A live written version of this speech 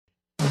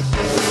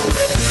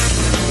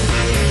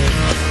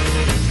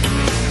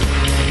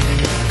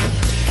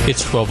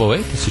It's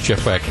 12:08. This is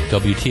Jeff Wagner,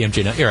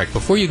 WTMJ. Now, Eric,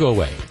 before you go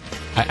away,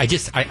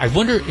 I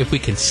wonder if we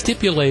can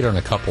stipulate on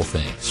a couple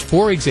things.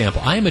 For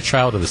example, I am a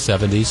child of the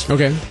 70s.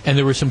 Okay. And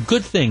there were some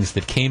good things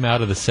that came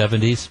out of the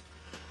 70s,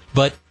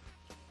 but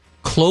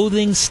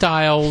clothing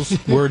styles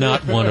were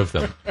not one of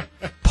them.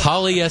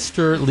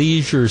 Polyester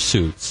leisure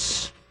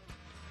suits,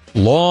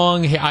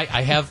 long hair.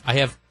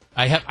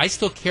 I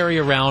still carry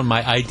around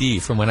my ID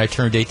from when I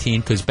turned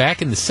 18 because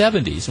back in the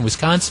 70s in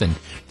Wisconsin,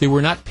 there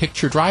were not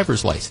picture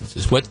driver's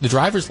licenses. What the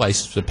driver's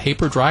license was a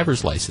paper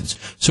driver's license.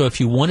 So if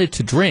you wanted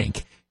to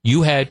drink,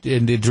 you had,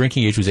 and the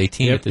drinking age was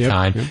 18 at the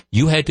time,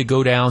 you had to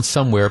go down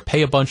somewhere,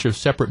 pay a bunch of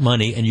separate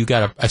money, and you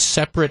got a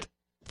separate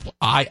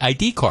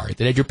ID card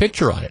that had your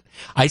picture on it.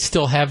 I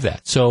still have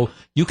that. So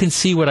you can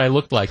see what I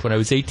looked like when I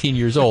was 18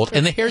 years old.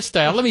 And the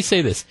hairstyle, let me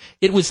say this,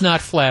 it was not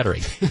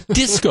flattering.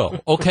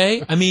 Disco,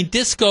 okay? I mean,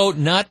 disco,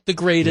 not the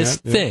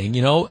greatest thing,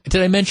 you know?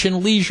 Did I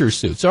mention leisure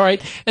suits? All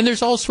right. And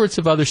there's all sorts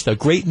of other stuff.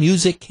 Great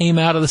music came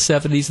out of the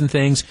 70s and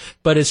things.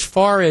 But as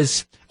far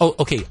as,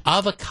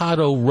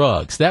 avocado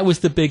rugs, that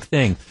was the big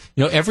thing.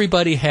 You know,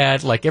 everybody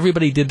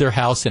did their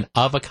house in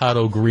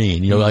avocado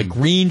green, like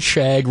green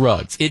shag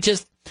rugs. It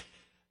just,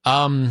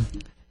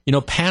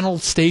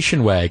 paneled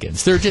station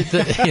wagons. They're just,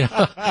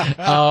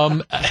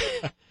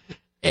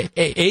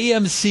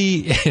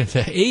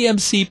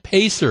 AMC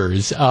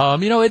Pacers.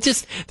 It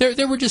just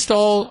there were just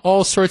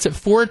all sorts of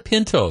Ford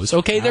Pintos.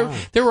 Okay,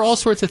 there were all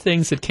sorts of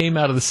things that came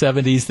out of the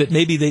 70s that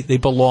maybe they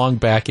belong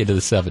back into the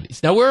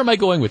 70s. Now, where am I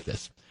going with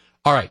this?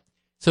 All right.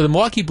 So the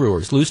Milwaukee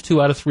Brewers lose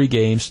 2 out of 3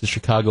 games to the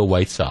Chicago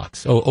White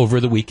Sox over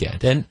the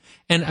weekend, and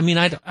I mean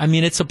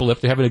it's a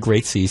blip. They're having a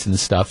great season and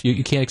stuff.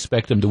 You can't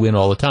expect them to win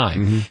all the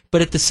time, Mm-hmm.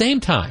 but at the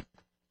same time,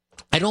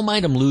 I don't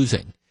mind them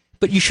losing.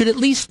 But you should at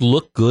least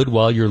look good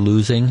while you're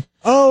losing.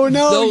 Oh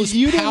no! Those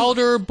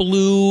powder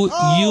blue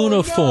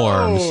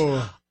uniforms.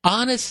 No.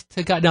 Honest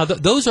to God. Now,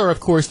 those are, of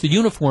course, the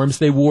uniforms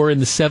they wore in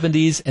the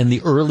 70s and the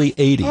early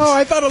 80s. Oh,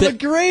 I thought it looked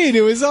great.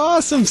 It was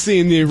awesome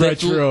seeing the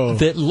retro.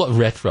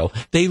 Retro.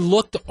 They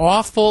looked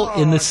awful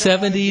in the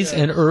 70s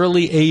and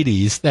early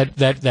 80s,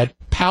 that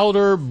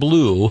powder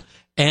blue,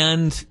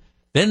 and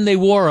then they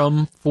wore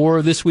them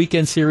for this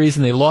weekend series,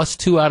 and they lost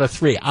 2 out of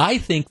 3. I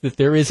think that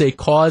there is a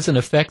cause and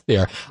effect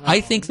there.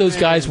 I think those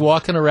guys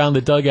walking around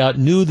the dugout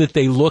knew that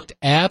they looked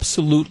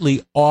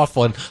absolutely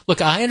awful. And look,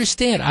 I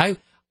understand.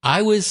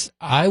 I was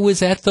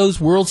at those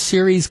World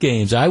Series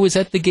games. I was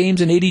at the games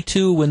in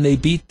 '82 when they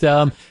beat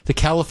the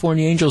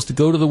California Angels to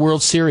go to the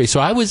World Series. So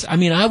I was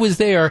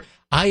there.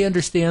 I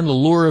understand the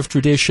lure of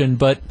tradition,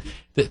 but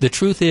the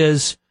truth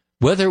is,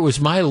 whether it was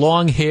my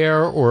long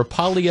hair or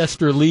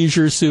polyester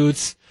leisure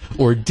suits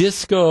or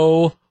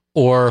disco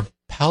or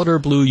powder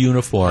blue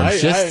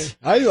uniforms.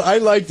 I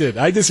liked it.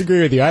 I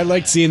disagree with you. I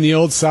liked seeing the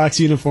old Sox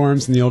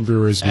uniforms and the old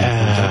Brewers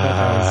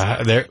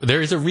uniforms.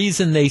 There's a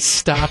reason they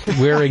stopped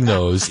wearing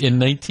those in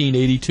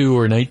 1982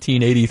 or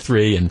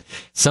 1983, and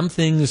some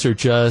things are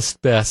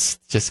just best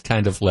just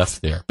kind of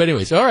left there. But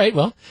anyways, all right,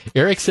 well,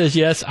 Eric says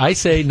yes. I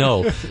say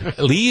no.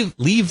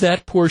 Leave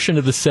that portion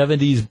of the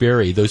 70s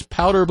buried. Those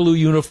powder blue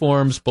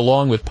uniforms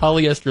belong with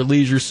polyester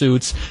leisure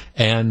suits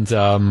and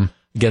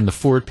again, the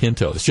Ford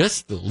Pintos.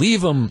 Just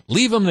leave them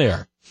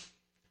there.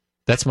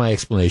 That's my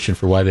explanation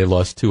for why they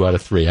lost 2 out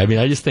of 3. I mean,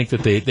 I just think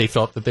that they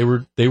felt that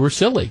they were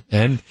silly.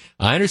 And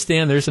I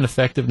understand there's an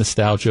effect of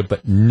nostalgia,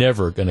 but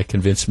never going to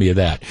convince me of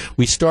that.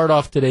 We start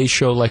off today's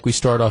show like we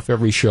start off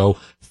every show.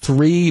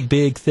 3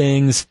 big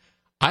things.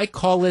 I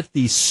call it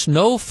the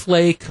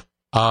snowflake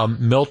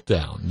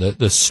meltdown,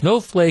 the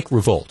snowflake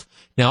revolt.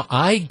 Now,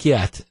 I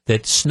get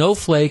that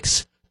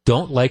snowflakes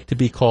don't like to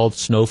be called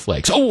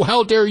snowflakes. Oh,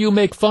 how dare you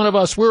make fun of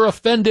us? We're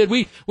offended.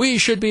 We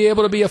should be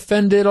able to be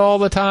offended all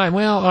the time.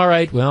 Well, all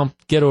right. Well,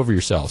 get over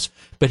yourselves.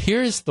 But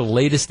here's the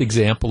latest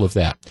example of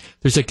that.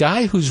 There's a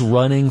guy who's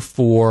running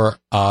for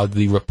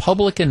the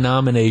Republican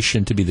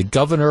nomination to be the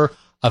governor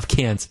of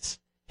Kansas,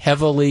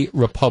 heavily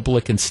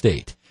Republican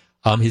state.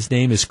 His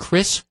name is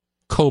Chris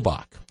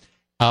Kobach.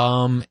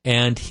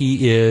 And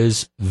he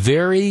is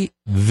very,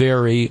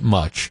 very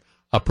much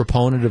a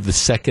proponent of the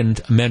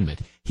Second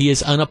Amendment. He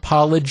is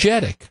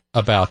unapologetic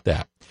about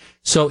that.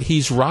 So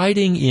he's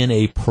riding in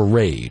a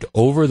parade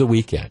over the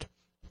weekend.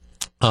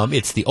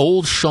 It's the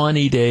Old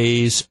Shawnee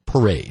Days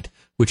Parade,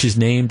 which is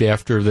named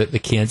after the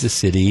Kansas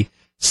City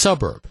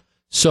suburb.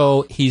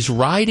 So he's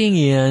riding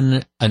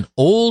in an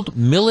old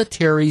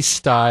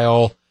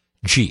military-style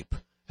Jeep.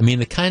 I mean,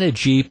 the kind of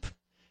Jeep,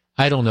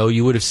 I don't know,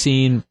 you would have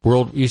seen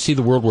you see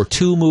the World War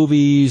II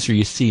movies, or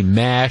you see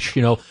MASH,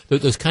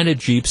 those kind of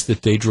Jeeps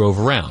that they drove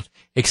around.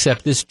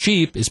 Except this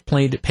Jeep is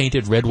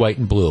painted red, white,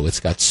 and blue. It's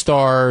got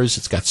stars,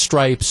 it's got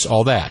stripes,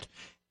 all that.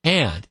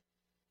 And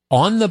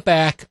on the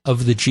back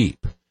of the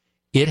Jeep,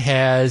 it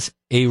has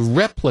a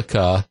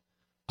replica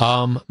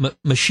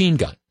machine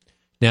gun.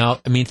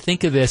 Now, I mean,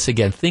 think of this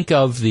again. Think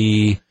of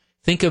the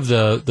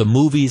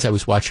movies I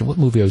was watching. What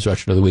movie I was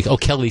watching the other week? Oh,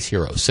 Kelly's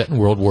Heroes, set in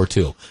World War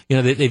II.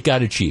 They've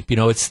got a Jeep.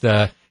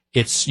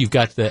 You've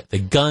got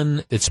the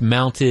gun that's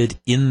mounted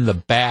in the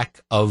back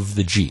of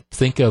the Jeep.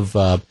 Think of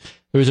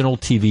there was an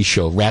old TV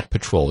show, Rat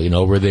Patrol,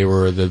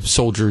 where the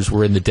soldiers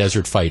were in the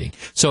desert fighting.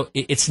 So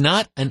it's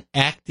not an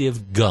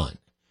active gun.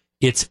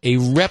 It's a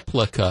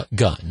replica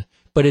gun,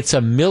 but it's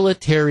a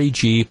military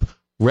Jeep.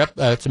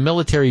 It's a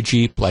military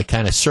Jeep, like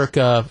kind of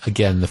circa,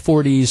 again, the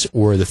 40s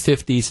or the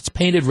 50s. It's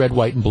painted red,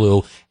 white, and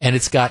blue, and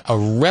it's got a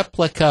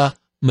replica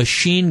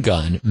machine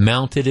gun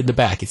mounted in the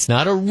back. It's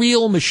not a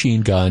real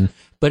machine gun,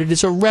 but it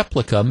is a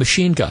replica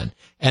machine gun.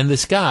 And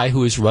this guy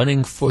who is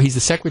he's the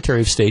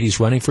Secretary of State, he's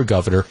running for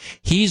governor,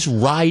 he's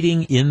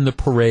riding in the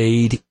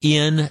parade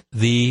in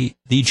the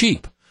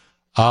Jeep.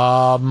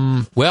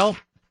 Well,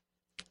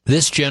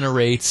 this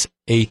generates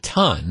a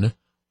ton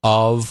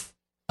of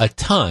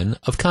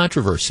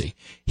controversy.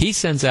 He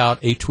sends out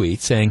a tweet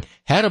saying,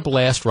 had a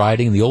blast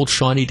riding in the old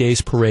Shawnee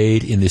Days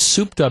parade in this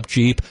souped-up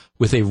Jeep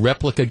with a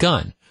replica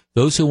gun.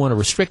 Those who want to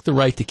restrict the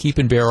right to keep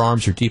and bear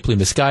arms are deeply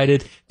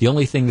misguided. The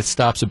only thing that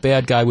stops a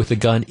bad guy with a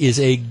gun is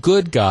a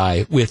good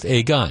guy with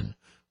a gun.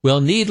 Well,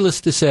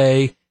 needless to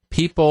say,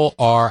 people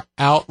are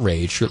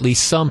outraged, or at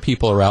least some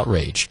people are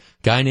outraged.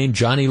 Guy named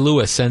Johnny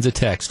Lewis sends a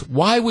text.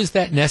 Why was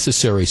that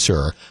necessary,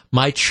 sir?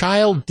 My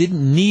child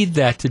didn't need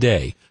that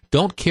today.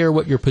 Don't care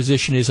what your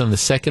position is on the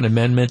Second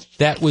Amendment.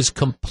 That was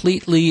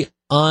completely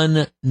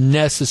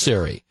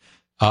unnecessary.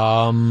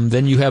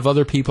 Then you have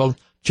other people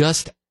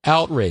just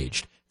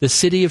outraged. The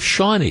city of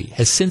Shawnee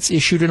has since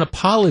issued an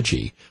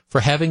apology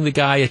for having the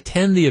guy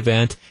attend the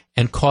event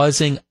and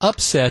causing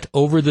upset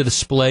over the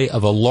display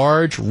of a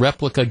large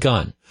replica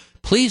gun.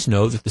 Please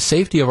know that the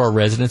safety of our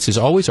residents is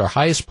always our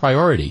highest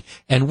priority,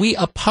 and we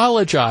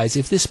apologize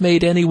if this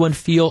made anyone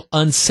feel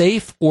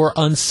unsafe or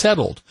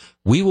unsettled.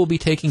 We will be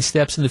taking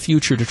steps in the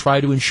future to try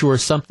to ensure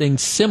something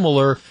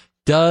similar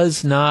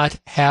does not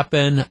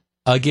happen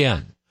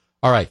again.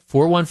 All right,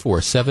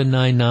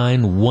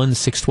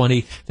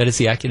 414-799-1620. That is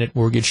the Acunet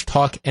Mortgage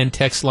talk and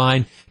text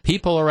line.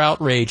 People are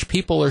outraged.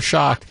 People are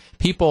shocked.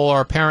 People are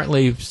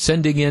apparently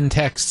sending in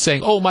texts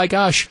saying, oh, my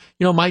gosh,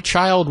 my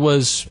child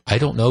was, I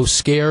don't know,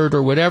 scared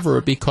or whatever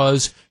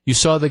because you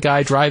saw the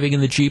guy driving in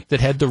the Jeep that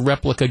had the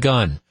replica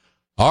gun.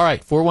 All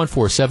right,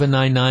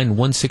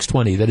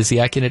 414-799-1620. That is the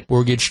Acunet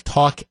Mortgage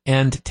talk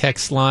and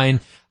text line.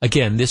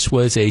 Again, this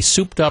was a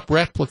souped-up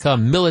replica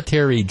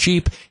military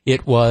Jeep.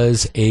 It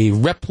was a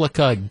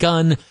replica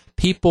gun.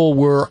 People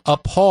were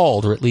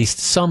appalled, or at least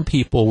some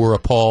people were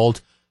appalled.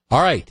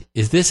 All right,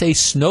 is this a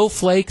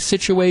snowflake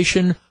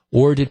situation,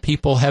 or did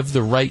people have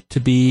the right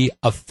to be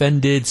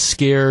offended,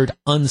 scared,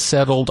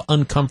 unsettled,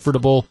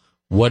 uncomfortable,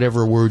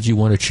 whatever words you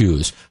want to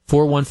choose?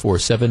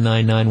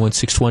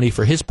 414-799-1620.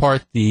 For his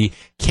part, the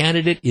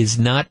candidate is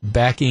not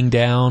backing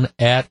down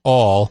at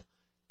all,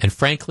 and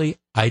frankly,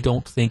 I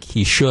don't think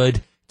he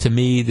should. To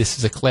me, this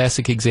is a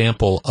classic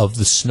example of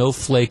the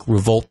snowflake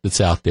revolt that's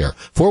out there.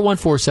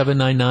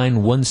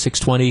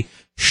 414-799-1620.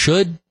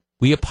 Should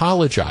we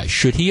apologize?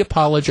 Should he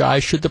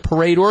apologize? Should the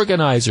parade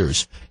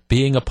organizers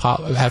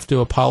have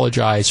to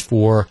apologize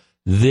for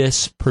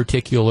this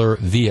particular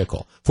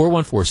vehicle?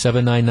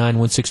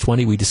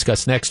 414-799-1620. We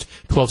discuss next.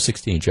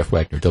 1216, Jeff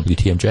Wagner,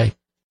 WTMJ.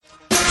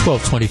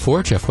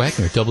 1224, Jeff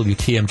Wagner,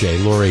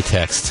 WTMJ. Lori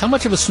texts, how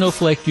much of a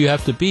snowflake do you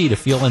have to be to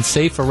feel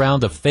unsafe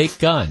around a fake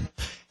gun?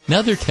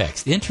 Another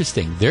text,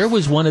 interesting. There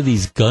was one of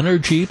these gunner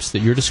Jeeps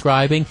that you're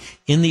describing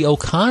in the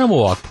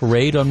Oconomowoc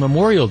parade on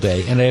Memorial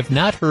Day, and I have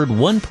not heard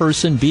one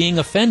person being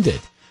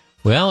offended.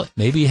 Well,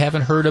 maybe you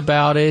haven't heard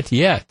about it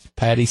yet.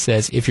 Patty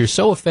says, if you're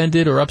so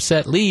offended or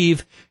upset,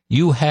 leave.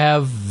 You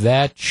have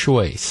that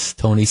choice.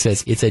 Tony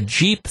says, it's a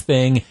Jeep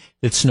thing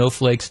that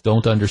snowflakes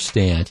don't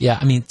understand. Yeah,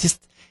 I mean,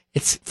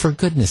 it's for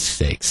goodness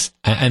sakes.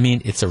 I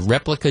mean, it's a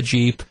replica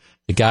Jeep.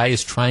 The guy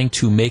is trying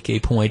to make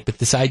a point, but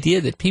this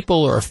idea that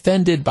people are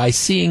offended by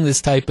seeing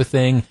this type of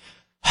thing,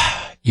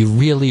 you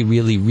really,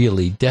 really,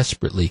 really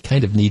desperately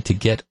kind of need to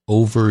get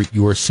over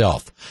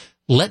yourself.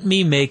 Let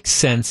me make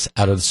sense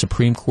out of the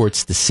Supreme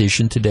Court's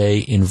decision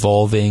today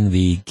involving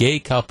the gay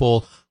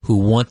couple who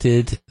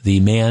wanted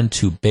the man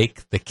to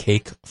bake the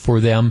cake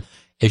for them.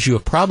 As you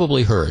have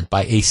probably heard,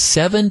 by a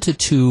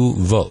 7-2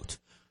 vote,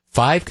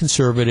 5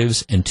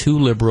 conservatives and 2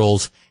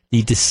 liberals,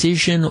 the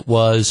decision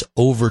was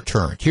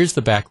overturned. Here's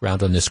the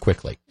background on this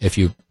quickly, if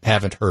you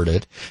haven't heard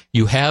it.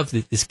 You have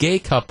this gay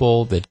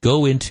couple that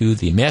go into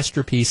the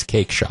Masterpiece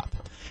Cake Shop,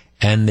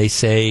 and they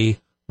say,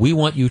 we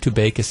want you to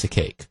bake us a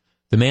cake.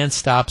 The man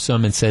stops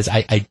them and says,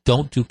 I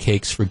don't do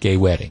cakes for gay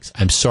weddings.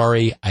 I'm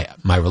sorry.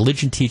 My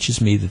religion teaches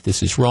me that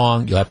this is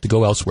wrong. You'll have to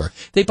go elsewhere.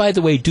 They, by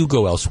the way, do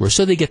go elsewhere,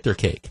 so they get their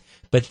cake.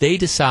 But they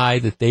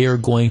decide that they are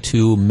going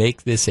to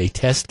make this a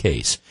test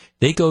case.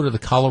 They go to the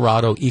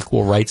Colorado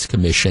Equal Rights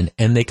Commission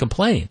and they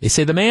complain. They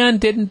say the man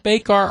didn't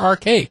bake our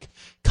cake.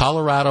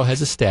 Colorado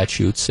has a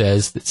statute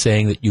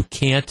saying that you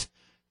can't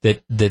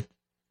that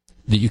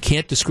you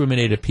can't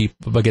discriminate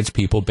against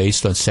people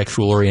based on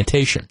sexual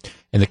orientation.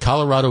 And the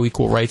Colorado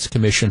Equal Rights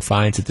Commission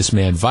finds that this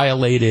man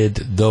violated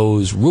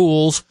those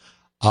rules,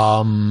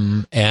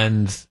 and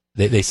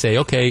they say,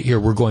 okay, here,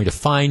 we're going to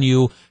fine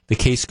you. The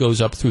case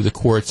goes up through the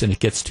courts, and it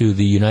gets to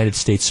the United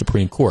States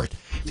Supreme Court.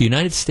 The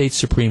United States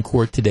Supreme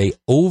Court today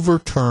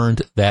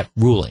overturned that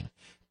ruling.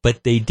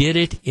 but they did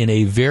it in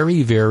a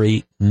very,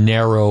 very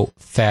narrow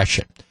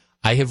fashion.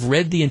 I have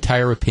read the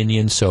entire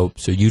opinion, so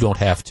you don't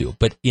have to.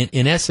 But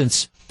in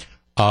essence,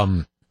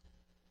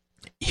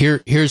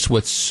 here's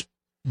what's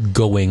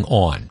going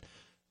on.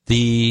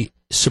 The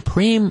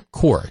Supreme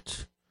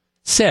Court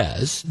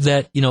says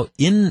that,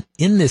 in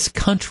this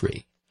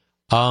country,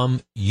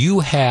 you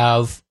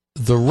have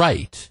the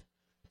right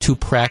to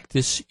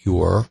practice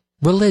your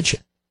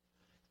religion.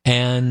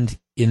 And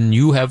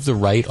you have the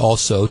right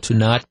also to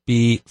not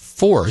be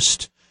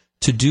forced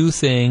to do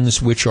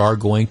things which are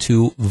going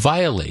to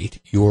violate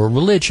your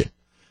religion.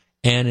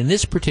 And in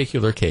this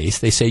particular case,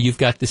 they say you've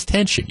got this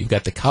tension. You've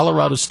got the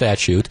Colorado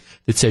statute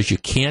that says you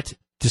can't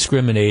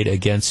discriminate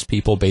against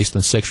people based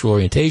on sexual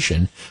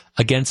orientation,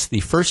 against the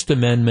First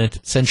Amendment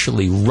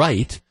essentially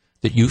right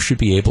that you should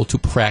be able to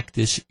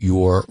practice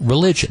your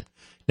religion.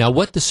 Now,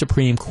 what the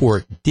Supreme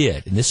Court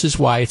did, and this is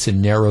why it's a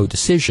narrow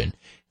decision,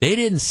 they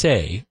didn't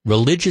say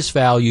religious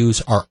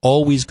values are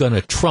always going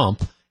to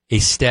trump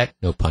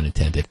no pun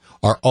intended,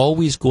 are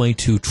always going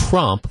to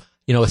trump,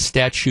 a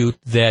statute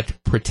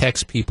that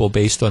protects people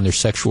based on their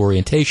sexual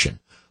orientation.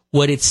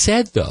 What it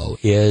said, though,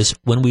 is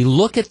when we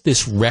look at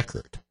this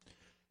record,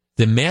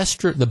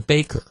 the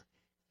baker,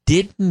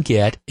 didn't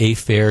get a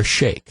fair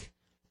shake.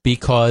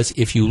 Because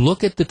if you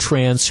look at the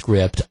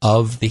transcript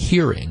of the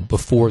hearing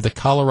before the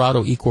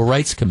Colorado Equal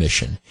Rights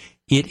Commission,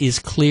 it is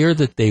clear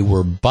that they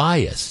were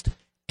biased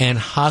and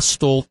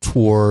hostile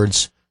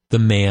towards the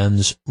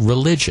man's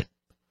religion.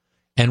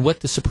 And what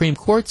the Supreme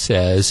Court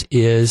says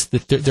is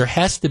that there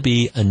has to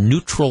be a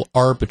neutral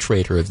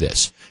arbitrator of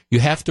this.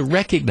 You have to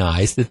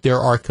recognize that there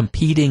are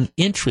competing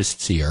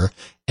interests here,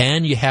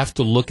 and you have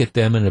to look at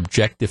them in an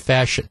objective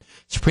fashion.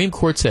 Supreme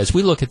Court says,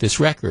 we look at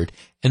this record,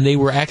 and they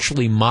were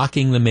actually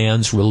mocking the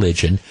man's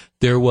religion.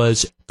 There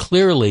was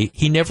clearly,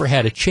 he never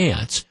had a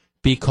chance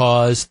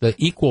because the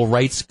Equal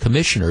Rights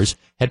Commissioners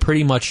had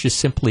pretty much just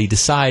simply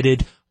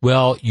decided,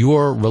 well,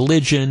 your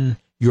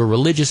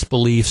religious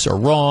beliefs are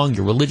wrong,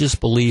 your religious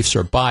beliefs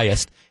are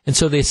biased, and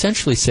so they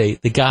essentially say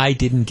the guy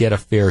didn't get a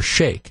fair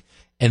shake.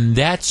 And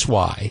that's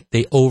why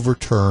they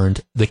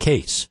overturned the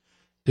case.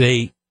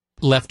 They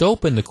left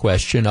open the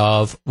question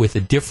of, with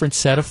a different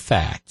set of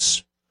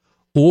facts,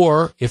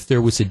 or if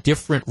there was a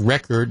different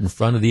record in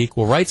front of the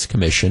Equal Rights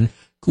Commission,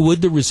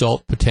 would the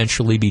result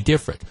potentially be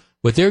different?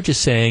 What they're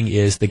just saying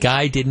is the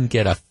guy didn't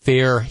get a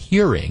fair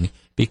hearing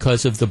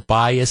because of the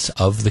bias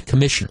of the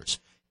commissioners.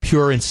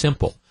 Pure and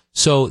simple.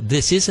 So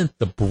this isn't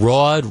the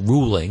broad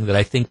ruling that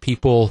I think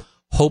people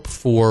hope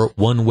for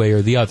one way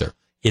or the other.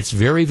 It's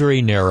very,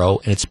 very narrow,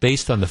 and it's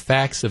based on the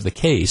facts of the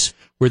case,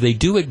 where they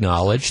do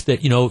acknowledge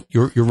that,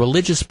 your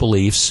religious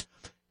beliefs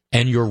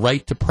and your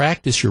right to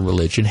practice your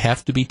religion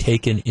have to be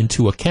taken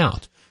into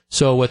account.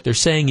 So what they're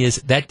saying is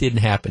that didn't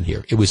happen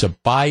here. It was a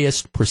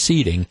biased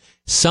proceeding.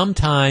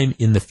 Sometime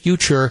in the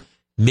future,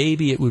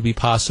 maybe it would be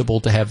possible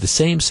to have the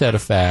same set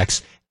of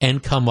facts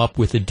and come up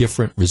with a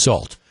different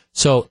result.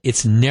 So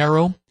it's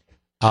narrow.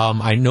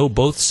 I know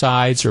both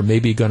sides are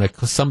maybe going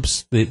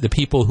to, the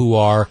people who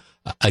are,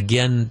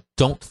 again,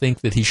 don't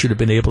think that he should have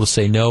been able to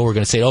say no, are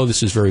going to say, oh,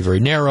 this is very, very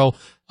narrow.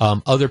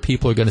 Other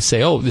people are going to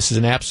say, oh, this is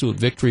an absolute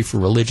victory for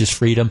religious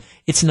freedom.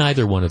 It's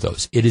neither one of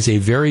those. It is a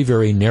very,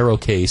 very narrow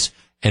case,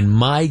 and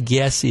my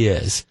guess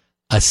is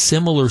a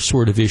similar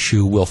sort of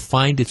issue will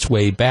find its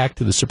way back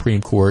to the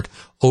Supreme Court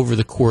over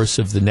the course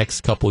of the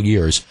next couple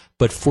years.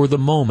 But for the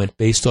moment,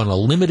 based on a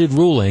limited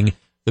ruling,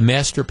 the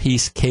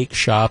Masterpiece Cake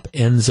Shop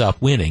ends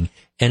up winning.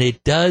 And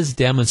it does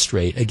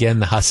demonstrate, again,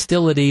 the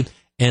hostility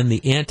and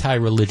the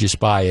anti-religious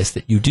bias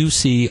that you do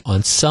see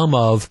on some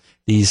of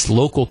these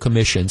local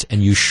commissions,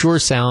 and you sure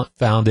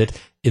found it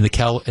in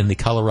the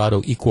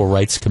Colorado Equal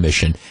Rights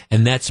Commission.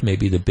 And that's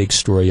maybe the big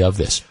story of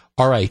this.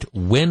 All right,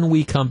 when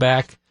we come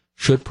back,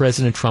 should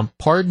President Trump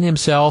pardon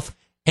himself?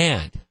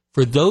 And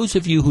for those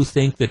of you who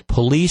think that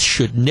police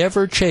should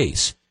never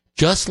chase,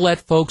 just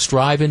let folks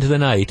drive into the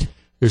night,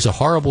 there's a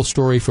horrible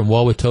story from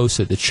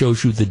Wauwatosa that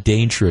shows you the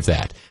danger of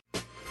that.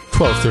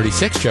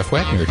 1236, Jeff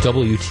Wagner,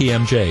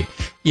 WTMJ.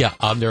 Yeah,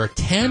 there are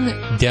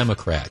 10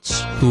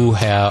 Democrats who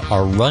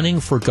are running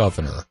for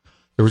governor.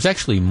 There was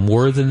actually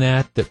more than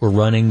that were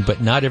running,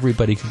 but not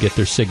everybody could get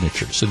their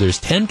signatures. So there's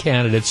 10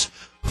 candidates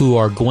who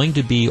are going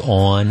to be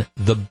on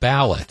the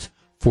ballot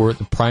for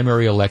the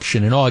primary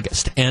election in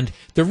August. And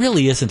there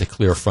really isn't a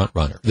clear front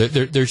runner.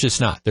 There's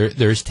just not.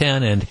 There's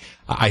 10, and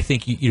I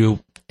think you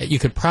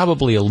could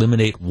probably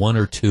eliminate one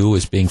or two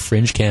as being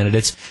fringe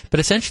candidates, but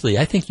essentially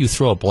I think you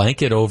throw a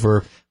blanket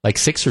over like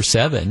 6 or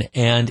 7,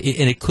 and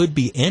it could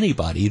be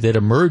anybody that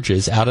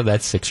emerges out of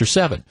that 6 or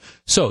 7.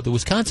 So the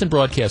Wisconsin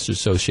Broadcasters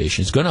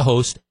Association is going to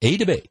host a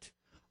debate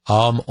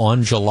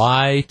on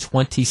July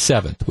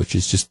 27th, which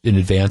is just in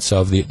advance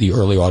of the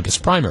early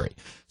August primary.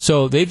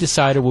 So they've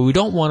decided, well, we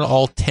don't want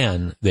all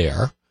 10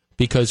 there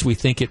because we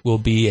think it will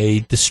be a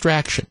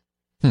distraction,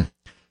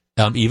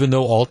 even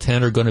though all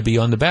 10 are going to be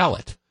on the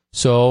ballot.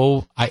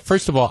 So,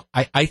 first of all,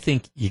 I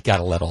think you got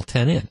to let all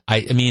 10 in.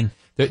 I mean,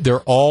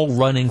 they're all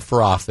running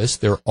for office.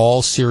 They're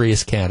all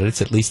serious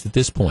candidates, at least at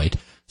this point.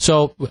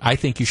 So I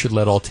think you should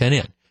let all 10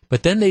 in.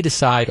 But then they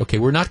decide, okay,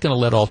 we're not going to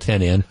let all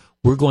 10 in.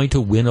 We're going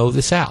to winnow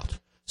this out.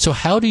 So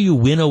how do you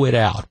winnow it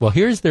out? Well,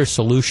 here's their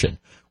solution.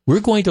 We're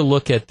going to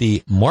look at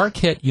the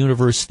Marquette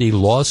University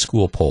Law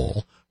School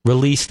poll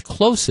released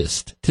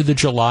closest to the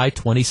July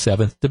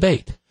 27th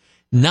debate.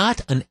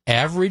 Not an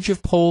average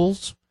of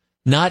polls,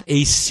 not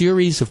a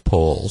series of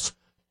polls,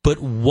 but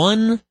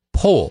one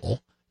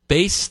poll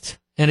based,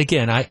 and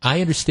again,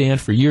 I understand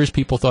for years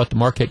people thought the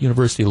Marquette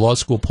University Law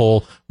School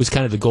poll was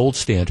kind of the gold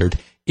standard.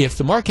 If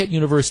the Marquette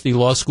University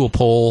Law School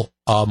poll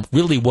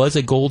really was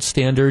a gold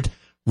standard,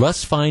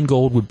 Russ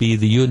Feingold would be in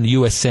the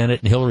U.S.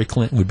 Senate and Hillary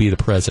Clinton would be the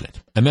president.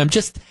 I mean,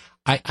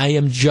 I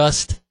am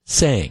just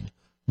saying,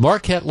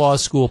 Marquette Law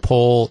School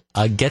poll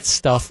gets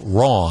stuff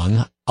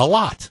wrong a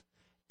lot.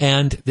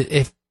 And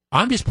if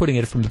I'm just putting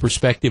it from the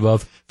perspective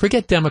of,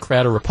 forget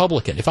Democrat or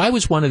Republican. If I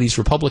was one of these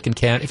Republican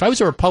candidates, if I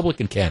was a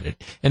Republican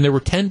candidate and there were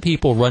 10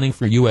 people running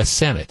for U.S.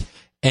 Senate,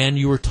 and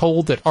you were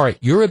told that, all right,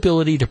 your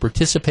ability to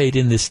participate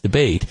in this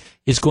debate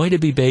is going to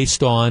be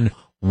based on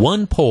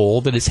one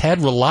poll that has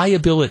had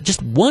reliability,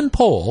 just one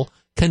poll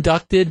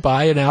conducted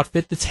by an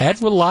outfit that's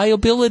had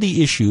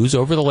reliability issues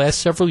over the last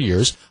several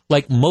years,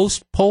 like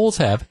most polls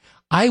have,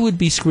 I would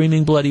be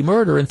screaming bloody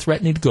murder and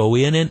threatening to go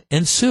in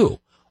and sue.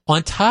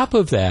 On top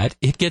of that,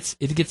 it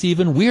gets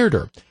even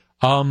weirder.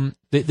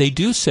 They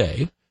do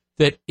say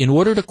that in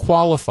order to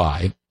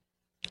qualify,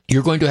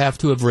 you're going to have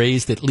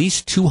raised at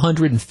least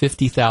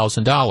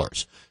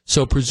 $250,000.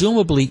 So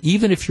presumably,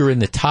 even if you're in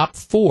the top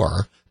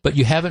 4, but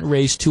you haven't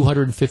raised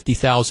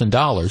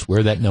 $250,000,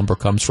 where that number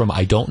comes from,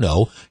 I don't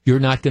know, you're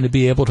not going to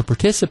be able to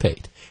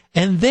participate.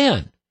 And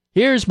then,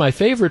 here's my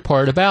favorite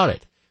part about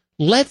it.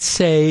 Let's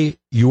say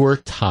you're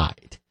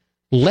tied.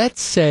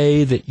 Let's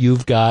say that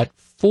you've got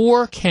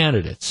 4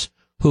 candidates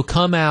who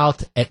come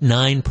out at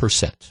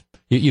 9%.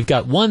 You've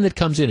got one that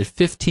comes in at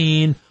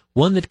 15,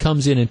 one that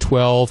comes in at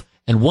 12,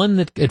 and one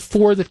at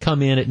 4 that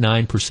come in at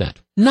 9%.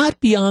 Not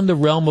beyond the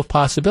realm of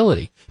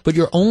possibility, but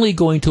you're only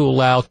going to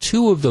allow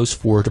 2 of those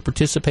 4 to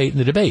participate in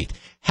the debate.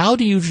 How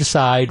do you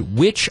decide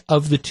which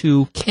of the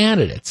 2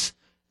 candidates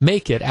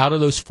make it out of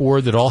those 4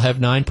 that all have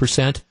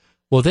 9%?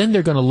 Well, then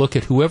they're going to look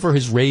at whoever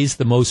has raised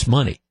the most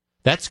money.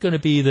 That's going to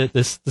be the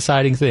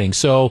deciding thing.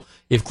 So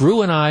if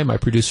Gru and I, my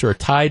producer, are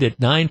tied at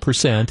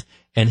 9%,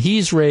 and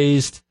he's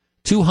raised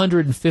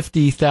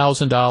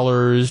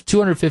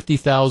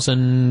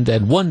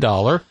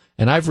 $250,001,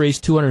 and I've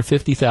raised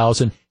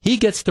 $250,000, he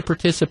gets to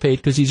participate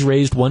because he's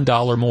raised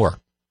 $1 more.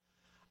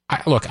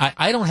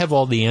 I don't have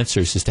all the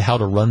answers as to how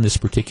to run this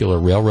particular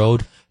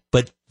railroad,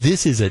 but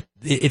this is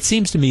it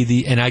seems to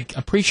me and I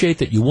appreciate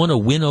that you want to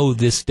winnow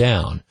this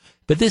down,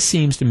 but this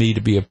seems to me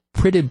to be a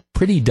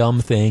pretty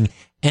dumb thing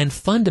and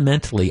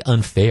fundamentally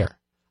unfair.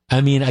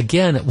 I mean,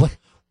 again,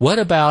 what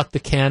about the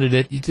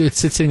candidate that's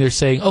sitting there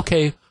saying,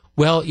 okay,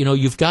 well,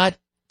 you've got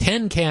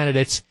 10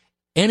 candidates,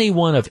 any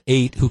one of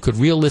 8 who could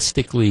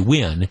realistically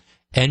win,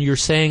 and you're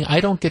saying I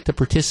don't get to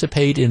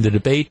participate in the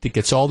debate that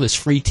gets all this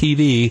free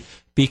TV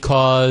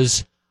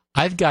because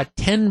I've got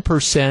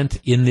 10%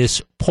 in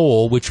this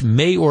poll, which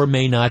may or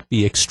may not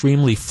be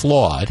extremely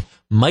flawed,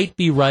 might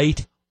be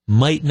right,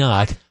 might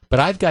not,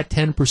 but I've got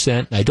 10%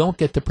 and I don't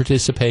get to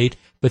participate,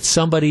 but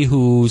somebody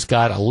who's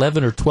got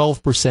 11 or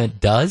 12%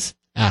 does?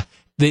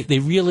 They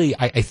really,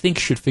 I think,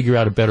 should figure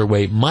out a better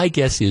way. My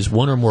guess is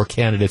one or more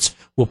candidates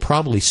will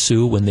probably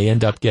sue when they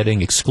end up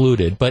getting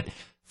excluded. But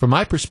from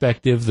my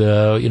perspective,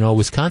 the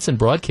Wisconsin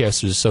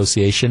Broadcasters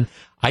Association,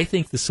 I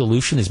think the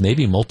solution is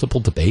maybe multiple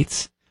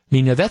debates. I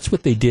mean, that's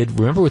what they did,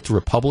 remember, with the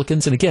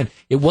Republicans? And again,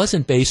 it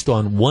wasn't based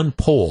on one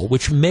poll,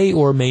 which may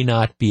or may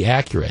not be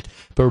accurate.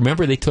 But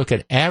remember, they took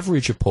an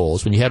average of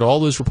polls when you had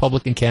all those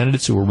Republican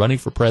candidates who were running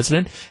for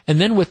president.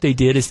 And then what they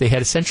did is they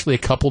had essentially a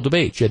couple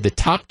debates. You had the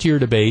top-tier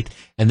debate,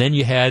 and then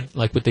you had,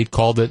 like what they'd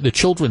call the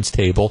children's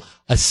table,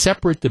 a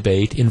separate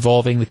debate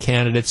involving the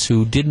candidates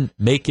who didn't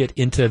make it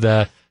into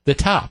the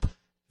top.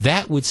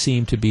 That would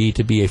seem to be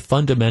a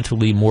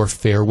fundamentally more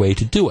fair way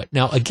to do it.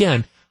 Now,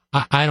 again,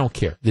 I don't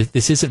care.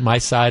 This isn't my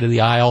side of the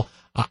aisle.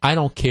 I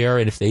don't care.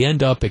 And if they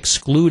end up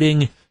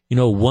excluding,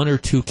 1 or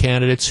 2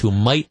 candidates who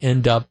might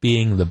end up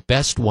being the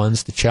best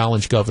ones to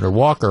challenge Governor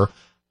Walker,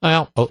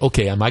 well,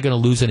 okay, am I going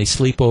to lose any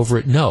sleep over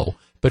it? No.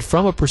 But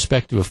from a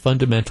perspective of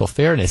fundamental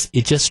fairness,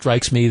 it just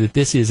strikes me that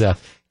this is a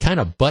kind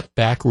of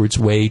butt-backwards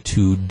way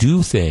to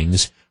do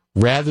things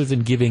rather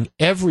than giving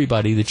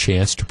everybody the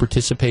chance to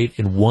participate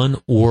in one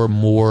or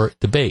more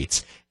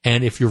debates.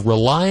 And if you're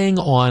relying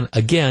on,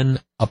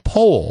 again, a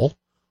poll,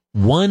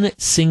 one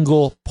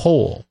single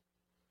poll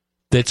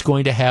that's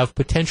going to have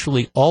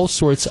potentially all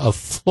sorts of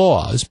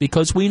flaws,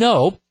 because we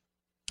know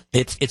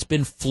it's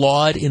been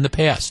flawed in the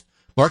past.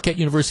 Marquette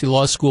University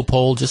Law School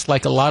poll, just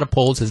like a lot of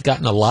polls, has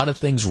gotten a lot of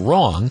things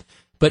wrong,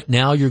 but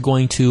now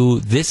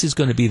this is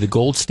going to be the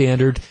gold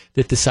standard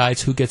that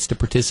decides who gets to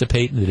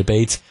participate in the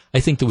debates. I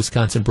think the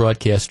Wisconsin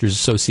Broadcasters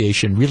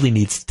Association really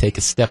needs to take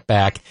a step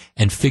back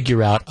and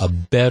figure out a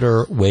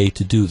better way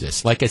to do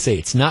this. Like I say,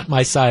 it's not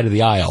my side of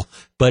the aisle,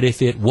 but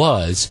if it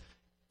was,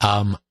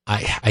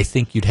 I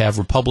think you'd have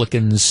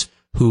Republicans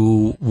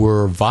who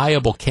were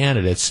viable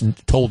candidates and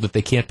told that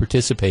they can't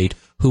participate,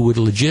 who would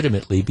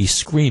legitimately be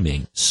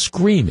screaming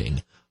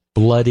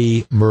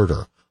bloody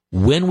murder.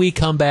 When we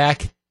come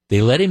back,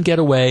 they let him get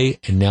away,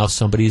 and now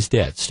somebody's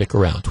dead. Stick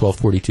around.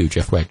 1242,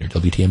 Jeff Wagner,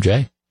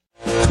 WTMJ.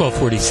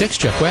 1246,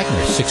 Jeff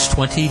Wagner,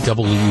 620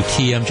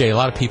 WTMJ. A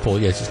lot of people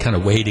just kind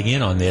of wading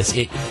in on this.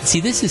 See,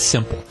 this is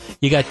simple.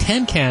 You got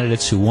 10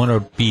 candidates who want to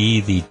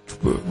be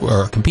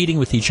or competing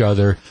with each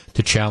other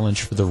to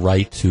challenge for the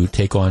right to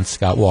take on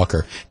Scott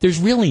Walker. There's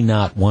really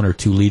not one or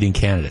two leading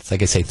candidates.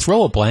 Like I say,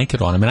 throw a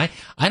blanket on them. And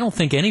I don't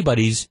think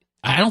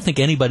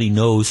anybody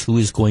knows who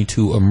is going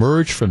to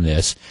emerge from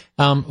this.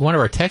 One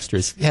of our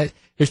texters,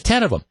 there's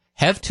 10 of them.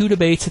 Have 2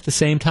 debates at the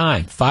same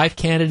time, 5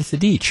 candidates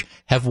at each.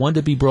 Have one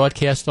to be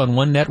broadcast on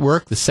one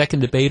network, the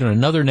second debate on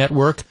another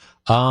network.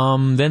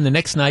 Then the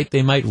next night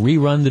they might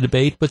rerun the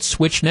debate, but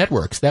switch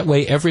networks. That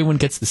way everyone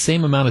gets the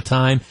same amount of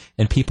time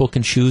and people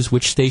can choose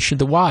which station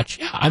to watch.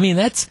 Yeah, I mean,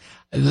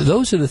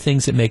 those are the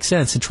things that make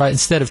sense, and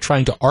instead of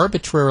trying to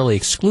arbitrarily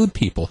exclude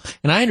people.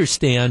 And I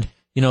understand,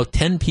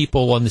 10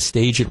 people on the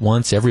stage at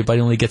once,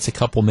 everybody only gets a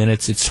couple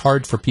minutes. It's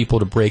hard for people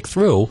to break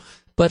through.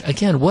 But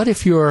again, what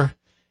if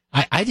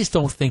I just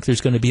don't think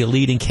there's going to be a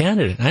leading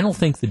candidate. I don't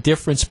think the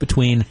difference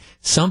between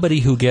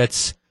somebody who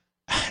gets,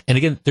 and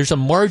again, there's a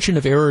margin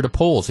of error to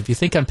polls. If you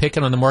think I'm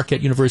picking on the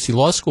Marquette University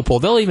Law School poll,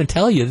 they'll even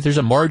tell you that there's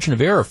a margin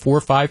of error, 4 or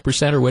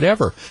 5% or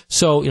whatever.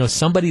 So,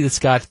 somebody that's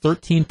got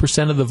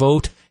 13% of the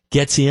vote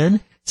gets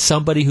in.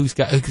 Somebody who's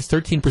got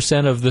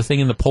 13% of the thing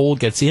in the poll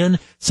gets in.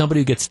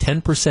 Somebody who gets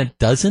 10%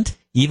 doesn't,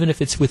 even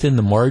if it's within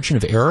the margin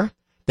of error.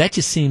 That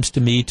just seems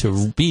to me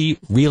to be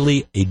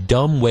really a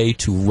dumb way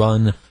to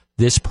run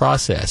this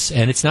process.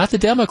 And it's not the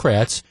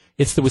Democrats,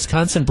 it's the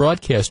Wisconsin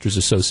Broadcasters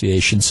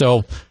Association.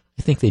 So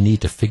I think they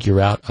need to figure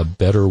out a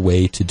better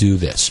way to do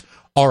this.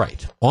 All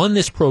right, on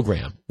this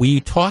program, we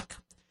talk,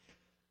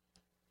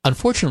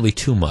 unfortunately,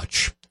 too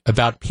much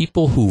about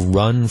people who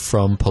run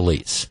from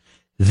police.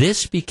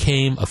 This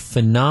became a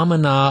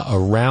phenomena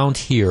around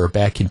here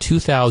back in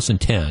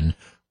 2010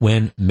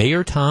 when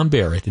Mayor Tom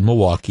Barrett in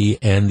Milwaukee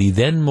and the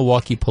then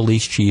Milwaukee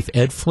Police Chief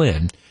Ed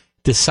Flynn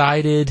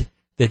decided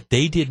that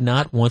they did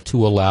not want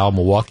to allow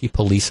Milwaukee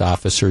police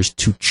officers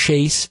to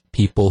chase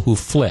people who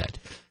fled.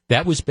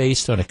 That was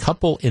based on a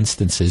couple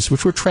instances,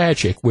 which were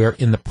tragic, where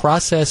in the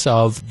process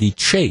of the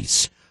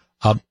chase,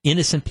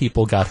 innocent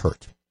people got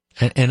hurt.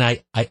 And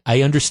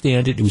I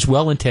understand it. It was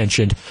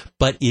well-intentioned,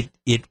 but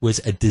it was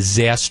a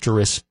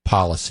disastrous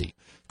policy.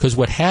 Because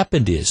what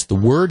happened is the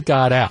word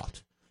got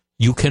out.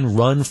 You can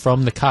run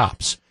from the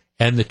cops.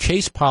 And the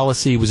chase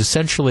policy was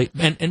essentially,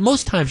 and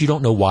most times you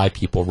don't know why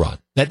people run.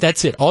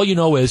 That's it. All you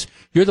know is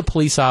you're the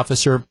police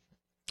officer,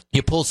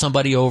 you pull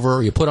somebody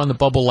over, you put on the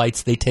bubble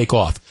lights, they take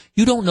off.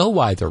 You don't know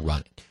why they're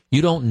running.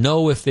 You don't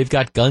know if they've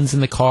got guns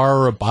in the car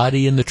or a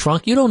body in the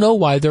trunk. You don't know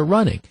why they're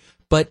running.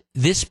 But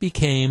this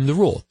became the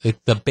rule.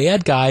 The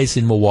bad guys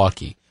in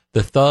Milwaukee,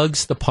 the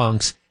thugs, the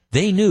punks,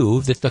 they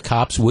knew that the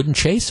cops wouldn't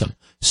chase them.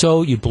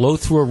 So you blow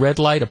through a red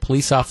light, a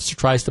police officer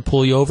tries to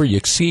pull you over, you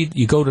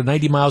go to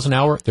 90 miles an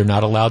hour, they're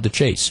not allowed to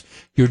chase.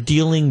 You're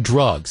dealing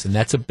drugs, and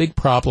that's a big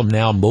problem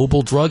now,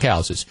 mobile drug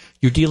houses.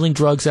 You're dealing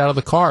drugs out of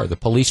the car, the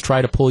police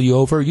try to pull you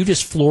over, you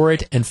just floor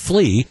it and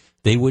flee,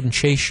 they wouldn't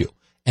chase you.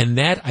 And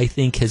that, I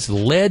think, has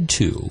led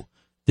to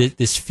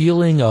this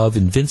feeling of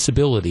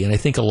invincibility, and I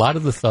think a lot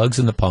of the thugs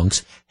and the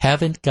punks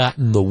haven't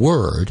gotten the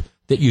word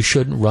that you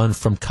shouldn't run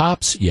from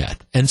cops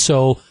yet. And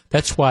so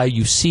that's why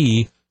you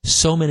see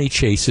so many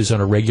chases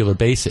on a regular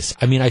basis.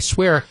 I mean, I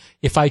swear,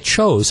 if I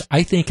chose,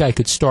 I think I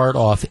could start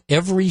off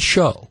every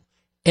show,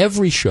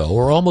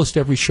 or almost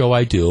every show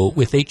I do,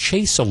 with a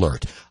chase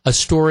alert, a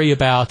story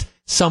about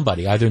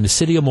somebody, either in the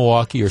city of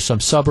Milwaukee or some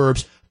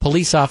suburbs,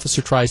 police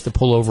officer tries to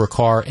pull over a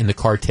car and the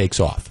car takes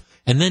off.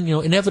 And then,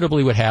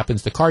 inevitably what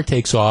happens, the car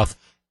takes off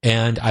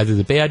and either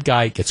the bad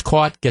guy gets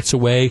caught, gets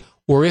away,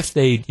 or if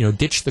they,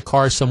 ditch the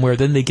car somewhere,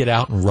 then they get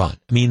out and run.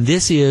 I mean,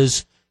 this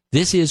is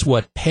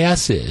what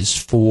passes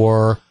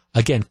for,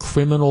 again,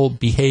 criminal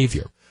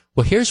behavior.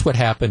 Well, here's what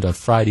happened on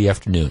Friday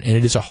afternoon, and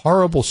it is a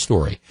horrible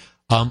story.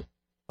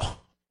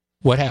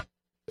 What happened?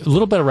 A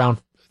little bit around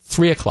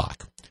 3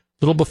 o'clock, a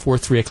little before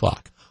 3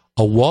 o'clock,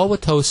 a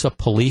Wauwatosa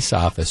police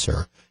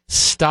officer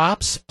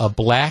stops a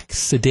black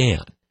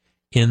sedan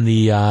in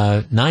the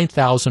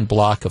 9,000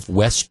 block of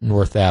West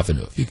North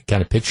Avenue. If you can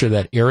kind of picture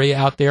that area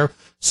out there.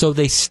 So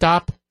they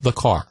stop the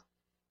car,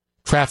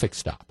 traffic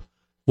stop.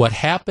 What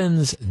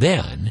happens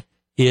then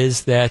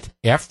is that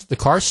after the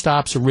car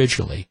stops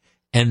originally,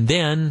 and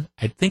then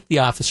I think the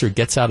officer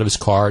gets out of his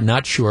car,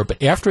 not sure,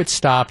 but after it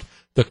stopped,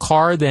 the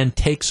car then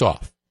takes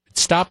off.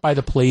 It's stopped by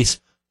the police.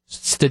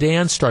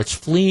 Sedan starts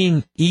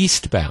fleeing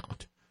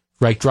eastbound,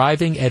 right,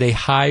 driving at a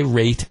high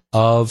rate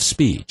of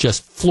speed,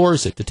 just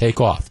floors it to take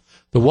off.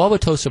 The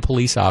Wauwatosa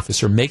police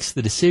officer makes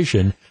the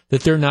decision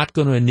that they're not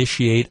going to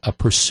initiate a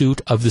pursuit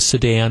of the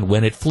sedan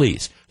when it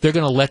flees. they're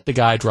going to let the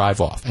guy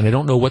drive off. And I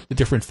don't know what the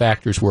different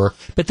factors were,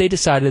 but they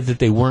decided that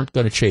they weren't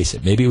going to chase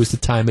it. Maybe it was the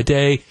time of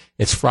day.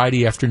 It's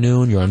Friday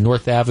afternoon. You're on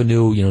North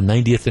Avenue,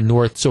 90th and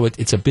North, so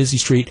it's a busy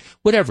street.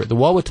 Whatever. The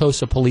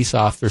Wauwatosa police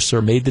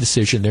officer made the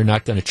decision they're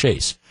not going to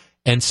chase.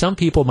 And some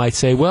people might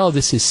say, well,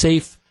 this is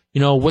safe.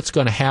 What's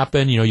going to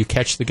happen? You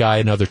catch the guy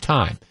another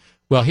time.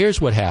 Well,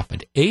 here's what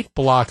happened. 8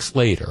 blocks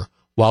later,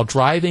 while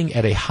driving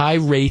at a high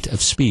rate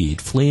of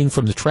speed, fleeing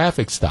from the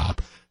traffic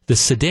stop, the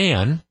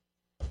sedan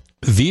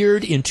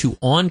veered into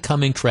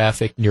oncoming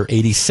traffic near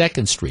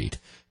 82nd Street,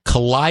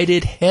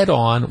 collided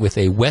head-on with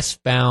a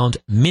westbound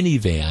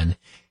minivan,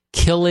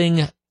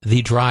 killing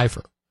the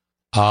driver.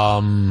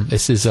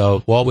 This is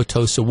a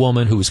Wauwatosa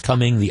woman who was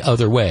coming the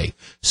other way.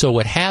 So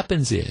what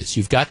happens is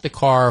you've got the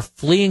car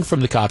fleeing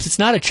from the cops. It's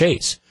not a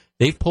chase.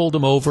 They've pulled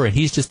him over, and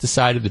he's just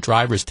decided the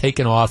driver's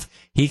taken off.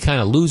 He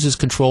kind of loses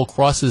control,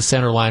 crosses the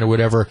center line or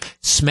whatever,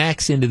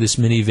 smacks into this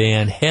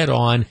minivan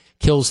head-on,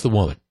 kills the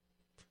woman.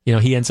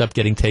 He ends up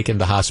getting taken to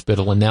the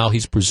hospital, and now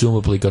he's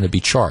presumably going to be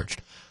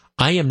charged.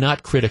 I am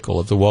not critical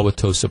of the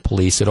Wauwatosa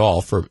police at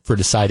all for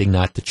deciding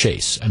not to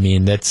chase. I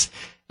mean, that's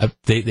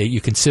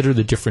you consider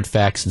the different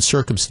facts and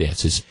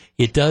circumstances.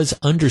 It does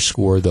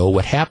underscore, though,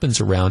 what happens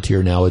around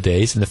here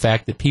nowadays and the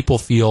fact that people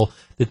feel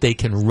that they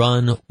can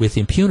run with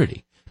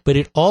impunity. But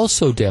it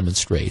also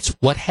demonstrates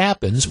what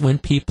happens when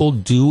people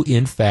do,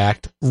 in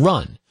fact,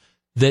 run,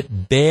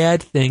 that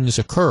bad things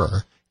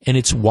occur, and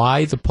it's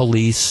why the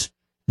police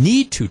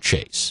need to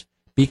chase,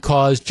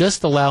 because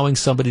just allowing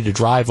somebody to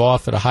drive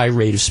off at a high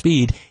rate of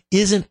speed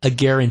isn't a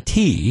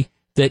guarantee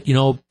that,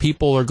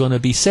 people are going to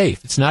be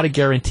safe. It's not a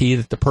guarantee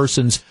that the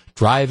person's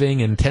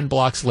driving and 10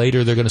 blocks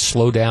later they're going to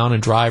slow down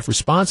and drive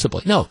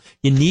responsibly. No,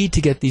 you need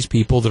to get these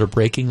people that are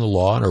breaking the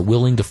law and are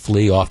willing to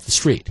flee off the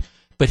street.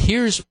 But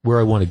here's where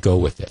I want to go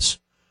with this.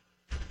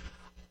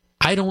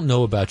 I don't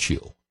know about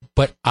you,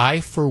 but I,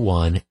 for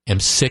one,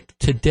 am sick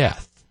to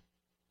death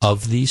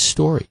of these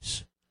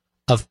stories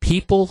of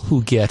people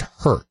who get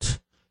hurt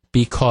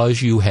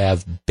because you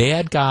have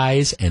bad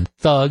guys and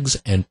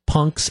thugs and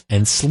punks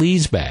and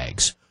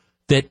sleazebags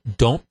that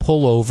don't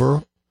pull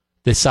over,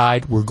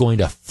 decide we're going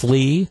to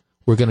flee,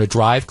 we're going to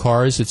drive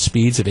cars at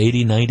speeds of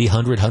 80, 90,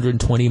 100,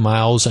 120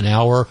 miles an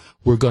hour.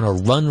 We're going to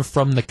run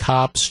from the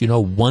cops,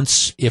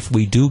 once if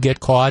we do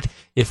get caught.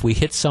 If we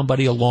hit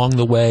somebody along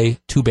the way,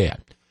 too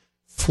bad.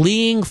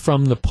 Fleeing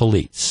from the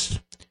police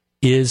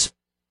is,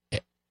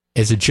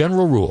 as a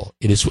general rule,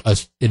 it is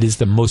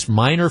the most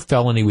minor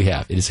felony we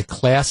have. It is a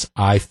Class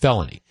I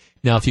felony.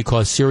 Now, if you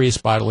cause serious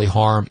bodily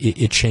harm,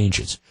 it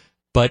changes.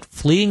 But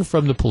fleeing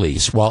from the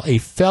police, while a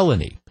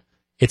felony,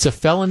 it's a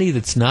felony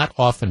that's not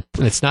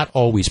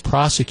always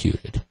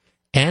prosecuted,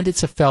 and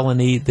it's a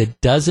felony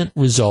that doesn't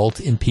result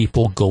in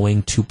people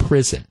going to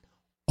prison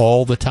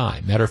all the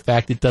time. Matter of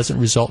fact, it doesn't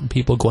result in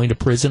people going to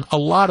prison a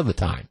lot of the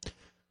time.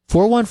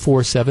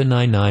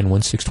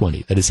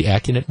 414-799-1620. That is the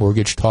Acunet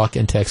Mortgage talk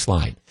and text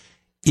line.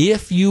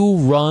 If you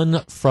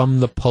run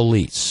from the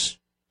police,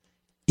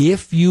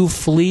 if you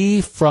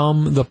flee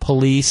from the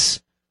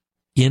police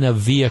in a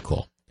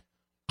vehicle,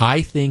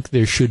 I think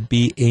there should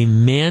be a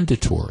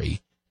mandatory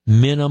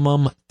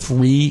minimum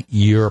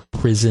 3-year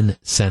prison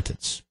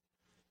sentence.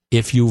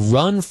 If you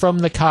run from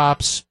the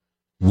cops,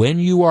 when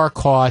you are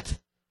caught,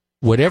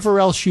 whatever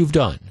else you've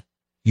done,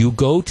 you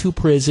go to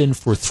prison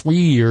for 3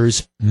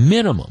 years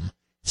minimum,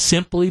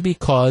 simply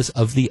because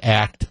of the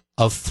act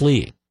of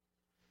fleeing.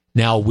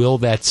 Now, will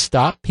that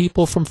stop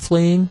people from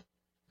fleeing?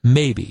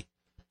 Maybe.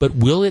 But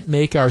will it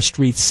make our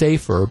streets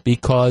safer?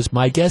 Because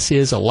my guess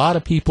is a lot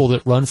of people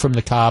that run from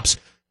the cops,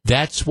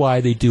 that's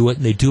why they do it,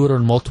 and they do it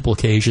on multiple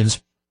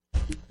occasions.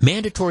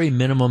 Mandatory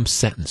minimum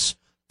sentence.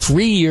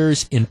 3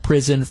 years in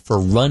prison for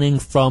running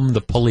from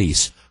the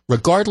police,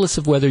 regardless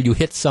of whether you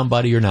hit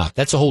somebody or not.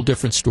 That's a whole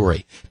different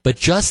story. But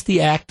just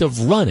the act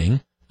of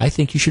running, I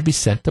think you should be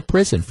sent to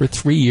prison for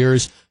 3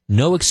 years.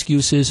 No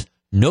excuses,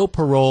 no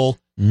parole,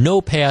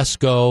 no pass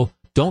go.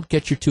 Don't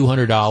get your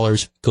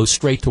 $200. Go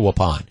straight to a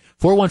pond.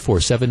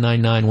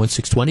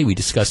 414-799-1620. We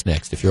discuss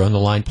next. If you're on the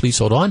line, please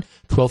hold on.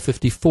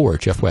 1254,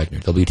 Jeff Wagner,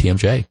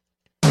 WTMJ.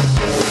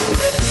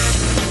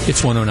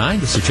 It's 109.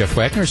 This is Jeff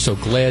Wagner. So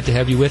glad to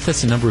have you with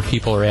us. A number of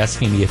people are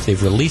asking me if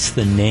they've released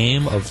the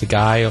name of the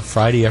guy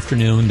Friday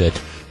afternoon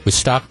that was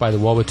stopped by the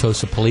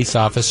Wauwatosa police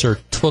officer,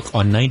 took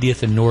on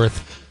 90th and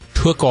North,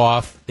 took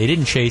off. They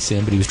didn't chase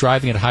him, but he was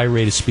driving at a high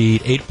rate of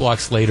speed. 8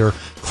 blocks later,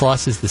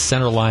 crosses the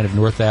center line of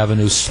North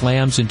Avenue,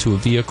 slams into a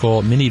vehicle,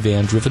 a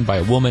minivan driven by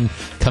a woman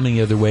coming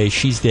the other way.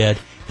 She's dead.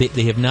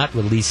 They have not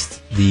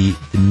released the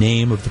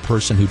name of the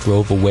person who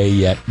drove away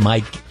yet.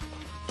 My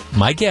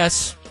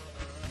guess,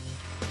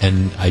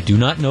 and I do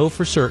not know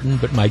for certain,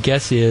 but my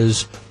guess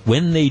is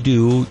when they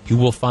do, you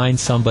will find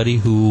somebody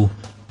who,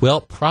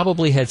 well,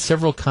 probably had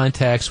several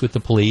contacts with the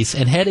police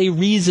and had a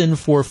reason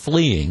for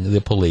fleeing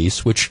the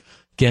police, which,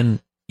 again,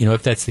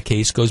 if that's the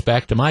case, goes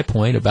back to my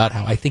point about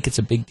how I think it's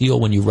a big deal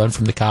when you run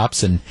from the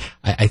cops, and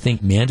I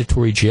think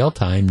mandatory jail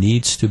time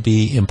needs to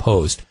be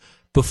imposed.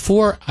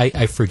 Before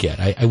I forget,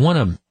 I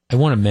want I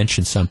want to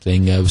mention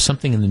something. It was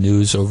something in the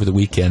news over the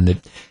weekend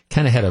that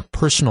kind of had a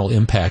personal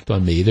impact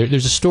on me.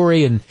 There's a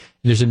story, and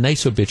there's a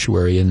nice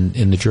obituary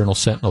in the Journal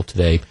Sentinel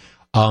today.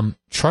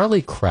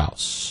 Charlie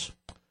Krause,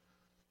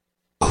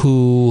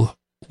 who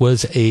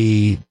was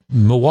a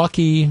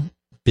Milwaukee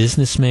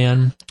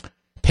businessman,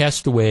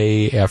 passed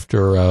away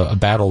after a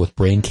battle with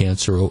brain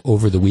cancer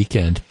over the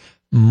weekend.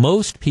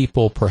 Most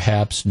people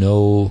perhaps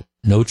know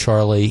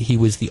Charlie. He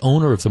was the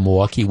owner of the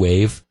Milwaukee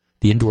Wave,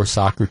 the indoor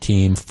soccer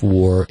team,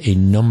 for a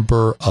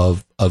number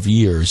of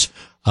years.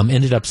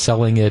 Ended up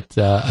selling it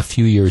a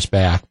few years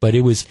back, but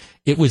it was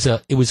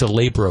a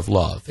labor of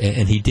love,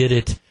 and he did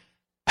it.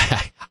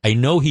 I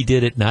know he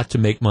did it not to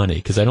make money,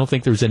 because I don't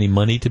think there was any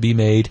money to be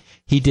made.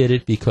 He did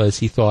it because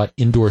he thought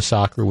indoor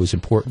soccer was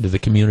important to the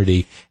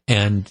community,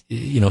 and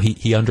he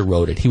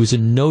underwrote it. He was a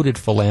noted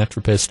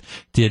philanthropist,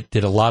 did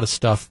a lot of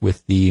stuff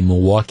with the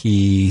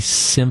Milwaukee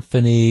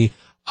Symphony,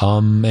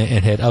 and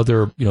had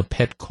other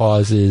pet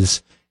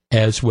causes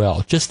as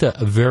well. Just a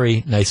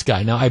very nice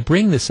guy. Now, I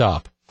bring this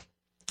up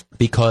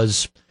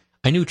because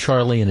I knew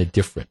Charlie in a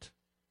different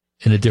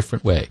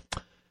way.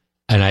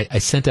 And I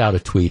sent out a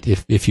tweet.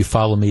 If you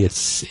follow me,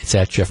 it's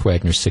at Jeff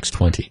Wagner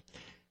 620.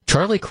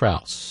 Charlie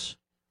Krause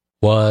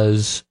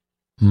was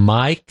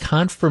my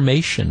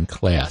confirmation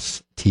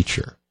class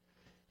teacher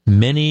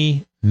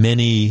many,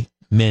 many,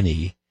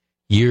 many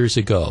years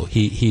ago.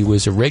 He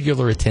was a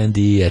regular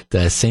attendee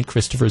at St.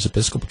 Christopher's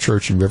Episcopal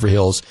Church in River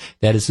Hills.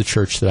 That is the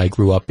church that I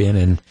grew up in.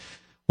 And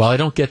while I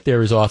don't get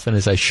there as often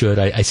as I should,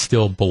 I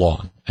still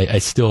belong. I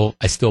still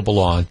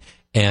belong.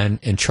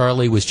 And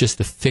Charlie was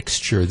just a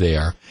fixture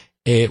there.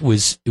 It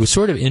was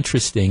sort of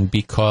interesting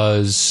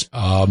because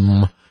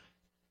my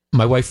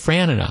wife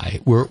Fran and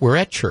I were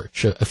at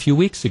church a few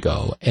weeks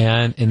ago,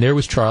 and there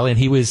was Charlie, and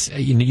he was,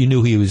 you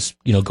knew he was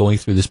going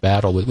through this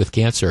battle with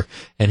cancer,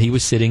 and he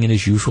was sitting in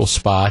his usual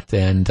spot,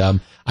 and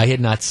I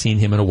had not seen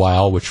him in a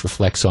while, which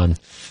reflects on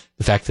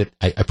the fact that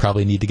I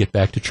probably need to get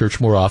back to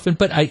church more often.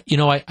 But I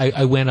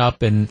went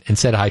up and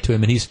said hi to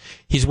him, and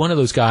he's one of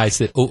those guys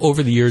that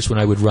over the years when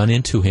I would run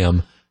into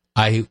him,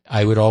 I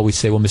would always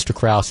say, well, Mr.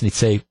 Krause, and he'd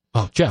say,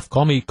 oh, Jeff,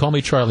 call me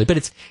Charlie.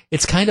 But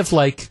it's kind of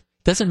like,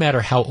 doesn't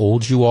matter how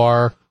old you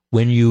are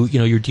when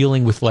you're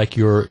dealing with like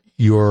your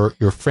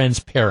friend's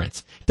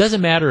parents. It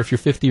doesn't matter if you're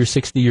 50 or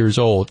 60 years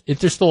old.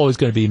 There's still always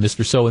going to be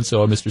Mr.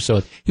 So-and-so or Mr.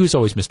 So. He was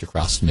always Mr.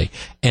 Krause to me.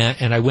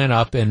 And I went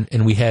up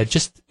and we had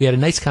a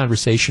nice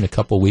conversation a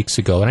couple of weeks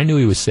ago, and I knew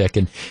he was sick,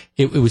 and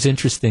it was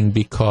interesting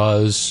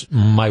because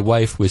my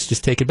wife was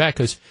just taken back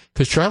because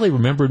Charlie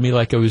remembered me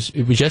like it was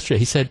yesterday.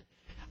 He said,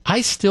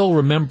 I still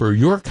remember and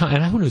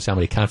who knows how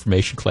many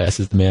confirmation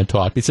classes the man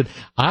taught. He said,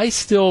 I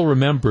still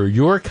remember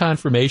your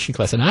confirmation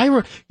class.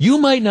 And you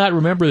might not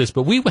remember this,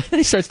 but and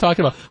he starts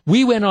talking about,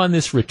 we went on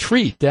this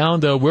retreat down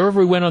to wherever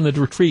we went on the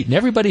retreat, and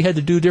everybody had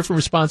to do different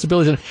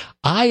responsibilities. And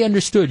I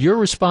understood your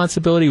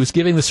responsibility was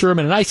giving the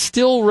sermon, and I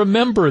still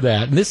remember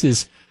that. And this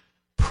is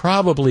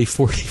probably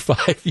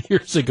 45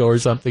 years ago or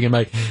something.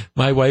 And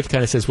my wife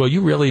kind of says, well,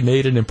 you really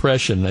made an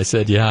impression. And I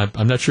said, yeah,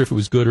 I'm not sure if it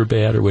was good or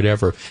bad or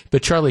whatever.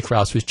 But Charlie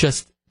Krause was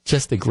just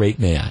a great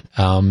man.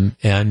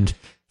 And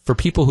for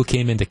people who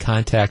came into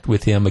contact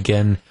with him,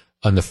 again,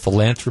 on the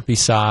philanthropy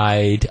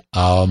side,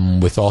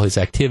 with all his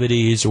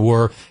activities,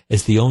 or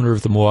as the owner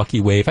of the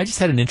Milwaukee Wave, I just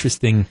had an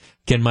interesting,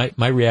 again,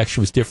 my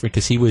reaction was different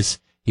because he was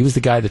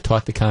the guy that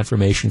taught the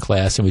confirmation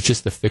class and was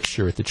just a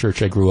fixture at the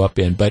church I grew up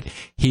in. But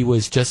he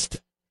was just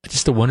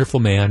a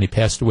wonderful man. He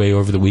passed away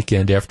over the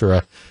weekend after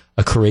a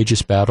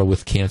courageous battle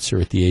with cancer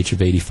at the age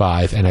of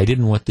 85, and I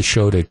didn't want the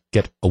show to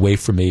get away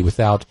from me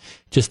without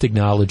just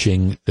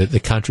acknowledging the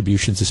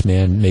contributions this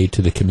man made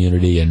to the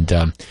community. And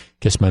I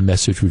guess my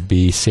message would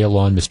be, sail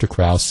on, Mr.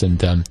 Krause,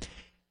 and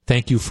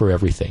thank you for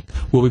everything.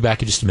 We'll be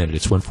back in just a minute.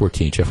 It's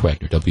 1:14. Jeff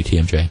Wagner,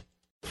 WTMJ.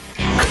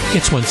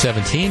 It's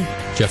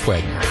 1:17. Jeff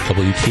Wagner,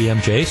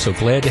 WTMJ. So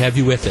glad to have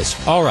you with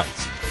us. All right.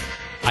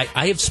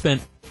 I have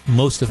spent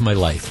most of my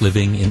life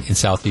living in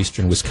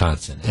southeastern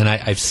Wisconsin, and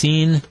I've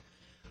seen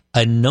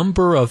a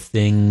number of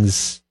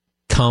things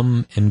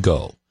come and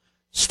go.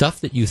 Stuff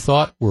that you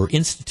thought were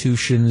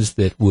institutions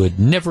that would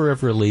never,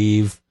 ever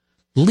leave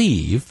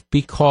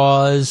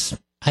because,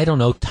 I don't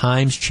know,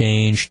 times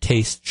change,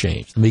 tastes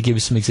change. Let me give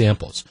you some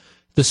examples.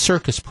 The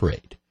circus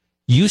parade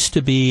used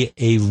to be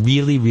a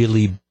really,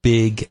 really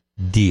big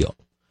deal.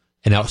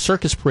 And now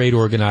circus parade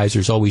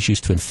organizers always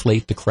used to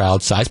inflate the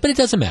crowd size, but it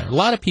doesn't matter. A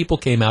lot of people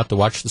came out to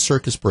watch the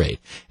circus parade.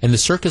 And the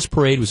circus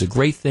parade was a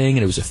great thing,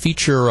 and it was a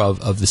feature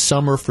of the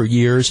summer for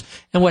years.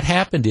 And what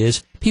happened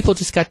is people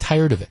just got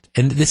tired of it.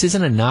 And this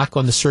isn't a knock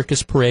on the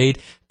circus parade,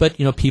 but,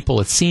 people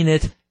had seen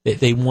it.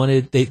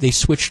 They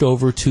switched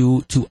over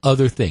to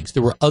other things.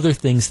 There were other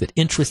things that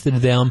interested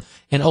them,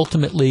 and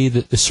ultimately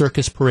the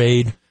circus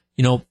parade,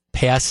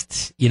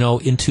 passed,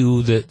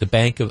 into the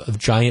bank of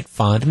giant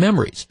fond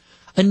memories.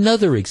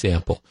 Another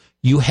example,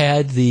 you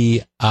had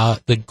the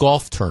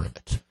golf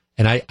tournament,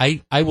 and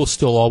I will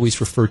still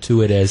always refer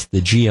to it as the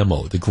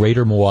GMO, the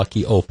Greater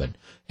Milwaukee Open.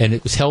 And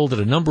it was held at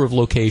a number of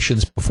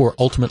locations before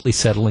ultimately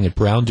settling at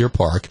Brown Deer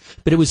Park,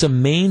 but it was a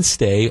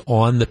mainstay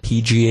on the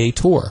PGA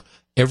Tour.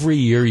 every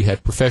year you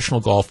had professional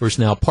golfers.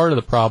 Now, part of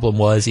the problem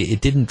was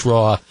it didn't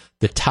draw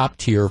the top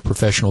tier of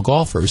professional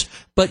golfers,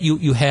 but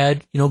you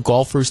had,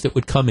 golfers that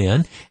would come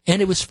in,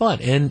 and it was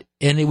fun. And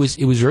it was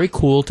very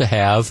cool to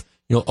have,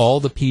 all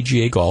the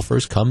PGA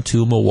golfers come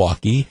to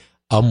Milwaukee,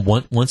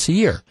 once a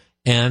year.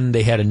 And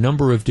they had a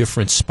number of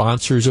different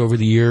sponsors over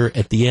the year.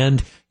 At the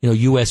end,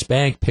 U.S.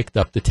 Bank picked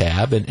up the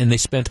tab, and they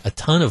spent a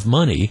ton of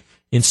money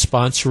in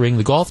sponsoring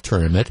the golf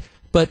tournament.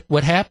 But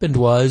what happened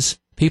was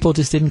people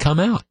just didn't come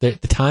out. The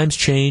times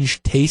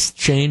changed, tastes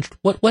changed,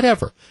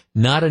 whatever.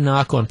 Not a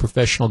knock on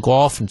professional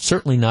golf, and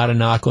certainly not a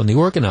knock on the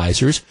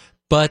organizers,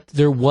 but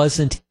there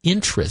wasn't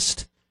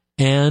interest,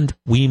 and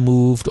we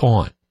moved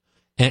on.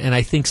 And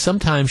I think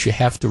sometimes you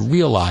have to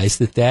realize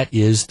that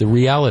is the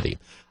reality.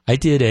 I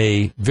did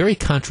a very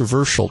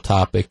controversial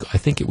topic, I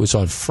think it was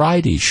on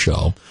Friday's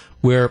show,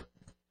 where,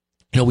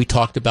 we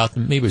talked about,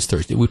 maybe it was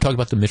Thursday, we talked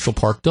about the Mitchell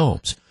Park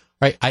domes.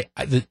 Right?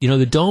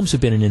 The domes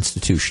have been an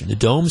institution. The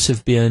domes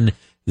have been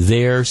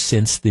there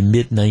since the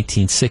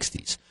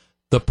mid-1960s.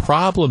 The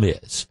problem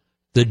is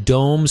the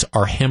domes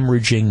are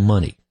hemorrhaging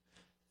money.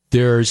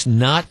 There's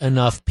not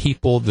enough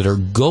people that are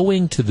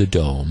going to the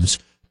domes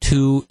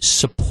to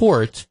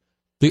support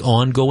the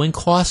ongoing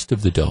cost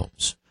of the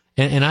domes.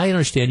 And I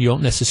understand you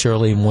don't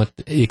necessarily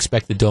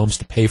expect the domes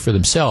to pay for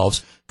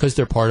themselves because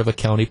they're part of a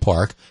county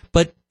park,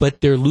 but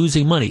they're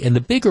losing money. And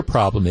the bigger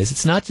problem is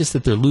it's not just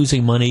that they're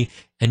losing money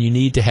and you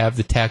need to have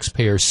the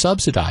taxpayers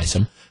subsidize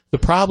them. The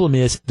problem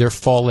is they're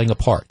falling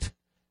apart.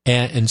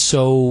 And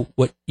so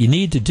what you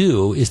need to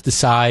do is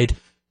decide,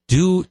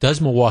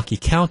 does Milwaukee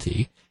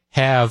County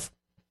have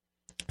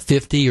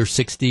 50 or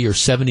 60 or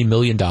 $70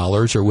 million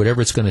or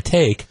whatever it's going to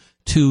take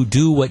to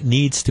do what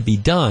needs to be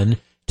done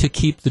to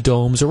keep the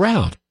domes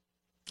around?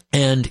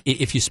 And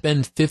if you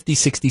spend 50,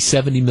 60,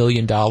 $70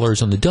 million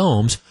on the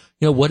domes,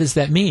 what does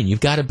that mean?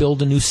 You've got to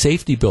build a new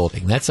safety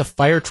building. That's a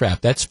fire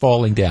trap. That's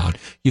falling down.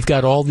 You've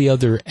got all the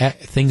other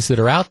things that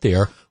are out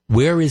there.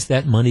 Where is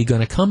that money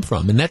going to come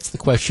from? And that's the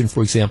question,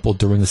 for example,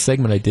 during the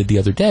segment I did the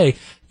other day.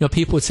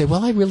 People would say,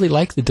 well, I really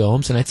like the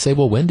domes. And I'd say,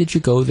 well, when did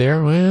you go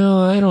there? Well,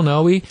 I don't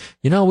know. We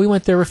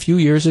went there a few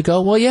years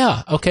ago. Well,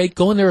 yeah. Okay.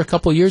 Going there a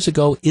couple of years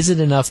ago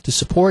isn't enough to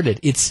support it.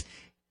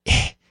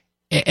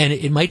 And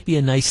it might be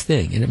a nice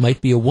thing, and it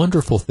might be a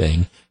wonderful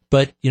thing,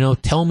 but,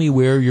 tell me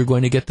where you're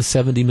going to get the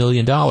 $70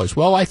 million.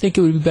 Well, I think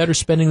it would be better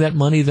spending that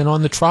money than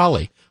on the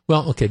trolley.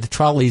 Well, okay, the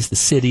trolley is the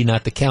city,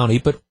 not the county,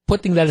 but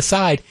putting that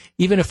aside,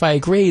 even if I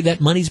agree,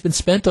 that money's been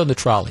spent on the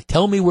trolley.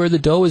 Tell me where the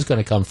dough is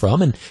going to come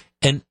from,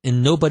 and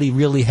nobody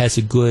really has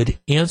a good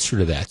answer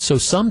to that. So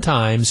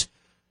sometimes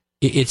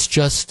it's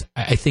just,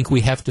 I think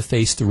we have to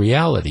face the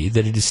reality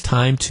that it is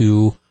time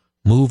to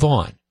move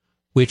on,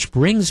 which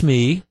brings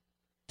me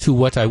to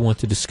what I want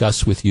to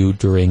discuss with you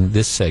during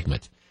this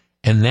segment,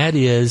 and that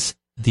is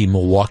the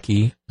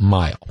Milwaukee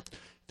Mile.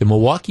 The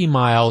Milwaukee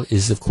Mile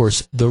is, of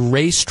course, the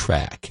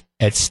racetrack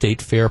at State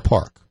Fair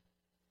Park,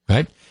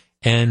 right?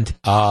 And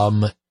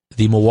the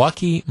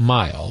Milwaukee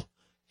Mile,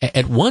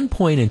 at one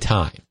point in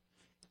time,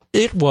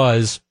 it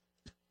was,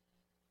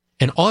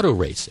 and auto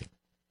racing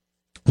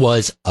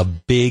was a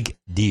big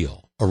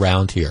deal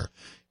around here.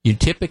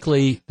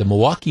 The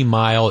Milwaukee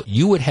Mile,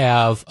 you would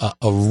have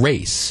a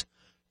race,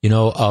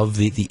 of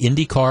the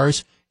Indy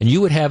cars, and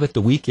you would have it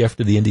the week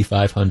after the Indy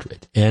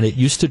 500. And it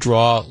used to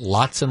draw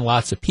lots and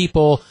lots of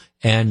people,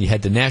 and you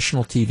had the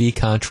national TV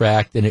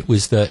contract, and it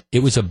was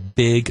a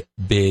big,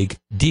 big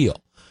deal.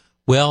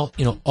 Well,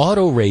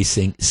 auto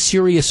racing,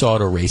 serious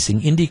auto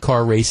racing, Indy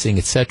car racing,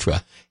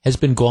 etc., has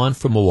been gone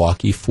from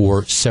Milwaukee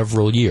for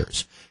several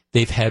years.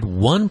 They've had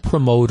one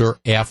promoter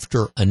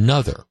after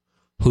another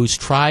who's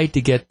tried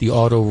to get the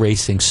auto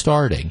racing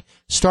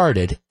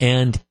started,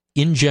 and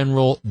in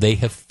general, they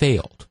have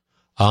failed.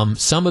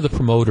 Some of the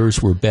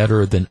promoters were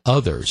better than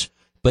others,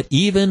 but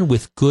even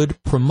with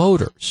good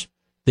promoters,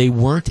 they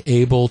weren't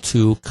able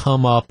to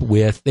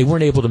they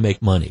weren't able to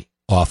make money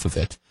off of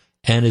it.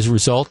 And as a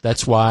result,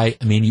 that's why,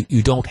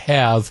 you don't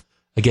have,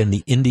 again,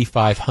 the Indy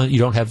 500, you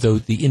don't have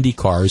the Indy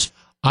cars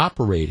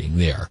operating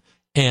there.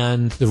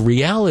 And the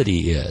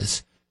reality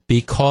is,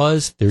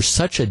 because there's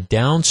such a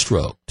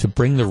downstroke to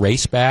bring the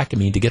race back,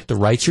 to get the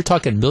rights, you're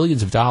talking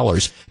millions of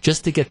dollars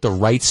just to get the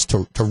rights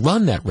to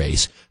run that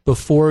race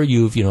before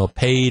you've,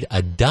 paid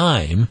a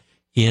dime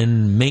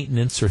in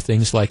maintenance or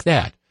things like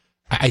that.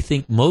 I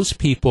think most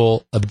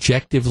people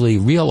objectively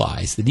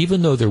realize that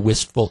even though they're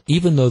wistful,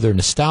 even though they're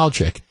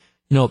nostalgic,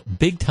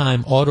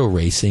 big-time auto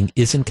racing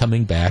isn't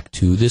coming back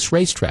to this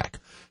racetrack.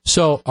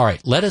 So, all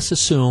right, let us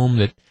assume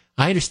that,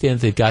 I understand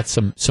they've got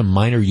some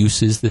minor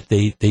uses that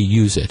they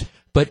use it.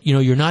 But,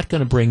 you're not going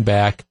to bring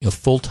back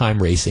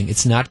full-time racing.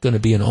 It's not going to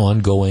be an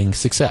ongoing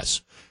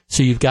success.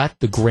 So you've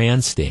got the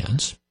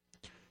grandstands.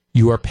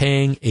 You are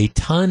paying a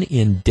ton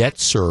in debt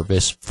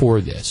service for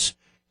this.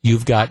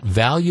 You've got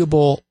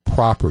valuable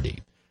property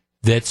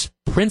that's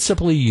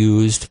principally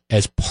used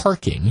as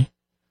parking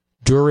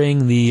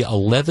during the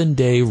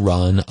 11-day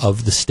run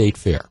of the state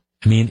fair.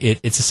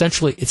 It's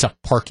essentially, it's a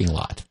parking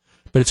lot.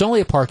 But it's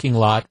only a parking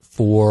lot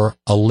for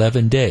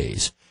 11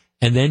 days.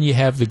 and then you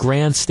have the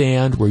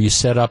grandstand where you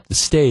set up the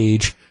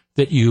stage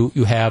that you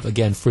have,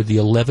 again, for the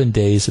 11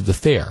 days of the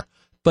fair.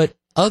 But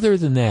other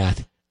than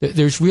that,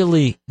 there's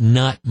really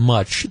not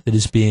much that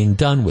is being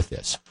done with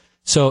this.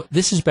 So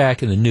this is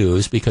back in the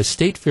news because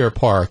State Fair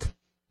Park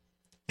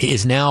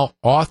is now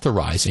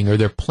authorizing, or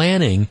they're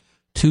planning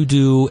to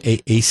do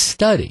a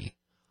study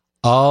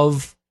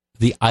of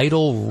the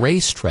idle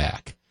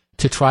racetrack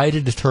to try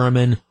to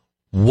determine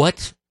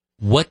what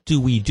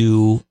do we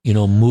do,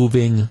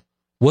 moving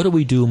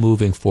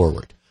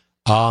forward.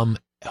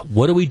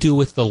 What do we do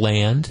with the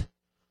land?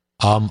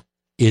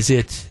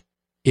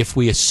 If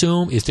we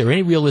assume, is there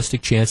any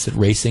realistic chance that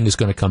racing is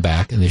going to come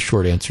back? And the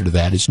short answer to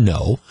that is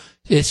no.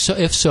 If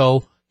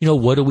so,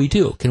 what do we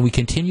do? Can we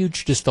continue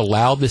to just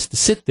allow this to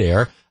sit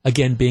there,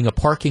 again, being a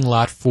parking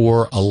lot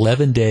for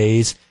 11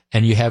 days,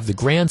 and you have the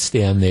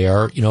grandstand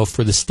there,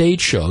 for the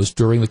stage shows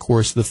during the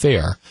course of the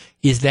fair?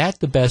 Is that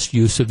the best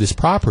use of this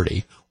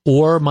property?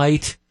 Or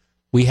might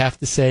we have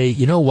to say,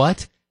 you know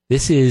what?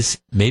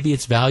 Maybe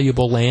it's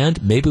valuable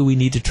land. Maybe we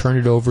need to turn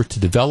it over to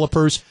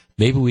developers.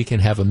 Maybe we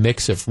can have a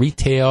mix of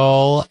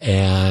retail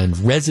and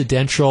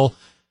residential.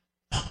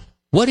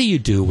 What do you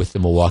do with the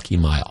Milwaukee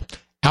Mile?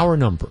 Our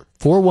number,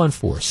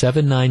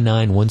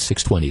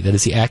 414-799-1620. That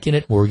is the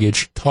Acunet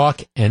Mortgage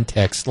talk and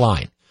text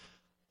line.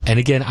 And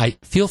again,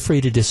 feel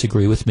free to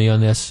disagree with me on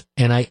this.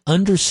 And I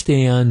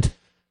understand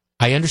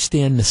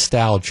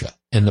nostalgia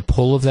and the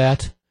pull of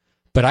that.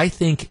 But I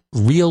think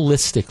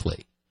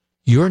realistically,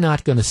 you're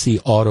not going to see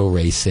auto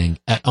racing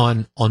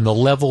on the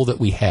level that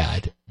we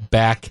had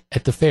back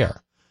at the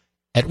fair.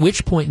 At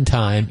which point in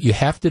time, you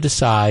have to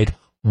decide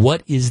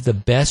what is the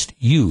best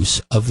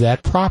use of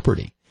that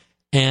property.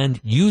 And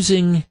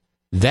using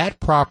that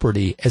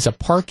property as a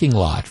parking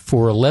lot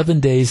for 11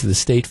 days of the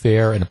state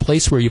fair and a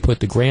place where you put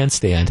the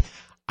grandstand,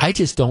 I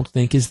just don't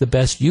think is the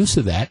best use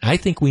of that. I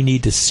think we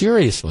need to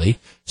seriously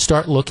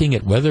start looking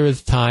at whether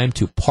it's time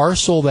to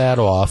parcel that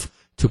off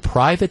to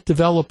private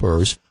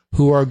developers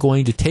who are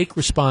going to take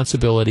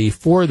responsibility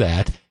for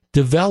that,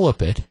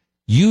 develop it,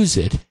 use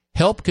it,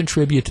 help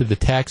contribute to the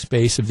tax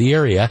base of the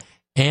area,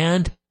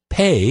 and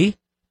pay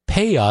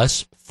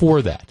us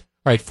for that.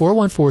 All right,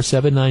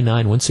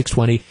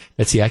 414-799-1620.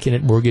 That's the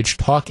Acunet Mortgage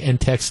talk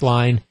and text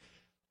line.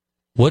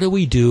 What do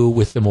we do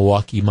with the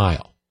Milwaukee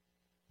Mile?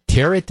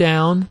 Tear it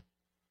down,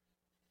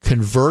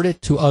 convert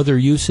it to other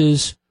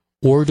uses,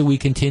 or do we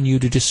continue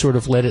to just sort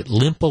of let it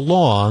limp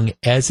along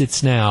as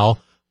it's now,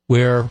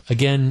 where,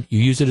 again, you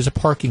use it as a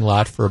parking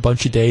lot for a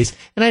bunch of days?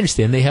 And I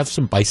understand they have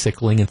some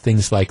bicycling and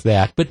things like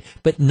that, but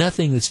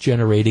nothing that's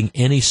generating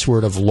any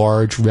sort of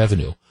large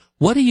revenue.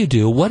 What do you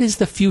do? What is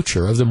the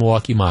future of the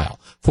Milwaukee Mile?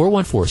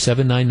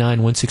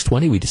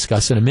 414-799-1620. We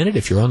discuss in a minute.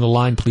 If you're on the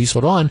line, please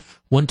hold on.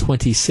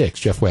 126,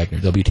 Jeff Wagner,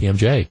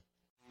 WTMJ.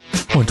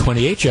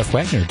 128, Jeff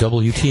Wagner,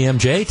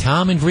 WTMJ.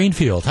 Tom in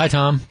Greenfield. Hi,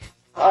 Tom.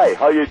 Hi,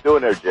 how you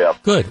doing there,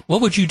 Jeff? Good.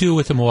 What would you do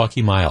with the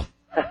Milwaukee Mile?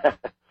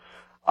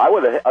 I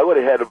would have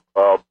had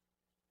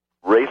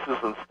races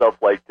and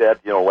stuff like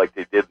that, like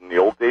they did in the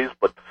old days.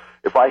 But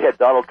if I had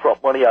Donald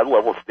Trump money, I'd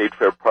level State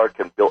Fair Park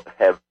and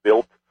have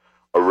built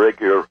a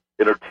regular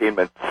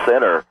entertainment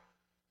center,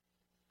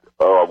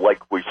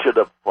 like we should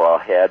have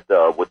had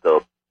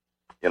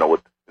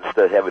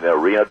instead of having an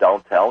arena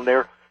downtown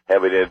there,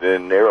 having it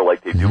in there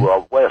like they do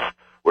out west,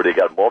 where they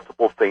got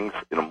multiple things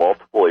in a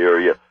multiple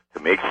area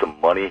to make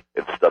some money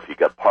and stuff. You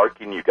got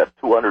parking, you got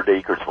 200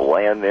 acres of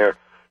land there.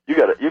 You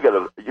got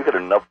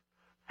enough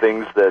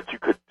things that you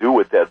could do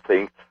with that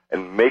thing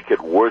and make it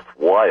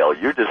worthwhile.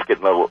 You're just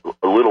getting a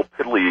little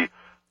piddly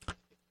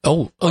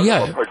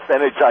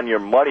percentage on your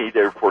money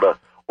there for the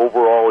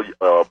overall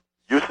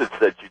usage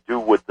that you do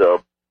with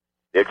the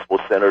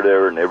Expo Center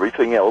there and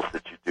everything else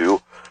that you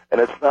do, and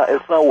it's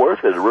not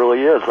worth it. It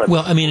really is.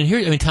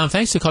 Tom,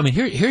 thanks for calling.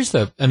 Here's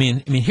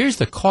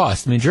the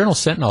cost. Journal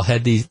Sentinel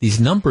had these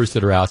numbers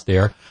that are out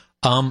there.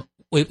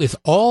 With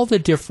all the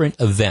different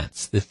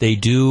events that they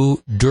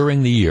do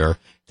during the year,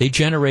 they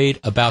generate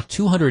about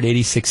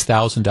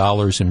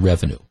 $286,000 in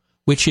revenue,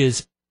 which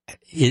is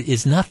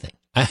nothing.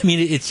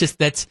 It's just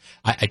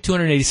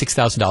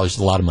 $286,000 is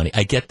a lot of money.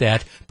 I get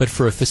that, but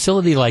for a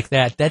facility like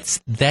that,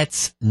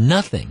 that's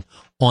nothing.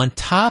 On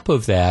top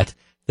of that,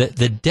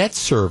 the debt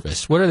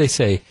service. What do they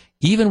say?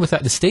 Even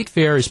without the state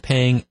fair is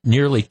paying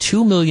nearly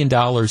 $2 million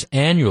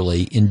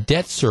annually in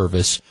debt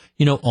service,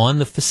 on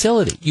the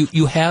facility.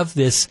 You have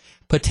this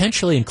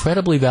potentially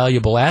incredibly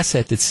valuable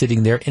asset that's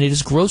sitting there, and it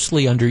is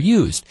grossly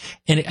underused.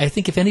 And I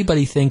think if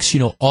anybody thinks,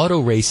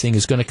 auto racing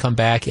is going to come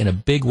back in a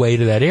big way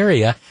to that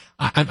area,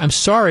 I'm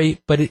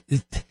sorry, but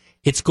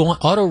it's gone.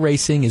 Auto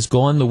racing has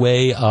gone the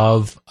way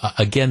of,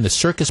 again, the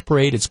circus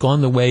parade. It's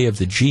gone the way of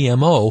the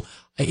GMO.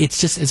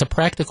 It's just, as a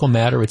practical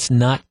matter, it's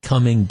not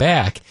coming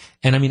back.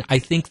 And I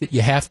think that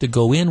you have to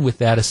go in with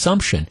that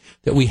assumption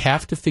that we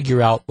have to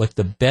figure out what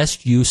the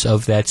best use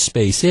of that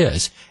space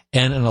is.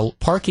 And a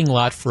parking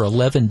lot for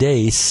 11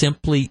 days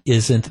simply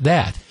isn't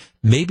that.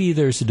 Maybe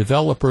there's a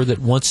developer that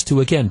wants to,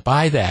 again,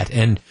 buy that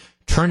and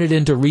turn it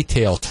into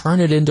retail, turn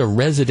it into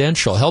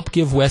residential, help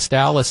give West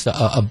Dallas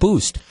a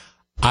boost.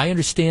 I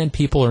understand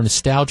people are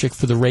nostalgic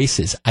for the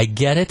races. I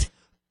get it.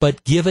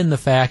 But given the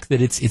fact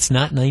that it's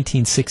not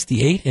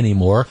 1968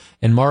 anymore,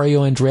 and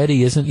Mario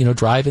Andretti isn't,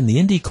 driving the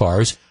Indy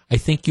cars, I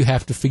think you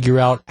have to figure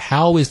out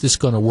how is this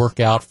going to work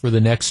out for the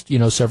next,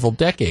 several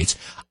decades.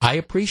 I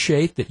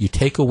appreciate that you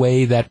take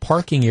away that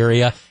parking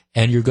area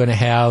and you're going to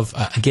have,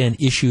 again,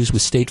 issues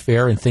with State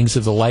Fair and things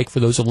of the like for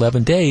those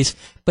 11 days,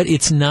 but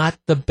it's not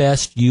the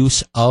best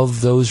use of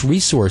those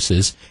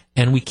resources,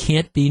 and we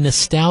can't be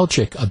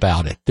nostalgic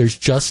about it. There's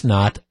just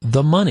not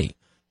the money.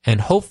 And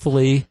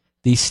hopefully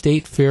the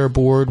State Fair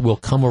Board will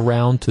come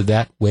around to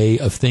that way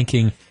of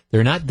thinking.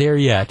 They're not there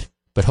yet,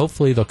 but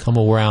hopefully they'll come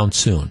around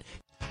soon.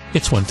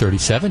 It's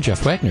 1:37,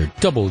 Jeff Wagner,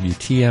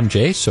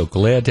 WTMJ, so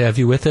glad to have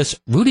you with us.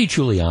 Rudy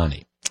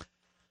Giuliani,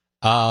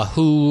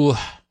 who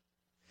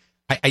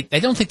I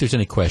don't think there's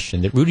any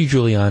question that Rudy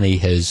Giuliani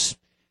has,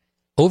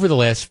 over the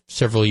last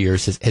several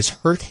years, has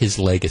hurt his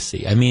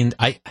legacy. I mean,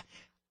 I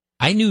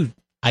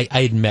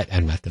had met,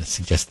 I'm not going to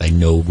suggest I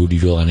know Rudy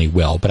Giuliani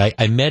well, but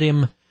I met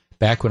him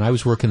back when I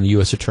was working in the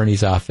U.S.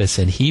 Attorney's Office,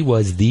 and he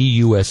was the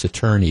U.S.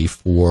 Attorney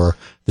for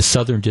the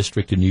Southern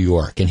District of New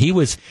York. And he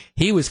was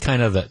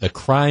kind of the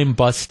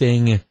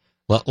crime-busting,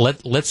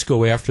 let's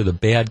go after the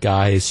bad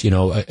guys,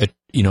 a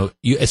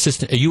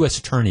U.S.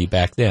 Attorney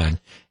back then.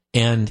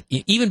 And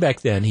even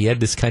back then, he had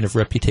this kind of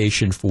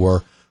reputation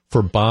for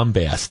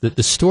bombast.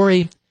 The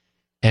story,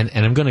 and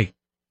I'm going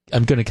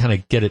to kind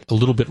of get it a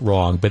little bit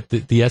wrong, but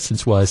the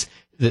essence was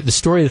the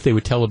story that they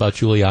would tell about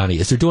Giuliani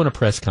is they're doing a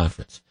press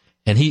conference.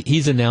 And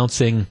he's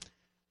announcing,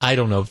 I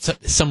don't know,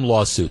 some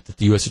lawsuit that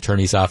the U.S.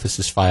 Attorney's Office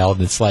has filed.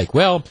 And it's like,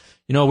 well,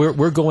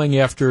 we're going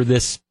after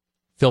this,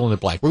 fill in the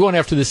blank. We're going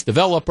after this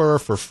developer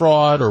for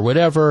fraud or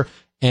whatever.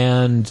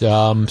 And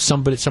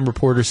some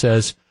reporter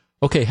says,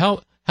 okay,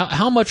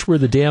 how much were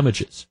the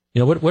damages?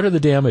 What are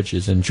the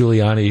damages? And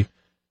Giuliani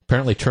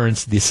apparently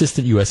turns to the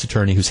assistant U.S.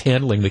 attorney who's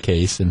handling the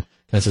case and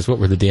kind of says, what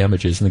were the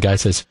damages? And the guy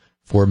says,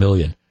 $4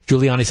 million.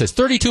 Giuliani says,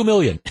 $32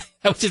 million.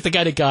 That was just the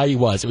kind of guy he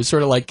was. It was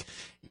sort of like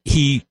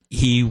he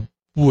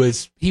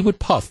would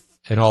puff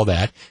and all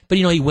that. But,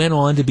 he went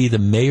on to be the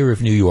mayor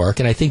of New York,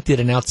 and I think did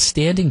an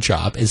outstanding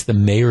job as the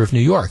mayor of New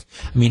York.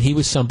 I mean, he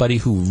was somebody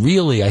who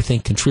really, I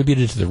think,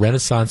 contributed to the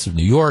renaissance of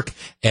New York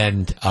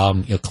and,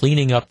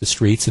 cleaning up the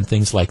streets and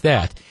things like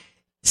that.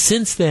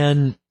 Since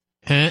then,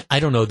 I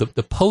don't know,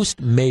 the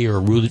post-mayor,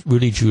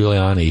 Rudy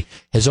Giuliani,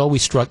 has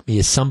always struck me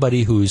as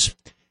somebody who's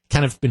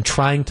kind of been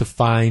trying to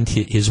find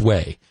his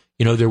way.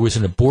 There was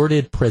an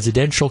aborted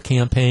presidential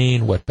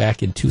campaign,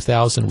 back in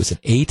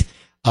 2008,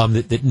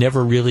 that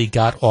never really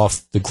got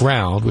off the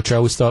ground, which I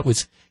always thought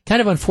was kind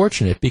of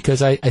unfortunate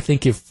because I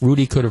think if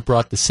Rudy could have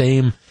brought the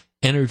same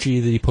energy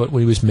that he put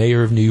when he was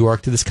mayor of New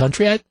York to this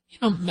country,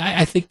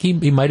 I think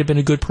he might have been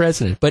a good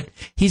president. But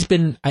he's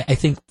been, I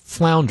think,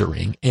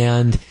 floundering.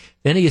 And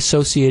then he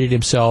associated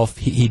himself,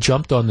 he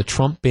jumped on the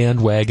Trump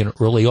bandwagon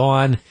early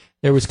on.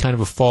 There was kind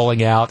of a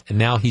falling out, and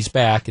now he's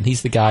back, and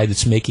he's the guy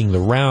that's making the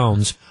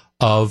rounds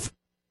of,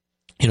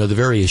 the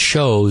various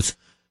shows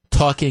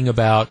talking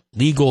about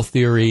legal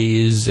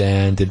theories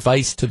and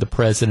advice to the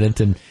president.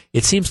 And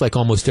it seems like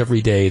almost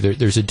every day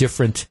there's a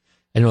different,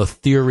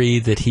 theory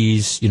that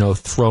he's,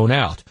 thrown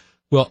out.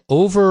 Well,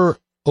 over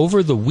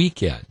the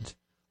weekend,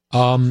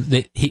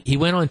 he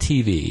went on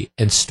TV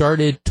and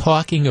started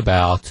talking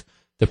about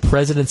the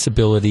president's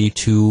ability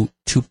to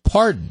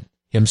pardon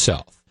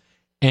himself.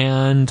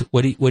 And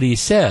what he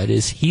said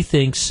is he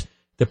thinks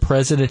the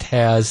president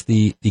has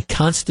the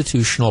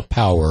constitutional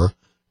power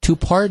to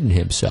pardon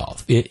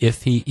himself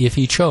if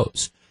he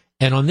chose.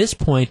 And on this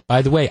point,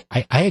 by the way,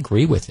 I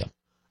agree with him.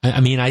 I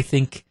mean, I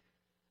think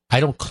I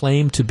don't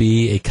claim to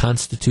be a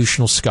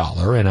constitutional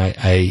scholar, and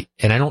I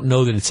don't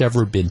know that it's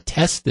ever been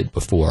tested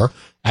before.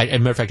 As a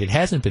matter of fact, it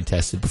hasn't been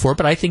tested before.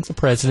 But I think the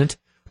president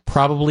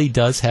probably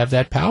does have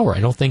that power.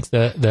 I don't think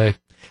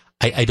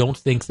I don't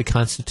think the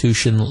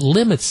Constitution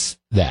limits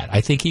that.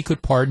 I think he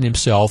could pardon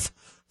himself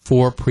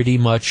for pretty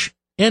much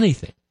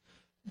anything.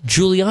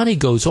 Giuliani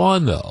goes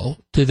on, though,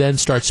 to then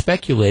start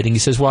speculating. He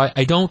says, well,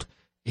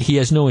 he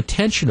has no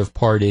intention of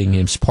pardoning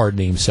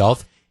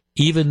himself,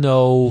 even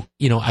though,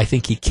 I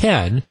think he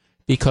can,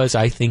 because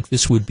I think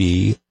this would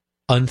be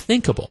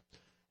unthinkable.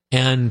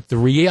 And the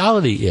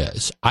reality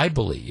is, I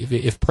believe,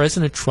 if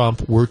President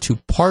Trump were to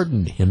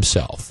pardon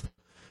himself,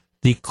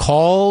 the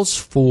calls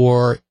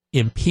for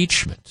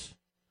impeachment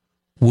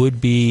would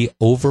be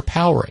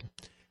overpowering.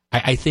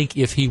 I think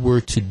if he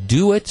were to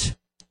do it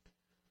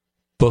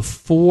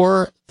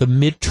before the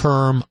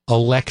midterm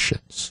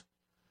elections,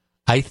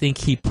 I think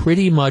he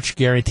pretty much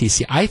guarantees.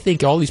 See, I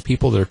think all these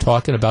people that are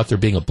talking about there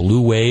being a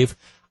blue wave,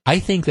 I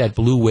think that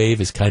blue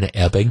wave is kind of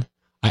ebbing.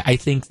 I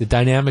think the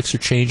dynamics are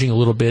changing a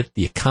little bit.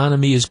 The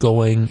economy is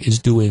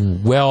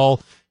doing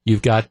well.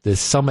 You've got the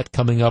summit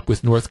coming up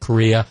with North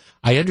Korea.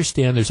 I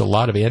understand there's a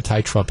lot of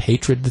anti-Trump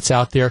hatred that's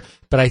out there,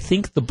 but I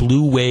think the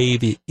blue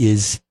wave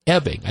is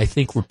ebbing. I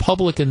think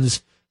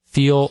Republicans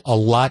feel a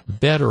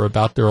lot better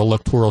about their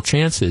electoral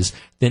chances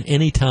than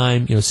any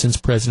time, since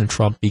President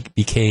Trump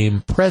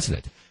became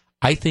president.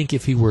 I think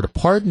if he were to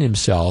pardon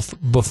himself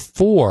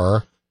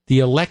before the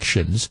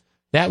elections,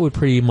 that would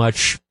pretty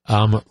much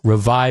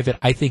revive it.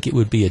 I think it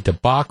would be a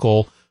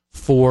debacle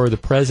for the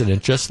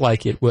president, just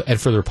like it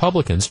and for the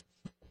Republicans,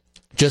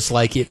 just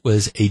like it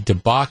was a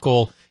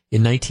debacle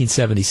in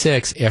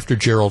 1976 after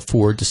Gerald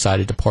Ford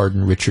decided to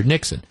pardon Richard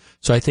Nixon.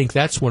 So I think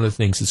that's one of the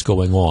things that's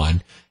going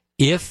on.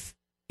 If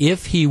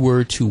he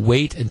were to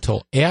wait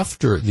until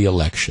after the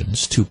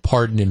elections to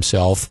pardon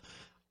himself,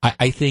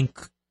 I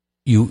think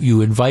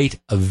you invite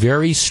a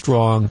very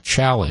strong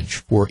challenge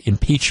for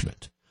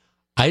impeachment.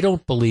 I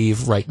don't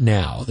believe right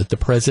now that the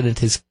president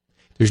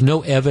there's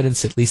no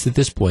evidence, at least at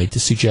this point, to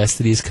suggest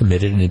that he has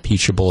committed an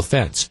impeachable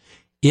offense.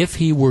 If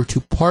he were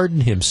to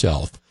pardon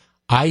himself,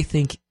 I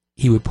think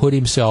he would put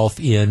himself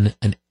in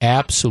an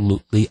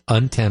absolutely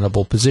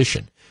untenable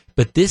position.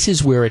 But this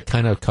is where it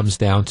kind of comes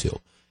down to.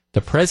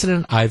 The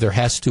president either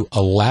has to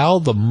allow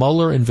the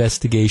Mueller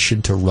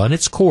investigation to run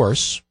its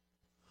course,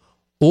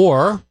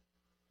 or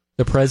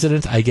the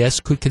president, I guess,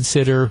 could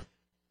consider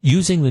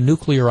using the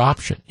nuclear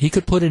option. He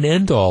could put an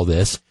end to all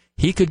this.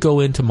 He could go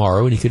in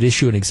tomorrow and he could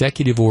issue an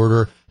executive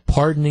order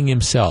pardoning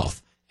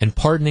himself and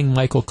pardoning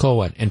Michael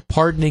Cohen and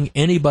pardoning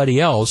anybody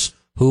else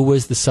who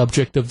was the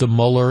subject of the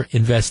Mueller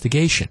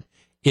investigation.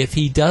 If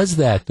he does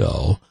that,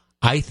 though,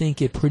 I think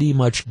it pretty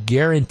much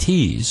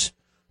guarantees,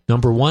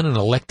 number one, an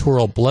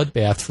electoral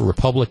bloodbath for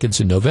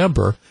Republicans in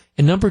November,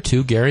 and number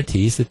two,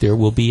 guarantees that there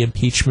will be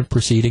impeachment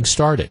proceedings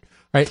started.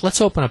 All right,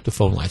 let's open up the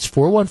phone lines.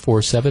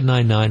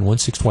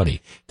 414-799-1620.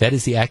 That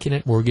is the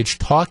Acunet Mortgage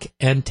talk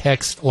and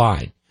text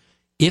line.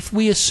 If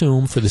we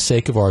assume, for the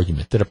sake of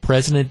argument, that a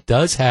president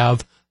does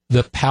have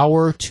the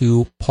power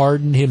to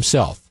pardon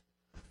himself,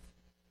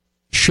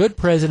 should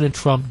President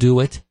Trump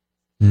do it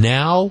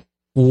now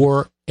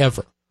or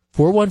ever?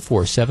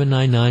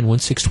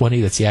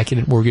 414-799-1620. That's the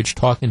Acunet Mortgage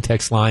talk and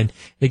text line.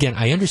 Again,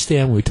 I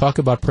understand when we talk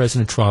about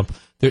President Trump,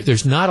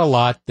 there's not a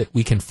lot that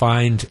we can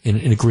find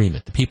in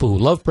agreement. The people who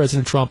love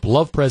President Trump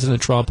love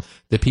President Trump.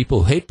 The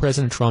people who hate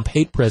President Trump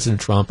hate President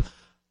Trump.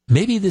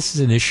 Maybe this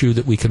is an issue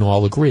that we can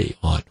all agree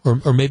on,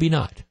 or maybe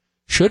not.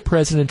 Should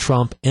President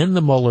Trump end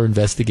the Mueller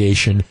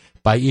investigation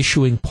by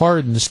issuing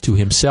pardons to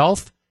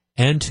himself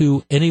and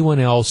to anyone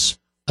else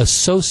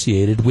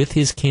associated with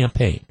his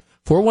campaign?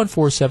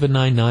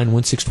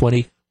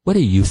 414-799-1620. What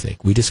do you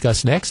think? We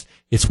discuss next.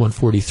 It's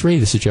 1:43.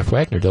 This is Jeff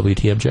Wagner,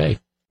 WTMJ.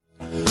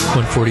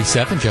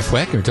 1:47, Jeff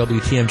Wagner,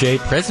 WTMJ.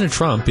 President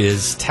Trump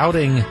is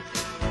touting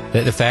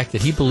the fact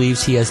that he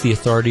believes he has the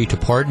authority to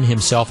pardon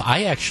himself.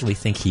 I actually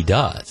think he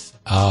does.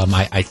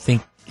 I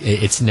think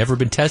it's never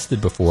been tested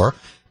before,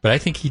 but I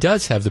think he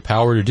does have the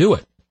power to do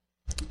it.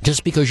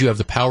 Just because you have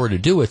the power to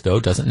do it, though,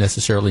 doesn't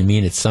necessarily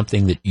mean it's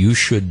something that you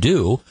should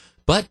do.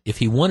 But if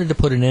he wanted to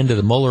put an end to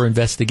the Mueller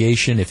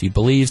investigation, if he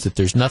believes that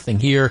there's nothing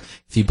here,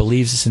 if he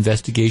believes this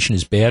investigation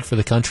is bad for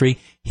the country,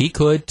 he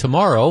could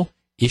tomorrow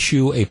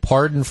issue a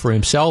pardon for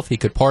himself. He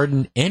could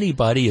pardon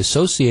anybody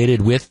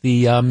associated with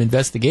the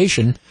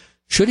investigation.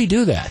 Should he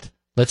do that?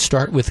 Let's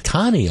start with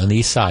Connie on the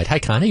east side. Hi,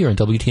 Connie. You're on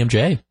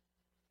WTMJ.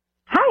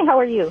 Hi, how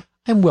are you?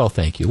 I'm well,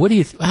 thank you. What do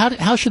you?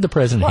 How should the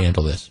president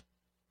handle this?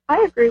 I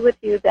agree with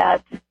you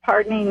that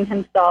pardoning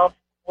himself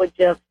would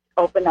just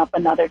open up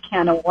another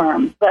can of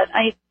worms. But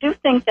I do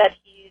think that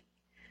he's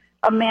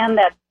a man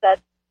that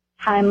sets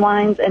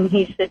timelines, and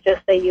he should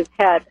just say you've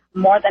had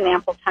more than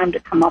ample time to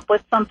come up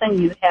with something.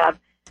 You have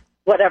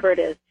whatever it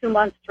is, 2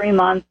 months, 3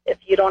 months. If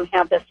you don't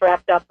have this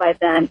wrapped up by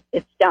then,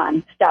 it's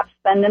done. Stop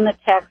spending the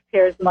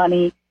taxpayers'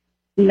 money.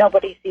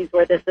 Nobody sees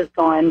where this is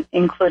going,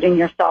 including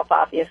yourself,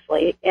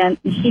 obviously. And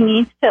he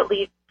needs to at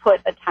least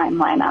put a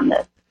timeline on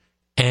this.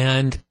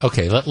 And,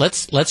 okay,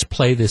 let's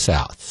play this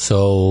out.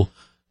 So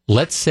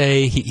let's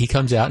say he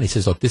comes out and he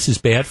says, look, this is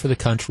bad for the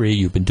country.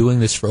 You've been doing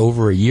this for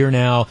over a year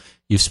now.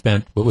 You've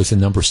spent, what was the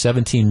number,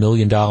 $17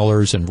 million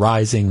and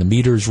rising. The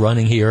meter's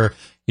running here.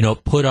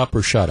 Put up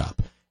or shut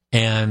up.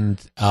 And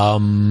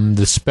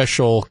the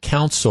special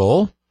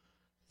counsel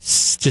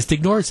just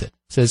ignores it.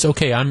 Says,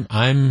 okay,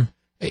 I'm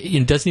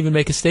doesn't even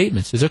make a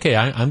statement. Says, okay,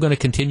 I'm going to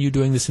continue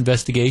doing this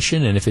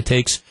investigation, and if it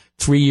takes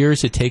 3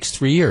 years, it takes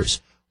 3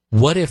 years.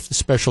 What if the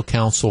special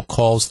counsel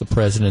calls the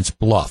president's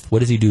bluff? What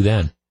does he do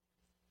then?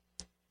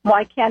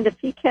 Why can't, if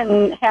he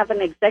can have an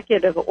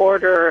executive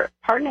order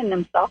pardoning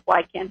himself,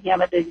 why can't he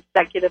have an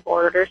executive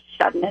order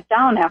shutting it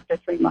down after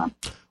 3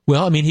 months?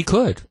 Well, he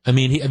could.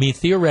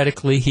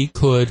 Theoretically, he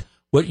could.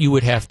 What you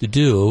would have to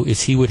do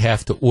is he would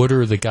have to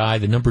order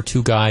the number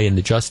 2 guy in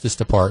the Justice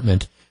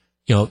Department,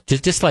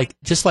 just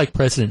like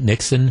President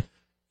Nixon.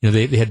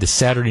 They had the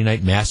Saturday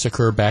Night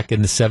Massacre back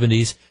in the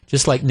 70s.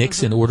 Just like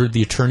Nixon ordered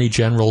the Attorney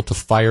General to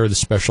fire the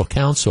special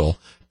counsel,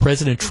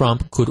 President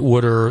Trump could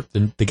order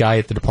the guy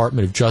at the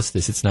Department of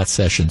Justice, it's not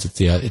Sessions,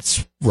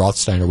 it's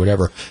Rothstein or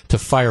whatever, to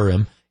fire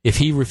him. If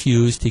he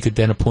refused, he could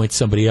then appoint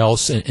somebody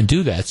else and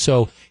do that.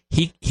 So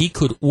he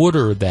could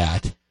order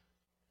that.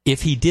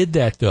 If he did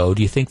that, though,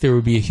 do you think there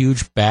would be a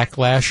huge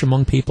backlash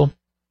among people?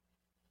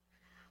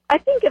 I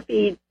think if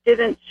he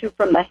didn't shoot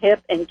from the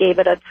hip and gave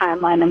it a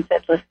timeline and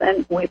said,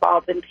 listen, we've all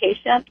been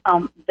patient.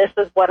 This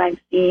is what I'm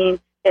seeing.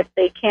 If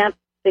they can't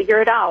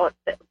figure it out,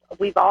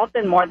 we've all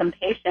been more than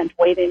patient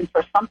waiting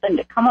for something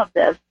to come of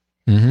this,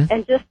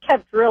 and just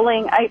kept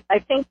drilling. I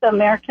think the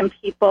American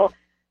people,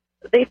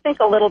 they think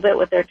a little bit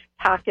with their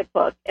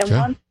pocketbook. And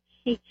once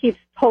he keeps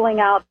pulling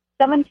out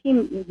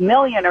 17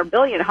 million or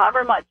billion,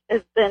 however much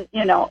has been,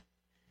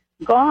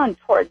 gone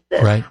towards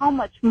this, how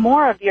much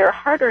more of your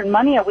hard-earned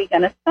money are we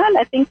going to spend?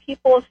 I think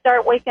people will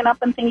start waking up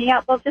and thinking,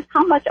 well, just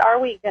how much are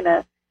we going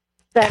to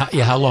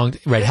spend? How long?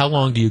 Right. How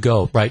long do you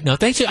go? Right. No,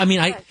 thanks. I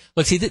mean,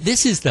 look, see,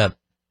 this is the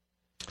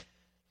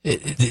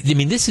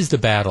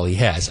battle he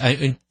has.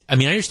 I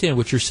understand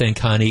what you're saying,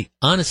 Connie.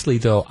 Honestly,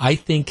 though, I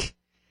think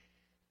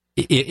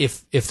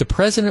if the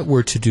president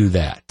were to do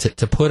that,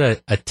 to put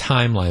a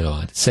timeline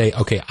on, to say,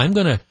 okay, I'm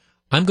going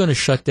to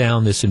shut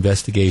down this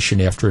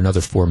investigation after another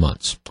 4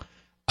 months.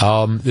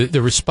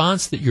 The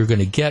response that you're going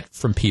to get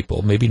from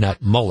people, maybe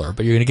not Mueller,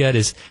 but you're going to get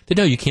is that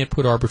no, you can't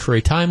put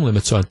arbitrary time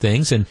limits on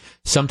things, and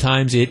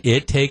sometimes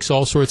it takes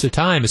all sorts of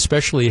time,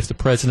 especially if the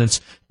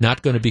president's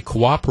not going to be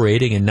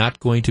cooperating and not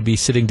going to be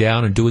sitting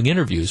down and doing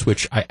interviews,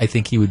 which I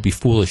think he would be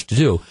foolish to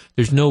do.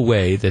 There's no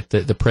way that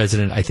the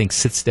president, I think,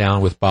 sits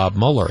down with Bob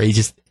Mueller. He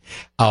just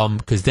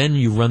because then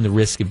you run the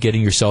risk of getting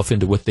yourself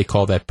into what they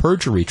call that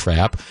perjury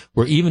trap,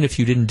 where even if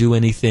you didn't do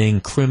anything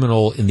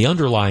criminal in the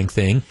underlying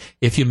thing,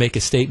 if you make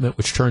a statement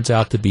which turns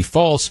out to be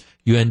false,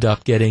 you end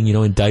up getting,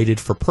 indicted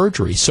for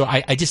perjury. So